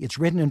Manley. It's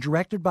written and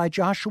directed by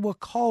Joshua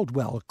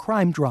Caldwell, a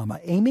crime drama.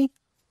 Amy?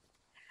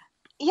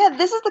 Yeah,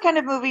 this is the kind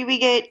of movie we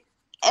get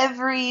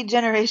every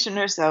generation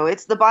or so.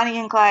 It's the Bonnie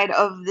and Clyde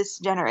of this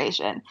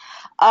generation.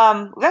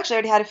 We've actually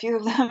already had a few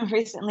of them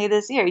recently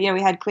this year.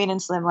 We had Queen and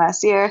Slim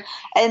last year,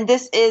 and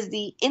this is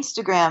the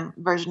Instagram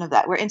version of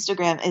that, where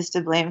Instagram is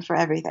to blame for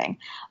everything.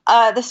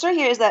 The story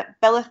here is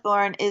that Bella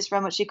Thorne is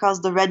from what she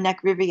calls the redneck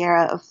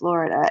Riviera of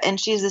Florida, and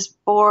she's this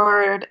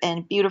bored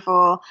and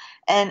beautiful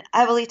and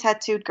heavily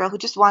tattooed girl who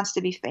just wants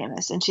to be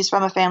famous, and she's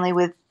from a family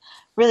with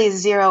really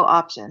zero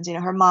options.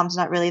 Her mom's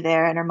not really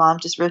there, and her mom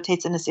just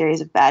rotates in a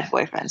series of bad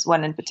boyfriends,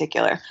 one in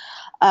particular,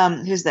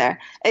 who's there.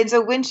 And so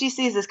when she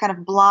sees this kind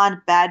of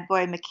blonde bad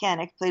boy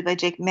mechanic played by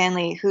Jake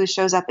Manley who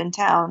shows up in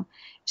town,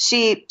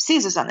 she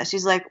seizes on this.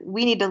 She's like,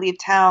 we need to leave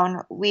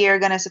town. We are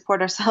going to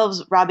support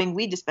ourselves robbing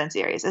weed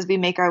dispensaries as we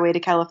make our way to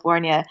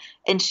California.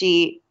 And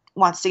she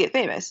wants to get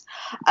famous.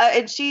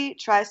 And she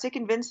tries to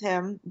convince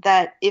him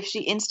that if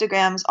she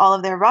Instagrams all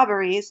of their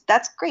robberies,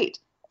 that's great.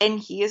 And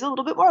he is a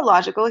little bit more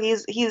logical.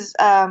 He's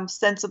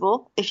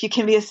sensible, if you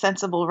can be a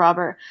sensible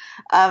robber,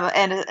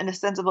 and a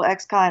sensible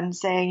ex-con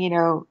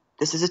saying,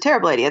 this is a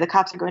terrible idea. The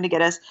cops are going to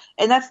get us.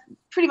 And that's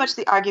pretty much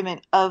the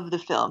argument of the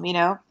film,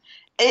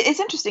 It's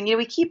interesting.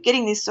 We keep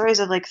getting these stories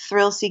of like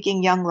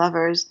thrill-seeking young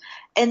lovers,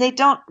 and they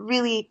don't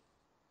really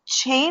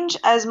change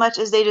as much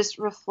as they just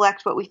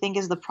reflect what we think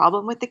is the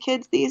problem with the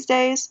kids these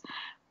days.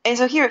 And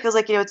so here it feels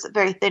like, it's a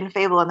very thin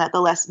fable, and that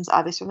the lesson's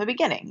obvious from the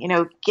beginning.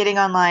 Getting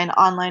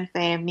online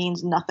fame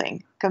means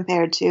nothing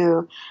compared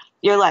to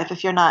your life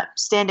if you're not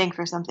standing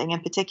for something in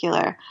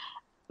particular.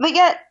 But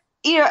yet,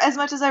 as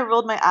much as I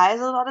rolled my eyes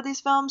at a lot of these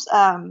films,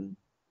 I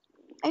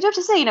do have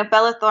to say,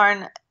 Bella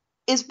Thorne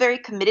is very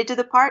committed to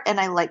the part,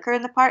 and I like her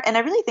in the part. And I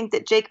really think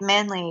that Jake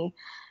Manley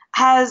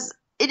has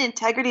an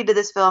integrity to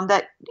this film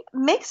that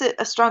makes it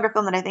a stronger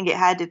film than I think it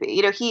had to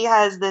be. He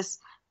has this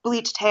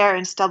bleached hair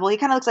and stubble. He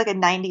kind of looks like a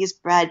 90s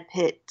Brad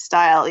Pitt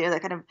style,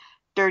 that kind of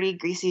dirty,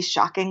 greasy,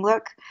 shocking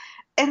look.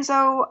 And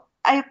so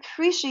I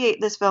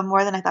appreciate this film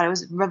more than I thought it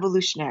was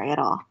revolutionary at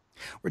all.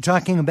 We're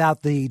talking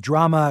about the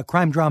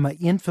crime drama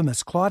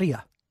Infamous,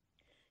 Claudia.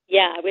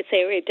 Yeah, I would say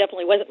it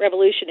definitely wasn't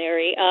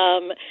revolutionary.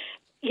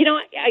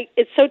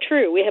 It's so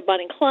true. We have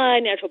Bonnie and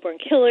Clyde, Natural Born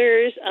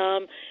Killers,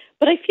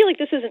 but I feel like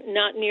this isn't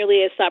not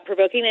nearly as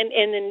thought-provoking.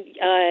 And then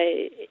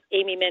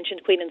Amy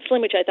mentioned Queen and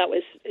Slim, which I thought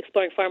was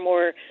exploring far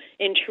more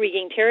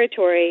intriguing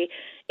territory.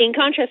 In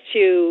contrast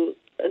to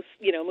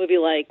a movie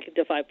like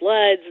Da 5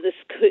 Bloods, this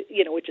could,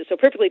 which is so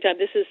perfectly timed.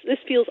 This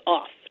feels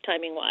off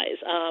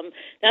timing-wise.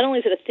 Not only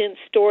is it a thin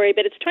story,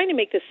 but it's trying to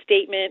make this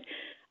statement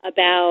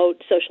about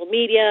social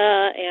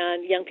media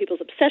and young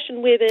people's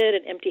obsession with it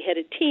and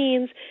empty-headed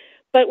teens.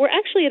 But we're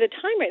actually at a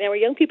time right now where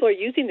young people are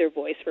using their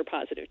voice for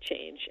positive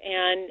change.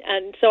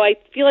 And so I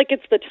feel like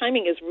the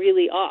timing is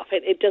really off.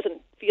 It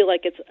doesn't feel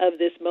like it's of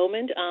this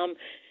moment.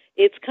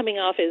 It's coming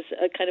off as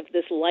a kind of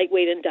this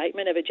lightweight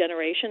indictment of a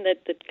generation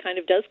that kind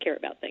of does care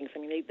about things. I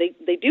mean,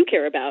 they do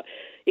care about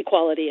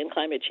equality and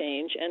climate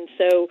change. And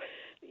so,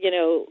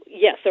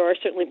 yes, there are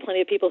certainly plenty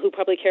of people who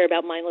probably care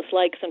about mindless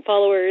likes and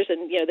followers,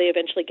 and, they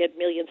eventually get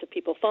millions of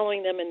people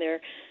following them in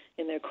their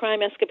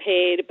crime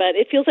escapade. But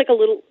it feels like a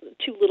little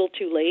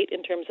too late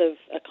in terms of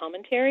a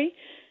commentary.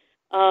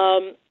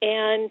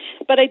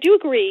 But I do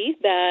agree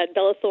that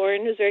Bella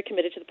Thorne is very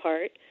committed to the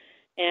part,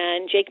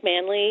 and Jake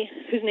Manley,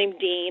 who's named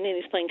Dean, and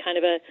he's playing kind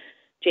of a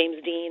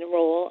James Dean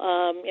role.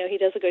 He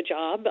does a good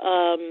job.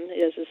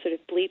 He has a sort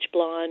of bleach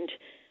blonde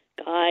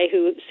guy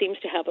who seems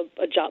to have a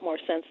lot more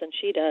sense than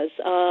she does.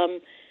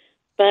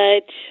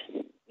 But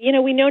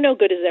we know no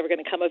good is ever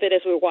going to come of it.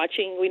 As we're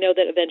watching, we know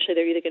that eventually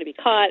they're either going to be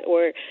caught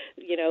or,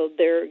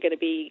 they're going to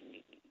be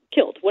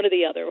killed, one or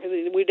the other.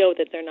 We know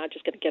that they're not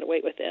just going to get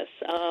away with this.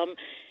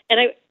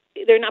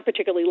 They're not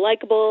particularly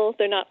likable.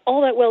 They're not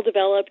all that well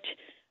developed.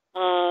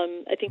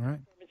 I think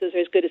performances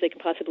are as good as they can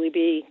possibly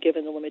be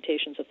given the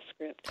limitations of the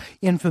script.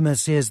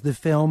 Infamous is the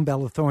film.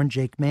 Bella Thorne,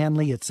 Jake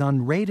Manley. It's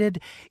unrated,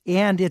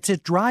 and it's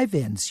at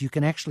drive-ins. You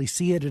can actually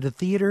see it at a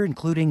theater,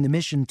 including the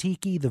Mission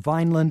Tiki, the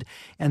Vineland,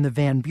 and the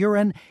Van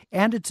Buren,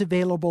 and it's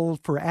available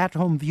for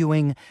at-home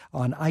viewing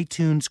on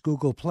iTunes,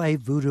 Google Play,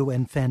 Vudu,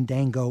 and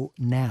Fandango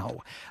now.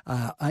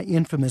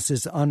 Infamous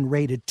is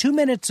unrated. 2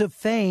 Minutes of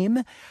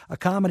Fame, a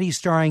comedy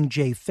starring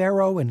Jay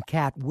Farrow and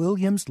Cat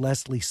Williams.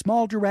 Leslie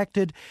Small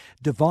directed.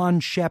 Devon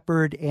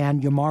Shepard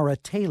and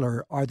Yamara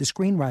Taylor are the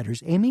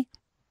screenwriters. Amy?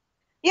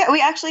 Yeah,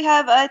 we actually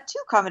have 2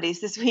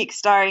 comedies this week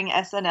starring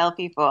SNL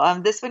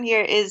people. This one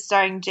here is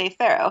starring Jay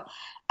Farrow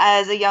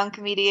as a young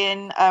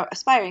comedian,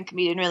 aspiring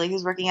comedian really,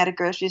 who's working at a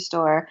grocery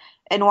store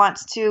and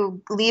wants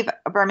to leave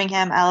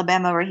Birmingham,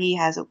 Alabama, where he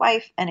has a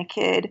wife and a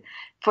kid,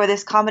 for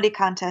this comedy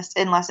contest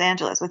in Los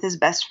Angeles with his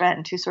best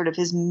friend, who's sort of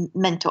his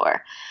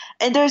mentor.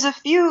 And there's a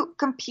few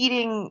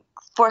competing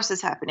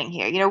forces happening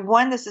here.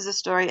 One, this is a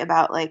story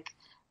about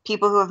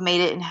people who have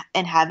made it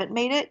and haven't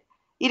made it.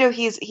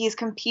 He's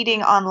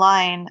competing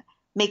online,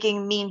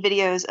 making mean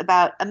videos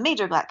about a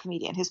major Black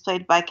comedian who's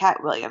played by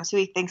Cat Williams, who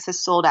he thinks has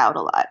sold out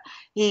a lot.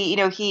 He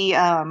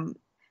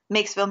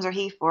makes films where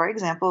he, for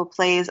example,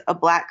 plays a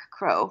Black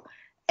crow.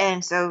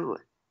 And so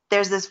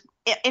there's this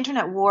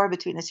internet war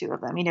between the two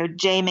of them.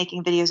 Jay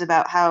making videos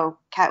about how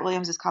Cat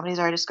Williams' comedies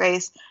are a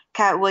disgrace,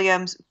 Cat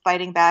Williams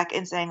fighting back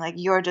and saying,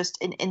 you're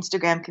just an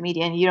Instagram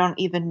comedian. You don't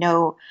even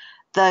know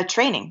the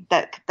training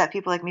that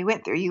people like me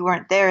went through. You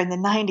weren't there in the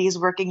 90s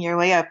working your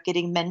way up,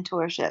 getting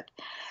mentorship.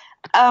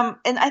 And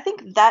I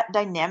think that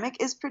dynamic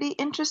is pretty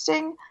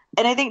interesting.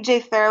 And I think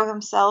Jay Farrow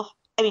himself,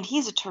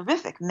 he's a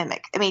terrific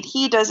mimic.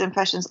 He does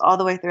impressions all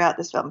the way throughout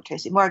this film.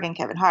 Tracy Morgan,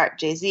 Kevin Hart,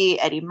 Jay-Z,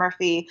 Eddie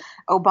Murphy,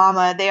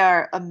 Obama. They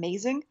are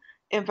amazing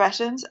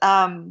impressions.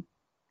 But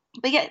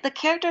yet the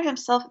character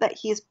himself that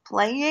he's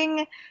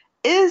playing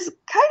is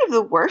kind of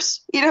the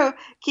worst.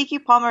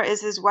 Keke Palmer is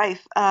his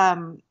wife.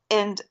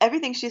 And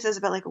everything she says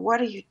about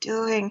what are you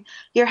doing?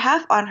 You're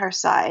half on her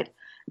side.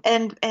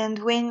 And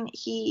when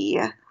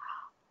the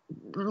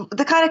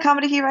kind of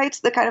comedy he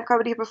writes, the kind of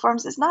comedy he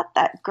performs is not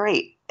that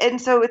great.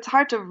 And so it's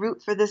hard to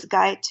root for this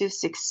guy to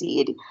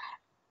succeed.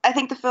 I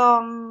think the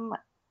film,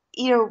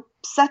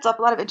 sets up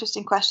a lot of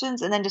interesting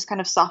questions and then just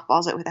kind of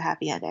softballs it with a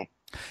happy ending.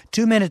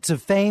 2 Minutes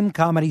of Fame,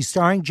 comedy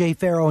starring Jay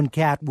Farrow and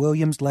Cat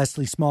Williams.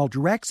 Leslie Small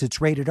directs. It's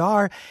rated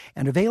R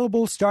and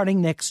available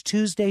starting next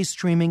Tuesday,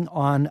 streaming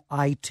on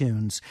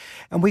iTunes.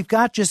 And we've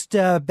got just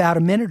about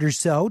a minute or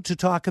so to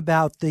talk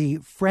about the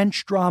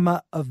French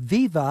drama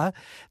Aviva,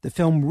 the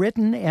film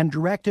written and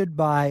directed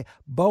by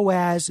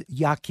Boaz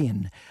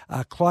Yakin.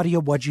 Claudia,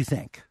 what'd you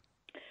think?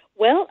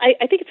 Well,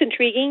 I think it's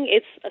intriguing.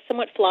 It's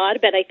somewhat flawed,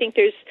 but I think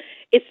it's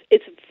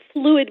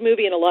fluid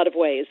movie in a lot of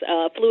ways.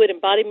 Fluid in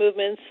body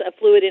movements,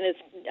 fluid in its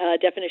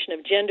definition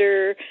of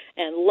gender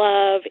and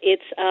love.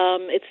 It's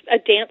a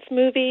dance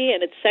movie,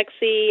 and it's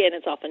sexy, and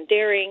it's often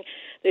daring.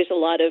 There's a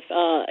lot of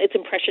it's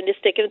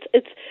impressionistic, and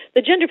it's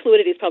the gender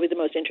fluidity is probably the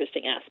most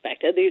interesting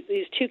aspect.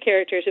 These two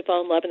characters who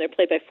fall in love, and they're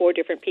played by four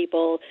different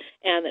people,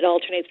 and it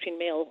alternates between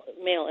male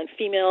and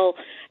female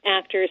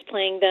actors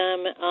playing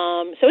them.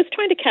 So it's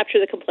trying to capture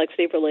the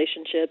complexity of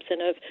relationships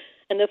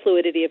and the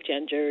fluidity of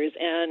genders.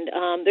 And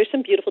there's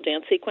some beautiful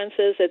dance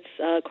sequences. It's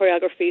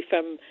choreography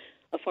from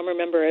a former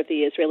member of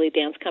the Israeli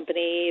dance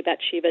company,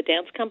 Bathsheba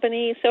Dance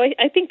Company. So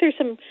I think there's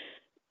some.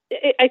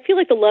 I feel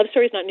like the love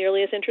story is not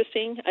nearly as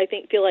interesting. I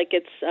feel like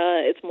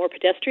it's more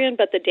pedestrian,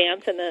 but the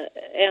dance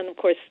and of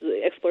course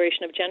the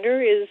exploration of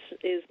gender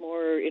is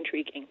more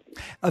intriguing.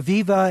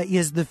 Aviva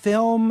is the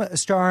film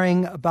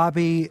starring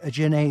Bobby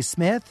Janae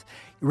Smith.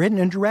 Written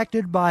and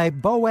directed by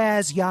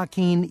Boaz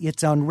Yakin.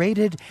 It's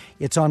unrated.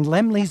 It's on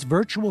Lemley's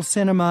Virtual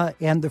Cinema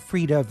and the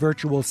Frida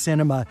Virtual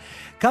Cinema.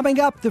 Coming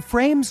up, The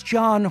Frame's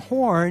John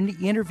Horn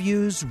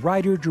interviews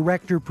writer,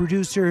 director,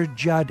 producer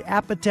Judd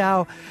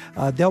Apatow.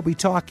 They'll be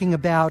talking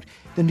about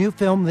the new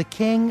film, The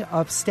King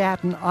of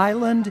Staten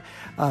Island,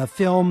 a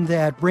film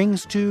that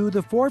brings to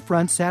the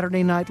forefront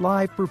Saturday Night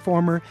Live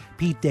performer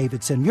Pete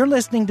Davidson. You're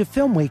listening to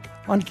Film Week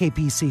on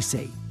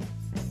KPCC.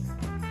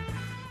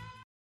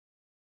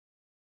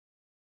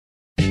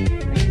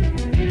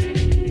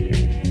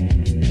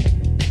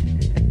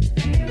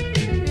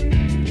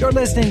 You're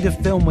listening to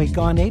Film Week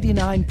on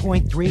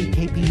 89.3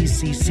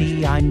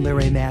 KPCC. I'm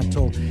Larry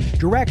Mantle.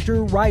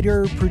 Director,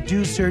 writer,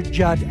 producer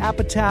Judd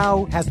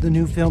Apatow has the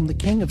new film The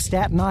King of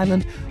Staten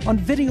Island on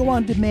video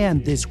on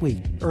demand this week.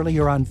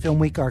 Earlier on Film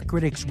Week, our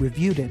critics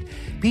reviewed it.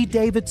 Pete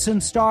Davidson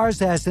stars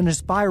as an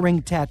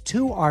aspiring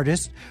tattoo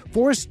artist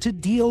forced to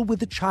deal with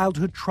the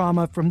childhood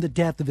trauma from the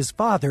death of his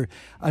father,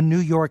 a New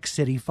York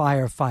City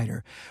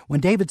firefighter.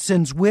 When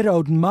Davidson's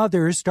widowed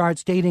mother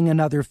starts dating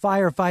another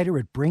firefighter,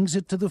 it brings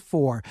it to the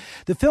fore.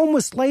 The film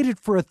was slated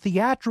for a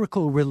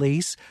theatrical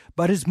release,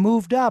 but is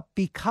moved up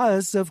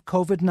because of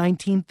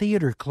COVID-19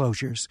 theater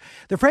closures.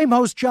 The Frame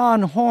host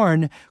John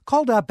Horn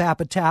called up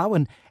Apatow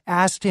and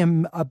asked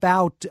him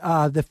about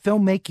the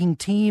filmmaking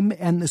team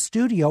and the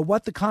studio,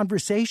 what the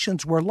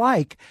conversations were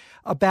like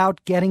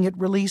about getting it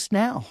released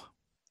now.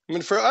 I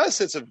mean, for us,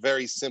 it's a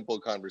very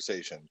simple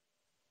conversation.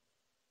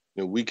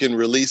 We can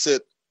release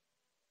it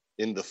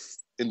in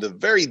the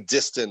very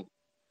distant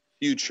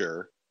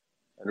future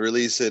and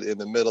release it in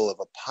the middle of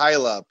a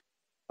pileup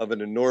of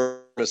an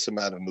enormous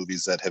amount of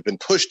movies that have been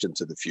pushed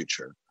into the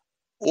future.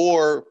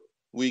 Or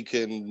we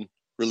can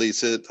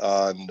release it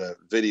on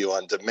video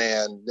on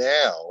demand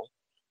now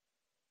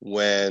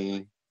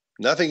when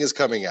nothing is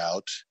coming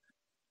out,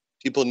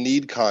 people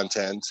need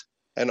content,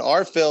 and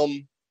our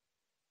film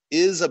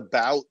is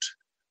about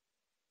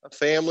a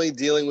family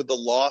dealing with the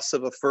loss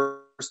of a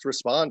first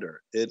responder.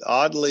 It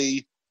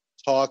oddly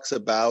talks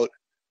about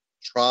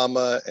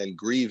trauma and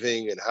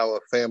grieving and how a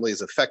family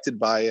is affected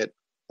by it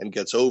and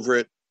gets over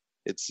it.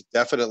 It's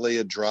definitely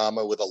a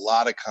drama with a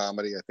lot of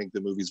comedy. I think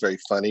the movie's very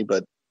funny,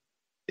 but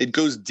it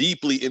goes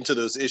deeply into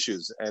those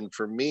issues. And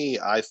for me,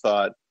 I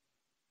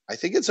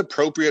think it's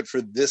appropriate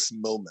for this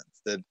moment,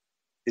 that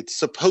it's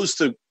supposed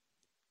to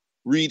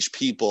reach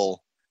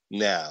people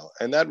now.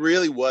 And that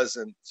really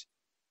wasn't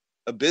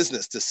a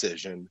business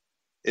decision.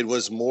 It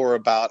was more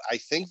about, I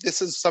think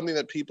this is something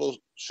that people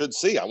should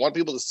see. I want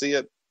people to see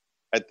it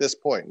at this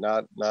point,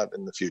 not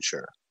in the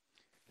future.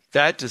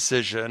 That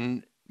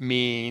decision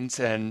means,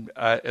 and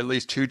at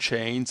least two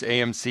chains,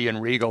 AMC and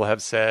Regal,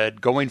 have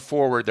said going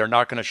forward they're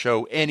not going to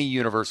show any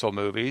Universal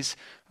movies.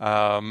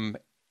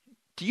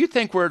 Do you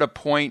think we're at a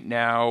point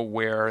now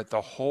where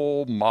the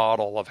whole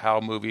model of how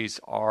movies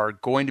are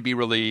going to be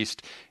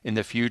released in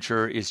the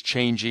future is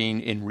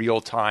changing in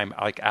real time,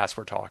 like as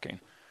we're talking?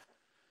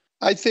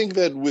 I think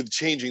that with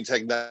changing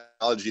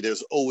technology,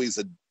 there's always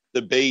a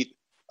debate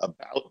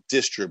about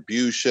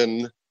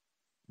distribution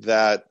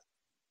that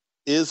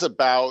is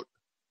about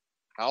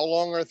how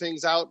long are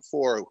things out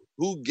for,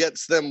 who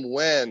gets them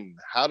when,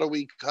 how do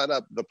we cut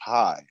up the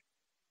pie?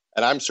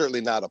 And I'm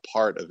certainly not a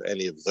part of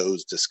any of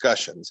those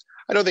discussions.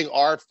 I don't think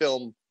our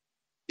film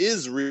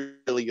is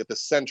really at the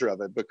center of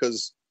it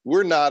because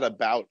we're not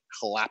about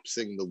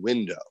collapsing the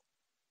window.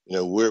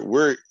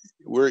 We're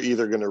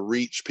either going to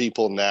reach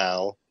people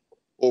now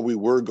or we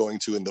were going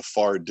to in the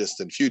far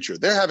distant future.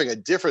 They're having a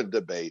different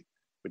debate,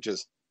 which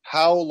is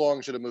how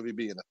long should a movie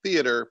be in a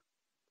theater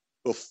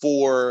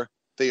before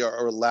they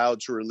are allowed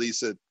to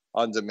release it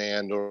on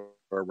demand or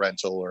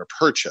rental or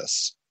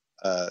purchase.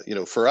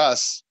 For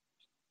us,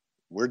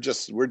 we're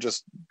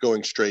just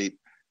going straight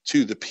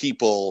to the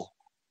people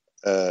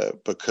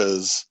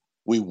because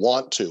we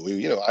want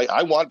to.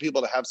 I want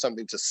people to have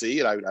something to see,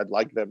 and I'd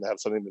like them to have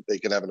something that they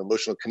can have an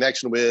emotional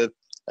connection with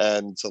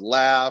and to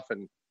laugh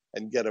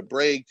and get a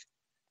break.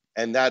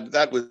 And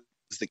that was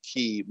the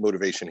key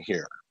motivation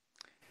here.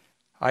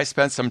 I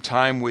spent some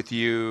time with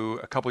you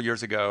a couple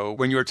years ago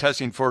when you were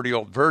testing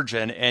 40-Year-Old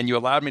Virgin, and you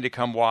allowed me to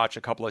come watch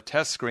a couple of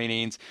test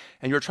screenings,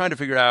 and you were trying to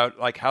figure out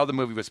like how the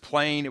movie was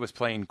playing. It was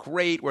playing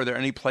great. Were there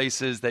any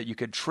places that you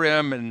could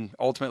trim? And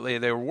ultimately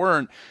there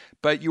weren't.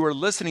 But you were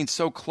listening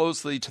so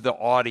closely to the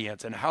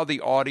audience and how the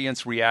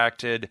audience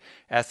reacted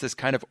as this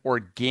kind of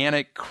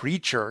organic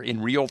creature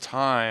in real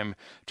time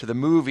to the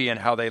movie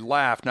and how they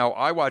laughed. Now,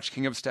 I watched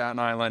King of Staten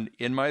Island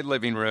in my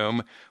living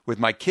room with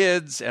my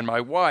kids and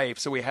my wife,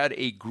 so we had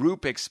a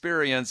group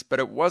experience, but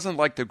it wasn't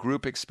like the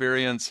group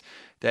experience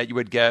that you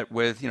would get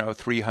with,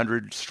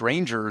 300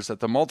 strangers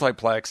at the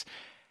multiplex.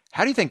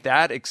 How do you think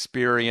that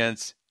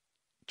experience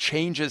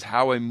changes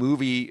how a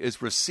movie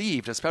is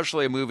received,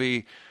 especially a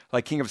movie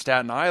like King of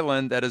Staten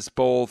Island that has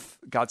both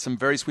got some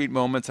very sweet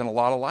moments and a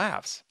lot of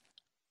laughs?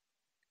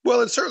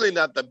 Well, it's certainly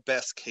not the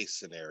best case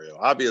scenario.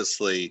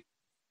 Obviously,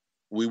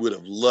 we would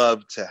have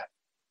loved to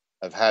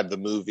have had the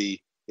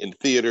movie in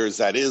theaters.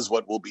 That is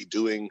what we'll be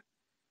doing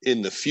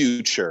in the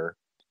future.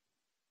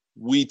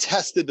 We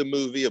tested the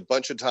movie a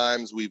bunch of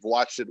times. We've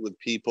watched it with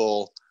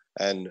people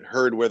and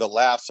heard where the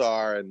laughs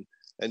are and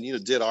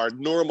did our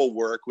normal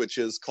work, which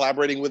is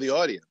collaborating with the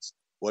audience.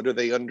 What are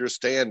they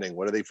understanding?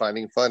 What are they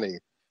finding funny?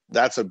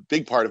 That's a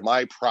big part of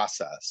my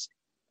process.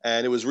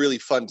 And it was really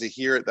fun to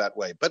hear it that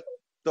way. But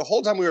the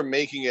whole time we were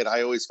making it,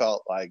 I always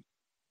felt like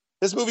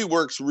this movie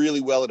works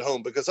really well at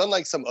home, because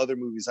unlike some other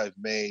movies I've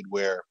made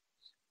where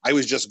I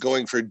was just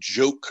going for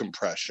joke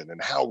compression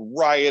and how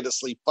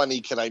riotously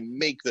funny can I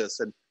make this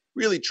and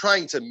really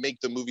trying to make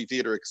the movie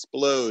theater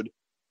explode,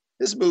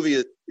 this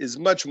movie is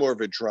much more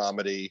of a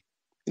dramedy.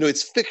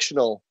 It's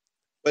fictional,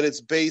 but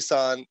it's based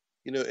on,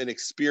 an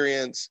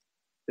experience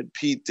that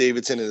Pete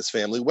Davidson and his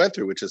family went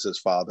through, which is his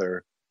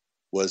father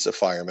was a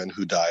fireman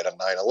who died on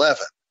 9/11.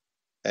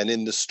 And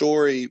in the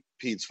story,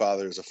 Pete's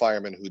father is a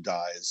fireman who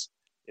dies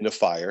in a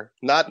fire,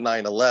 not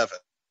 9/11.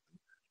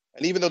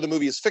 And even though the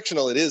movie is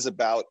fictional, it is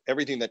about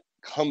everything that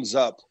comes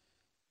up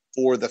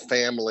for the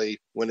family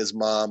when his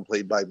mom,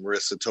 played by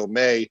Marissa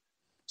Tomei,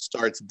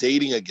 starts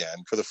dating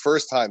again for the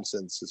first time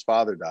since his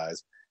father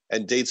dies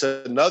and dates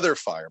another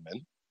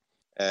fireman.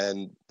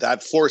 And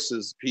that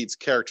forces Pete's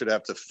character to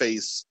have to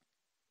face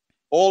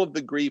all of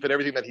the grief and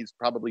everything that he's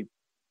probably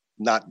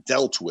not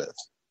dealt with.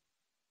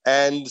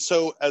 And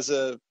so as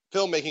a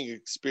filmmaking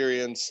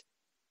experience,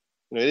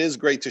 it is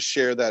great to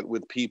share that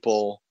with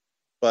people,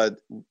 but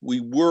we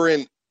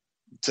weren't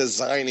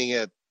designing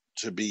it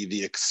to be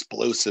the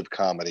explosive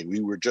comedy.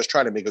 We were just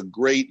trying to make a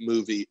great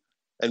movie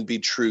and be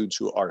true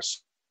to our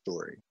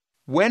story.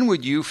 When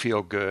would you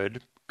feel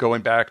good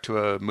going back to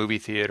a movie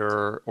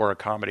theater or a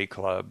comedy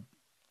club?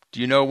 Do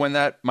you know when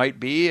that might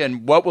be?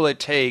 And what will it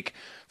take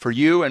for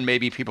you and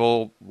maybe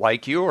people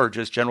like you or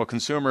just general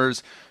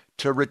consumers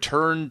to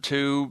return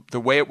to the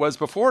way it was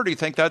before? Do you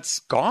think that's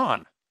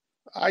gone?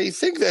 I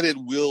think that it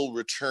will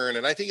return,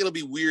 and I think it'll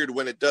be weird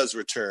when it does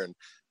return.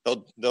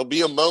 There'll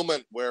be a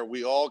moment where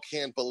we all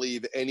can't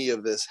believe any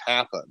of this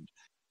happened.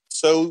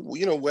 So,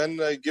 when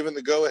given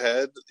the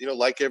go-ahead,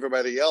 like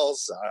everybody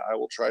else, I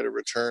will try to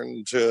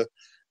return to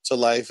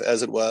life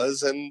as it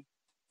was. And,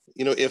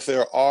 if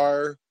there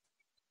are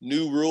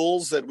new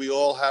rules that we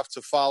all have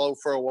to follow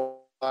for a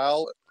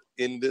while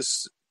in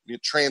this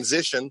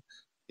transition,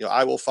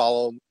 I will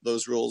follow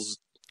those rules.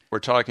 We're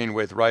talking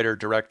with writer,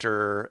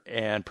 director,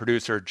 and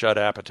producer Judd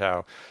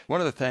Apatow. One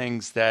of the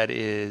things that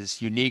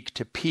is unique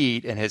to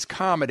Pete and his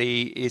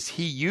comedy is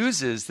he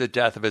uses the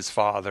death of his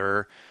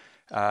father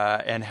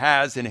and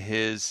has in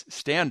his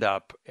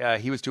stand-up.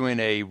 He was doing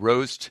a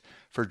roast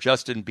for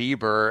Justin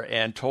Bieber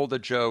and told the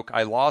joke,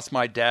 "I lost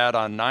my dad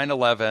on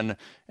 9/11,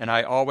 and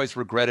I always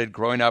regretted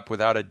growing up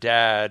without a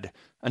dad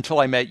until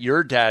I met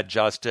your dad,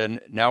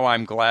 Justin. Now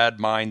I'm glad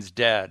mine's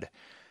dead."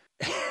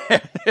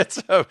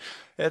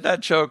 That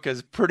joke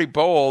is pretty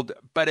bold,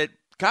 but it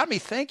got me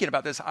thinking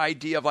about this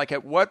idea of like,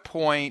 at what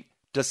point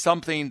does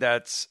something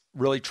that's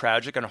really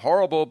tragic and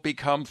horrible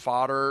become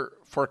fodder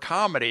for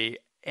comedy?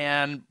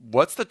 And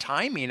what's the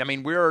timing? I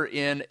mean, we're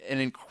in an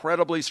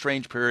incredibly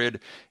strange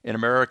period in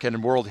American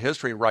and world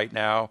history right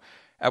now.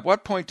 At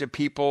what point do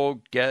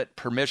people get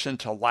permission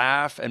to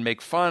laugh and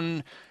make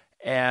fun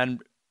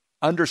and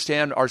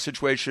understand our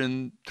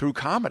situation through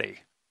comedy?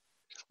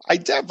 I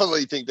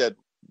definitely think that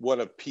one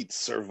of Pete's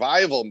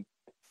survival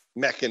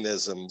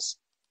mechanisms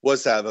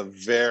was to have a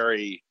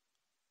very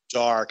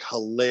dark,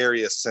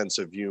 hilarious sense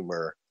of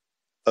humor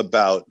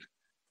about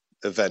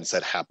events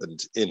that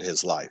happened in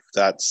his life.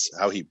 That's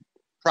how he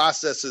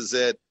processes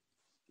it.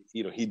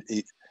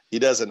 He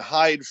doesn't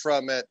hide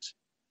from it.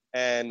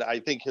 And I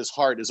think his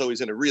heart is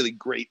always in a really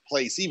great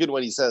place, even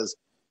when he says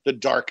the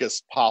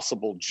darkest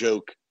possible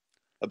joke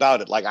about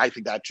it. Like, I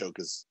think that joke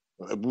is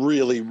a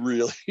really,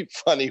 really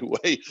funny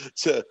way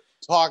to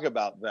talk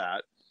about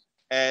that.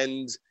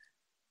 And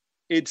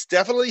it's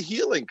definitely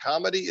healing.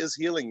 Comedy is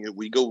healing.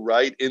 We go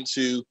right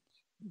into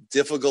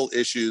difficult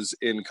issues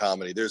in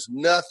comedy. There's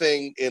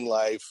nothing in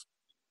life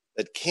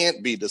that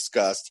can't be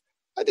discussed.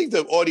 I think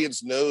the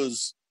audience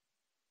knows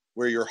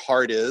where your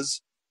heart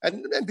is.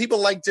 And people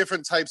like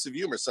different types of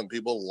humor. Some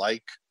people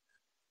like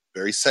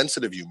very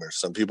sensitive humor.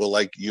 Some people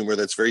like humor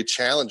that's very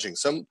challenging.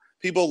 Some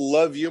people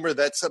love humor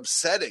that's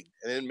upsetting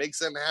and it makes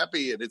them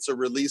happy, and it's a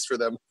release for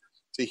them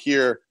to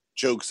hear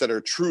jokes that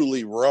are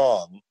truly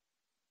wrong.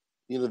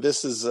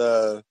 This is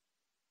a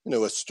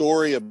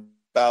story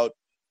about,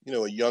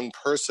 a young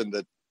person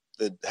that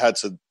had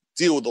to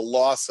deal with the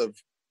loss of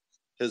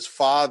his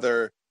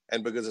father.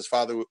 And because his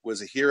father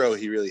was a hero,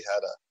 he really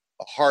had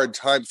a hard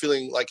time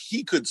feeling like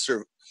he could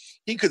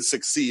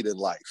succeed in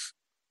life.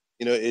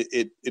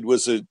 It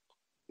was a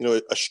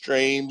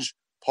strange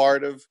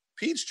part of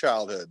Pete's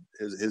childhood.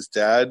 His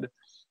dad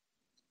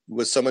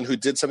was someone who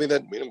did something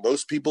that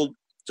most people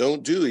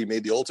don't do. He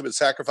made the ultimate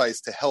sacrifice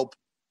to help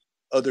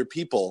other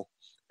people.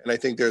 And I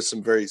think there's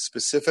some very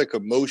specific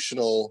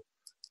emotional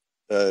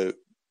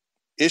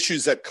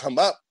issues that come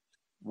up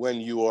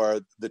when you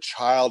are the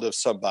child of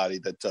somebody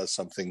that does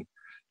something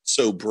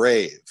so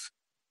brave,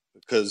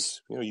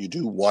 because you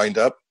do wind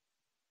up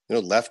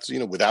left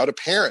without a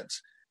parent,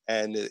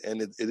 and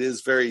it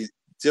is very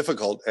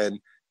difficult. And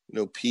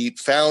Pete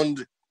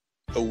found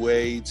a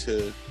way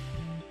to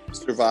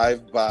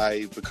survive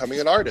by becoming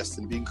an artist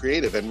and being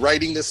creative and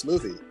writing this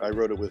movie. I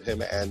wrote it with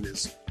him and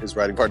his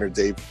writing partner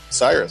Dave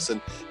Cyrus,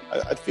 and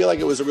I feel like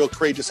it was a real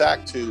courageous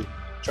act to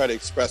try to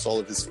express all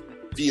of his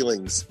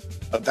feelings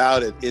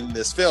about it in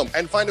this film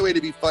and find a way to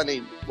be funny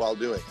while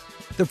doing it.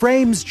 The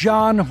Frame's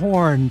John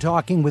Horn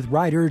talking with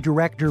writer,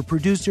 director,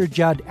 producer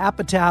Judd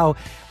Apatow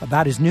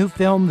about his new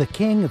film, The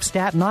King of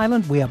Staten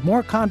Island. We have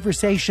more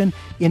conversation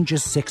in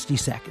just 60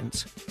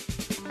 seconds.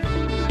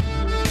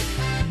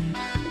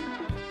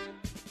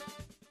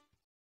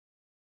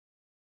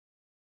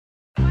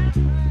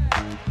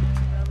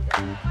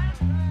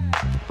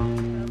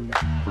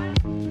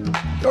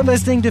 You're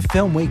listening to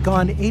Film Week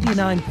on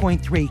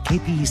 89.3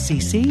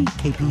 KPCC,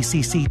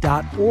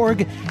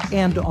 kpcc.org,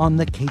 and on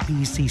the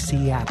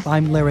KPCC app.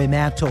 I'm Larry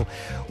Mantle.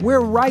 We're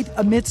right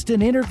amidst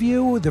an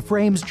interview with The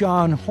Frame's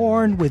John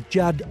Horn with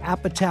Judd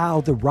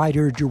Apatow, the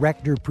writer,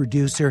 director,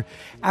 producer.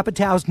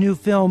 Apatow's new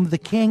film, The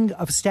King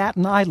of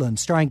Staten Island,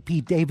 starring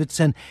Pete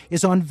Davidson,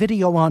 is on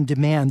video on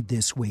demand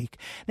this week.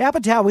 Now,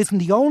 Apatow isn't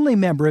the only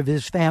member of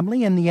his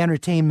family in the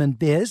entertainment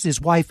biz.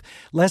 His wife,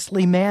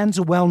 Leslie Mann's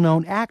a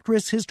well-known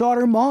actress. His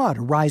daughter, Maude,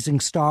 a rising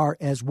star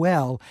as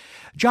well.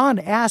 John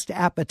asked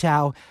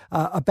Apatow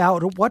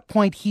about at what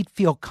point he'd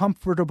feel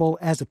comfortable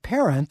as a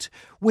parent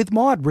with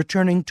Maude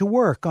returning to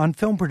work on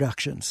film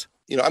productions.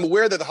 I'm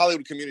aware that the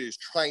Hollywood community is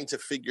trying to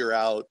figure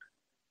out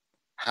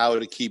how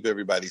to keep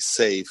everybody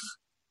safe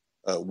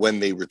when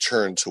they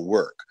return to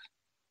work.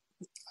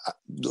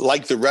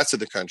 Like the rest of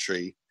the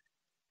country,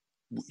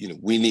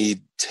 we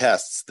need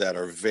tests that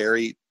are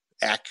very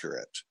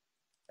accurate.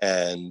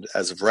 And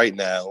as of right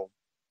now,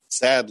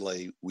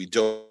 sadly, we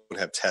don't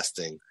have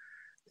testing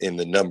in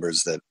the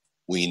numbers that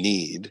we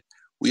need.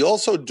 We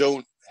also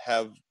don't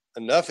have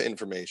enough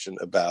information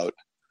about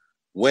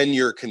when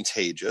you're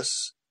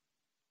contagious,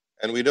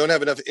 and we don't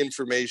have enough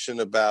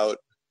information about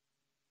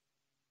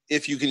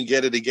if you can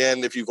get it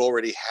again if you've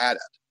already had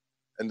it.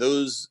 And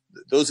those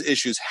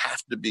issues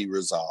have to be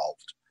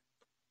resolved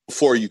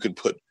before you can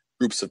put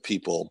groups of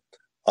people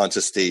onto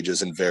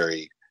stages in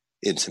very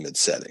intimate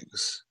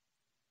settings.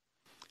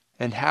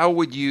 And how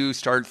would you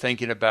start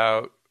thinking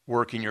about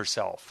working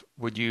yourself?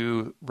 Would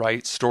you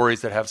write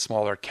stories that have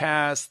smaller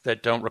casts,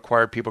 that don't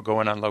require people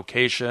going on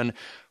location?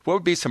 What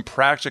would be some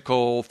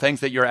practical things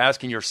that you're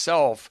asking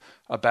yourself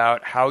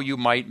about how you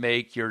might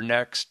make your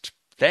next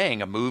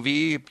thing, a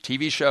movie,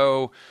 TV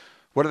show?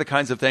 What are the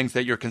kinds of things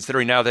that you're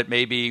considering now that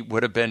maybe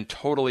would have been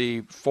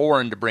totally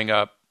foreign to bring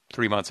up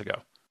 3 months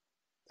ago?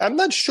 I'm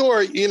not sure.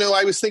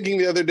 I was thinking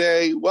the other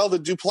day, well, the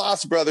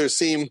Duplass brothers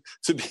seem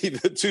to be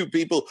the two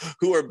people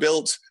who are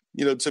built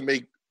to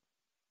make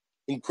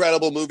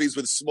incredible movies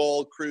with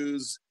small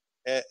crews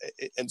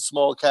and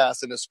small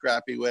casts in a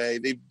scrappy way.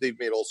 They've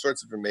made all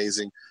sorts of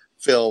amazing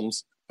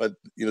films, but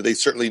they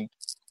certainly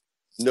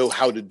know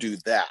how to do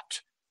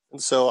that.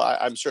 And so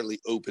I'm certainly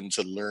open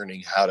to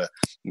learning how to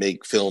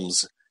make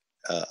films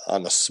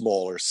on a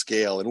smaller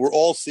scale. And we're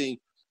all seeing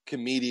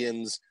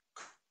comedians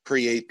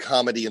create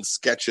comedy and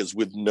sketches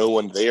with no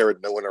one there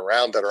and no one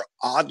around that are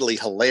oddly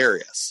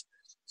hilarious.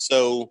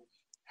 So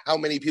how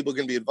many people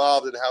can be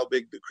involved and how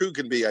big the crew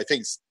can be, I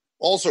think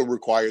also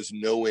requires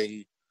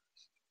knowing,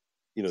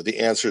 the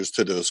answers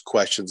to those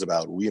questions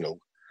about,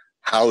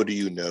 how do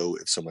you know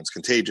if someone's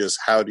contagious?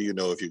 How do you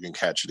know if you can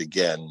catch it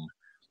again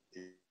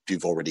if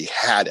you've already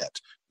had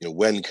it?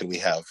 When can we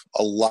have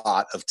a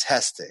lot of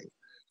testing?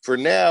 For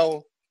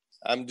now,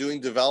 I'm doing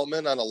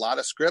development on a lot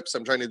of scripts.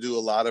 I'm trying to do a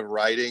lot of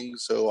writing,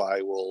 so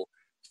I will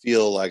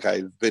feel like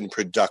I've been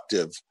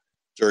productive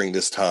during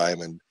this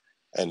time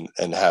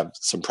and have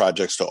some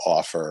projects to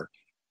offer,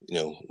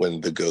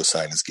 when the go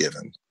sign is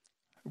given.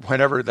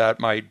 Whenever that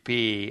might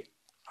be.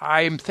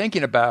 I'm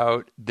thinking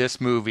about this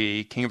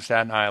movie, King of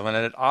Staten Island,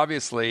 and it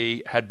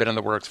obviously had been in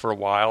the works for a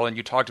while, and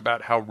you talked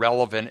about how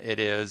relevant it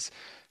is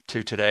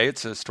to today.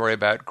 It's a story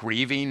about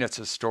grieving. It's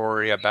a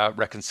story about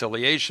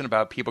reconciliation,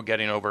 about people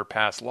getting over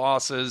past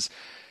losses.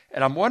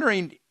 And I'm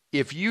wondering,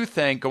 if you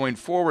think going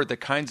forward the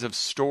kinds of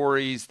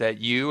stories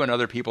that you and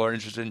other people are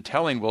interested in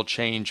telling will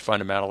change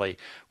fundamentally.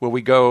 Will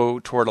we go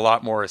toward a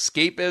lot more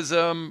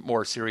escapism,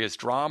 more serious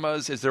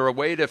dramas? Is there a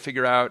way to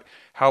figure out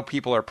how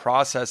people are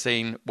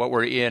processing what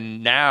we're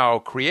in now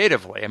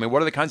creatively? I mean,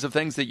 what are the kinds of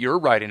things that you're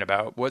writing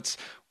about?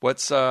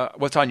 What's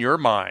on your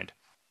mind?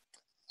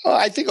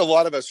 I think a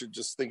lot of us are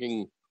just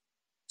thinking,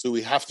 do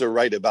we have to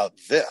write about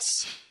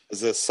this?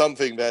 Is this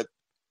something that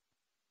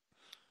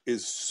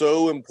is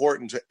so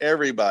important to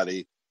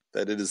everybody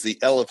that it is the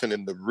elephant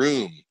in the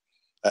room?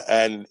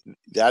 And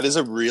that is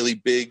a really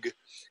big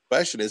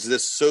question. Is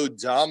this so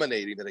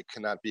dominating that it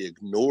cannot be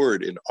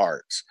ignored in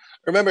art?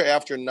 Remember,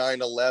 after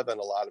 9/11,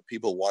 a lot of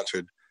people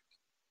wanted,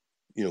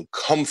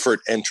 comfort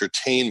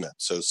entertainment.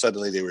 So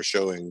suddenly they were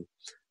showing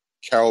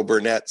Carol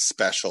Burnett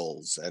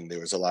specials, and there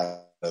was a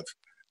lot of,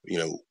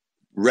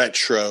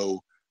 retro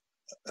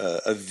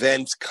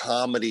event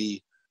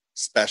comedy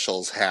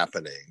specials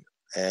happening.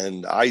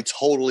 And I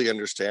totally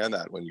understand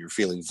that when you're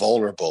feeling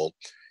vulnerable,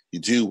 you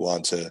do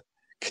want to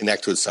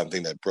connect with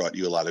something that brought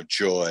you a lot of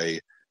joy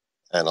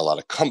and a lot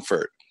of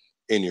comfort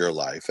in your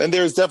life. And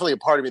there's definitely a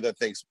part of me that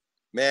thinks,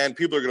 man,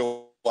 people are going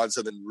to want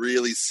something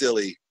really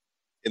silly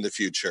in the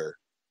future.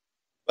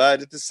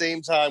 But at the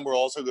same time, we're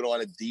also going to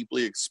want to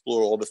deeply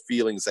explore all the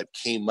feelings that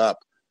came up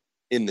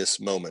in this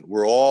moment.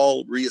 We're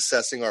all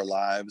reassessing our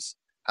lives,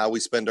 how we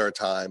spend our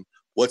time,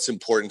 what's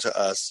important to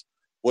us,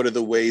 what are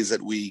the ways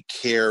that we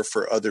care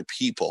for other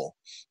people.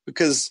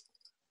 Because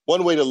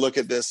one way to look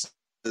at this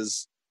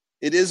is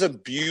it is a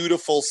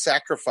beautiful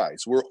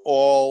sacrifice. We're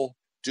all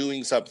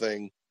doing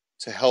something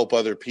to help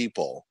other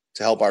people,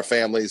 to help our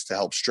families, to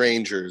help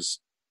strangers.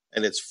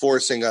 And it's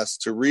forcing us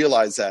to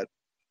realize that,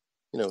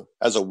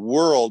 as a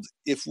world,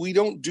 if we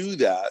don't do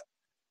that,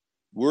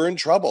 we're in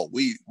trouble.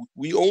 We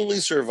only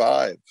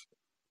survive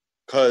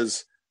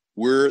because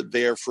we're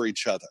there for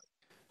each other.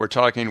 We're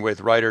talking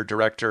with writer,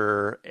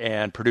 director,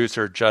 and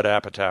producer Judd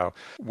Apatow.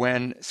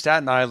 When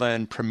Staten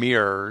Island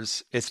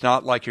premieres, it's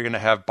not like you're going to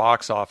have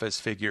box office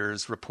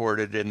figures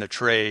reported in the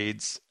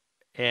trades.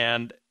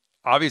 And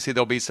obviously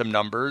there'll be some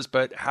numbers,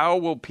 but how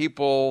will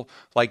people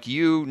like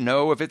you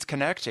know if it's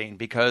connecting?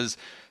 Because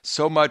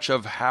so much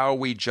of how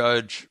we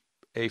judge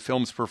a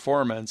film's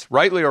performance,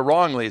 rightly or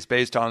wrongly, is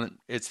based on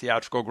its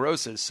theatrical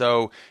grosses.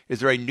 So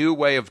is there a new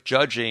way of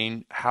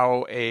judging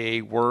how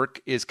a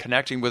work is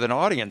connecting with an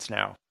audience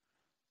now?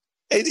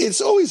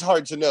 It's always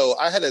hard to know.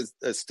 I had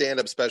a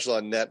stand-up special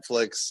on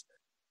Netflix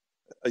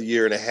a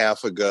year and a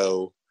half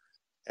ago,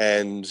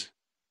 and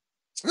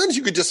sometimes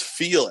you could just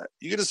feel it.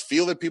 You could just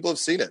feel that people have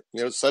seen it.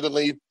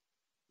 Suddenly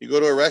you go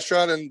to a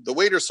restaurant and the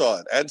waiter saw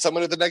it, and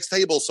someone at the next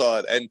table saw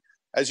it. And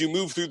as you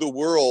move through the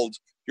world,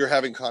 you're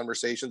having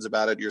conversations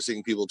about it. You're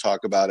seeing people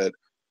talk about it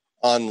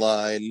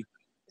online.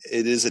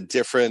 It is a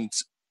different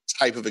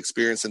type of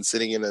experience than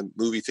sitting in a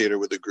movie theater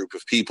with a group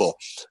of people.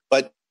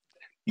 But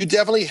you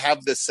definitely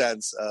have this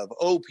sense of,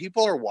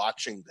 people are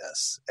watching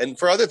this. And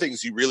for other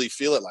things, you really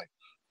feel it like,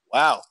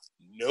 wow,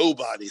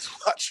 nobody's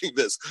watching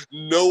this.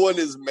 No one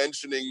is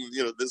mentioning,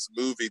 this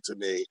movie to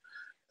me.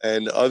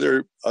 And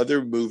other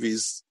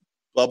movies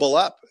bubble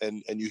up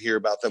and you hear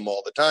about them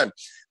all the time.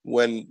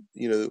 When,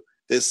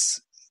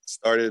 this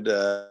started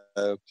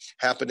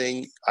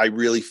happening, I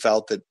really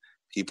felt that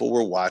people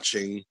were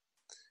watching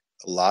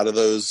a lot of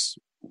those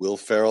Will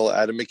Ferrell,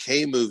 Adam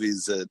McKay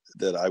movies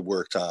that I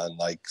worked on,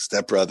 like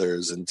Step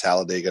Brothers and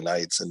Talladega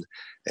Nights and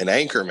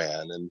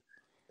Anchorman.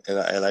 And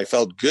I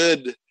felt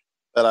good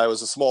that I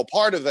was a small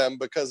part of them,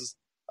 because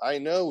I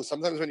know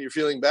sometimes when you're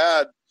feeling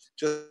bad,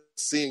 just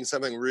seeing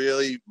something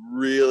really,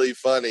 really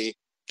funny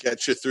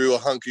gets you through a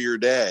hunk of your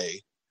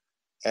day.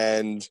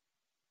 And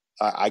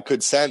I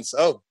could sense,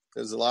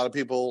 there's a lot of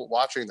people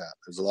watching that.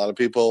 There's a lot of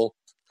people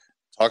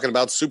talking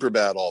about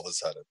Superbad all of a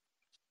sudden.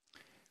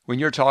 When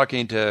you're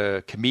talking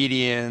to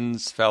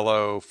comedians,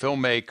 fellow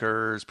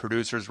filmmakers,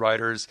 producers,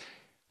 writers,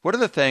 what are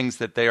the things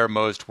that they are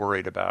most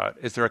worried about?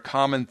 Is there a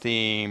common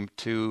theme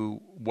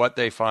to what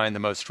they find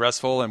the most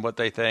stressful and what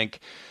they think,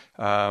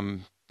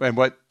 and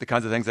what the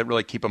kinds of things that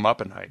really keep them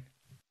up at night?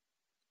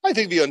 I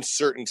think the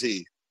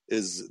uncertainty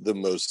is the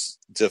most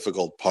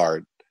difficult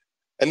part.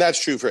 And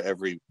that's true for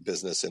every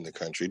business in the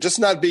country. Just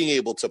not being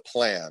able to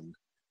plan.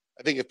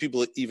 I think if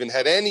people even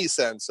had any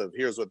sense of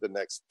here's what the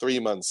next 3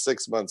 months,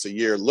 6 months, a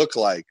year look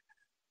like,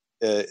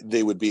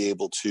 they would be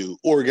able to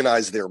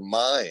organize their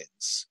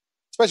minds,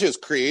 especially as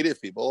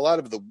creative people. A lot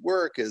of the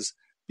work is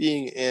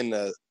being in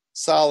a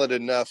solid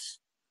enough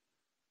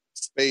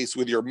space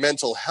with your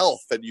mental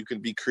health that you can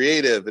be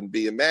creative and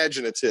be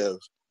imaginative.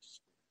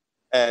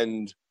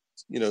 And,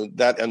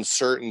 that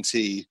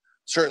uncertainty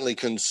certainly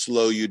can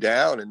slow you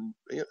down.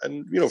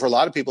 And for a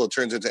lot of people, it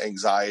turns into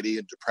anxiety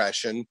and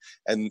depression,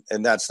 and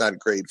that's not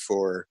great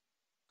for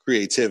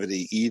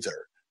creativity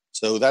either.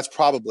 So that's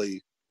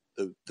probably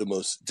the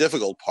most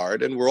difficult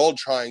part. And we're all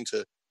trying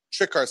to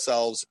trick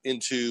ourselves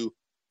into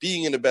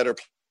being in a better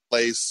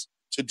place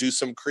to do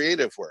some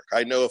creative work.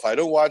 I know if I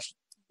don't watch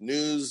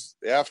news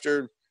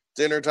after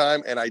dinner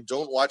time and I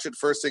don't watch it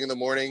first thing in the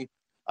morning,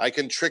 I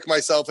can trick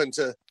myself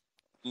into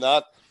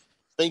not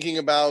thinking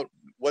about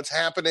what's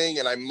happening,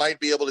 and I might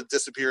be able to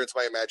disappear into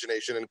my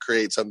imagination and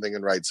create something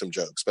and write some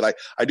jokes. But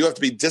I do have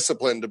to be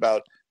disciplined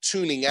about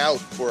tuning out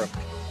for a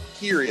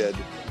period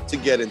to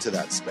get into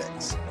that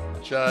space.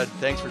 Judd,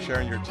 thanks for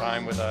sharing your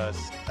time with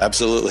us.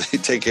 Absolutely.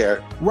 Take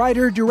care.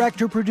 Writer,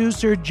 director,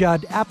 producer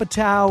Judd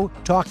Apatow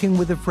talking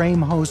with the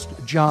Frame host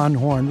John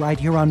Horn right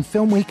here on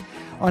FilmWeek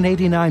on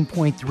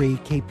 89.3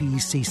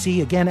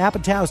 KPCC. Again,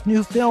 Apatow's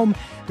new film,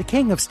 The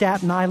King of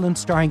Staten Island,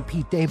 starring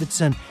Pete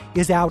Davidson,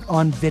 is out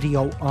on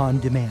video on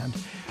demand.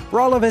 For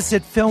all of us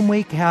at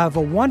FilmWeek, have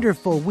a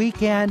wonderful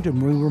weekend,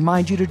 and we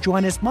remind you to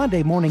join us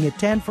Monday morning at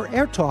 10 for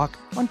AirTalk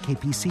on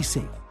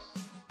KPCC.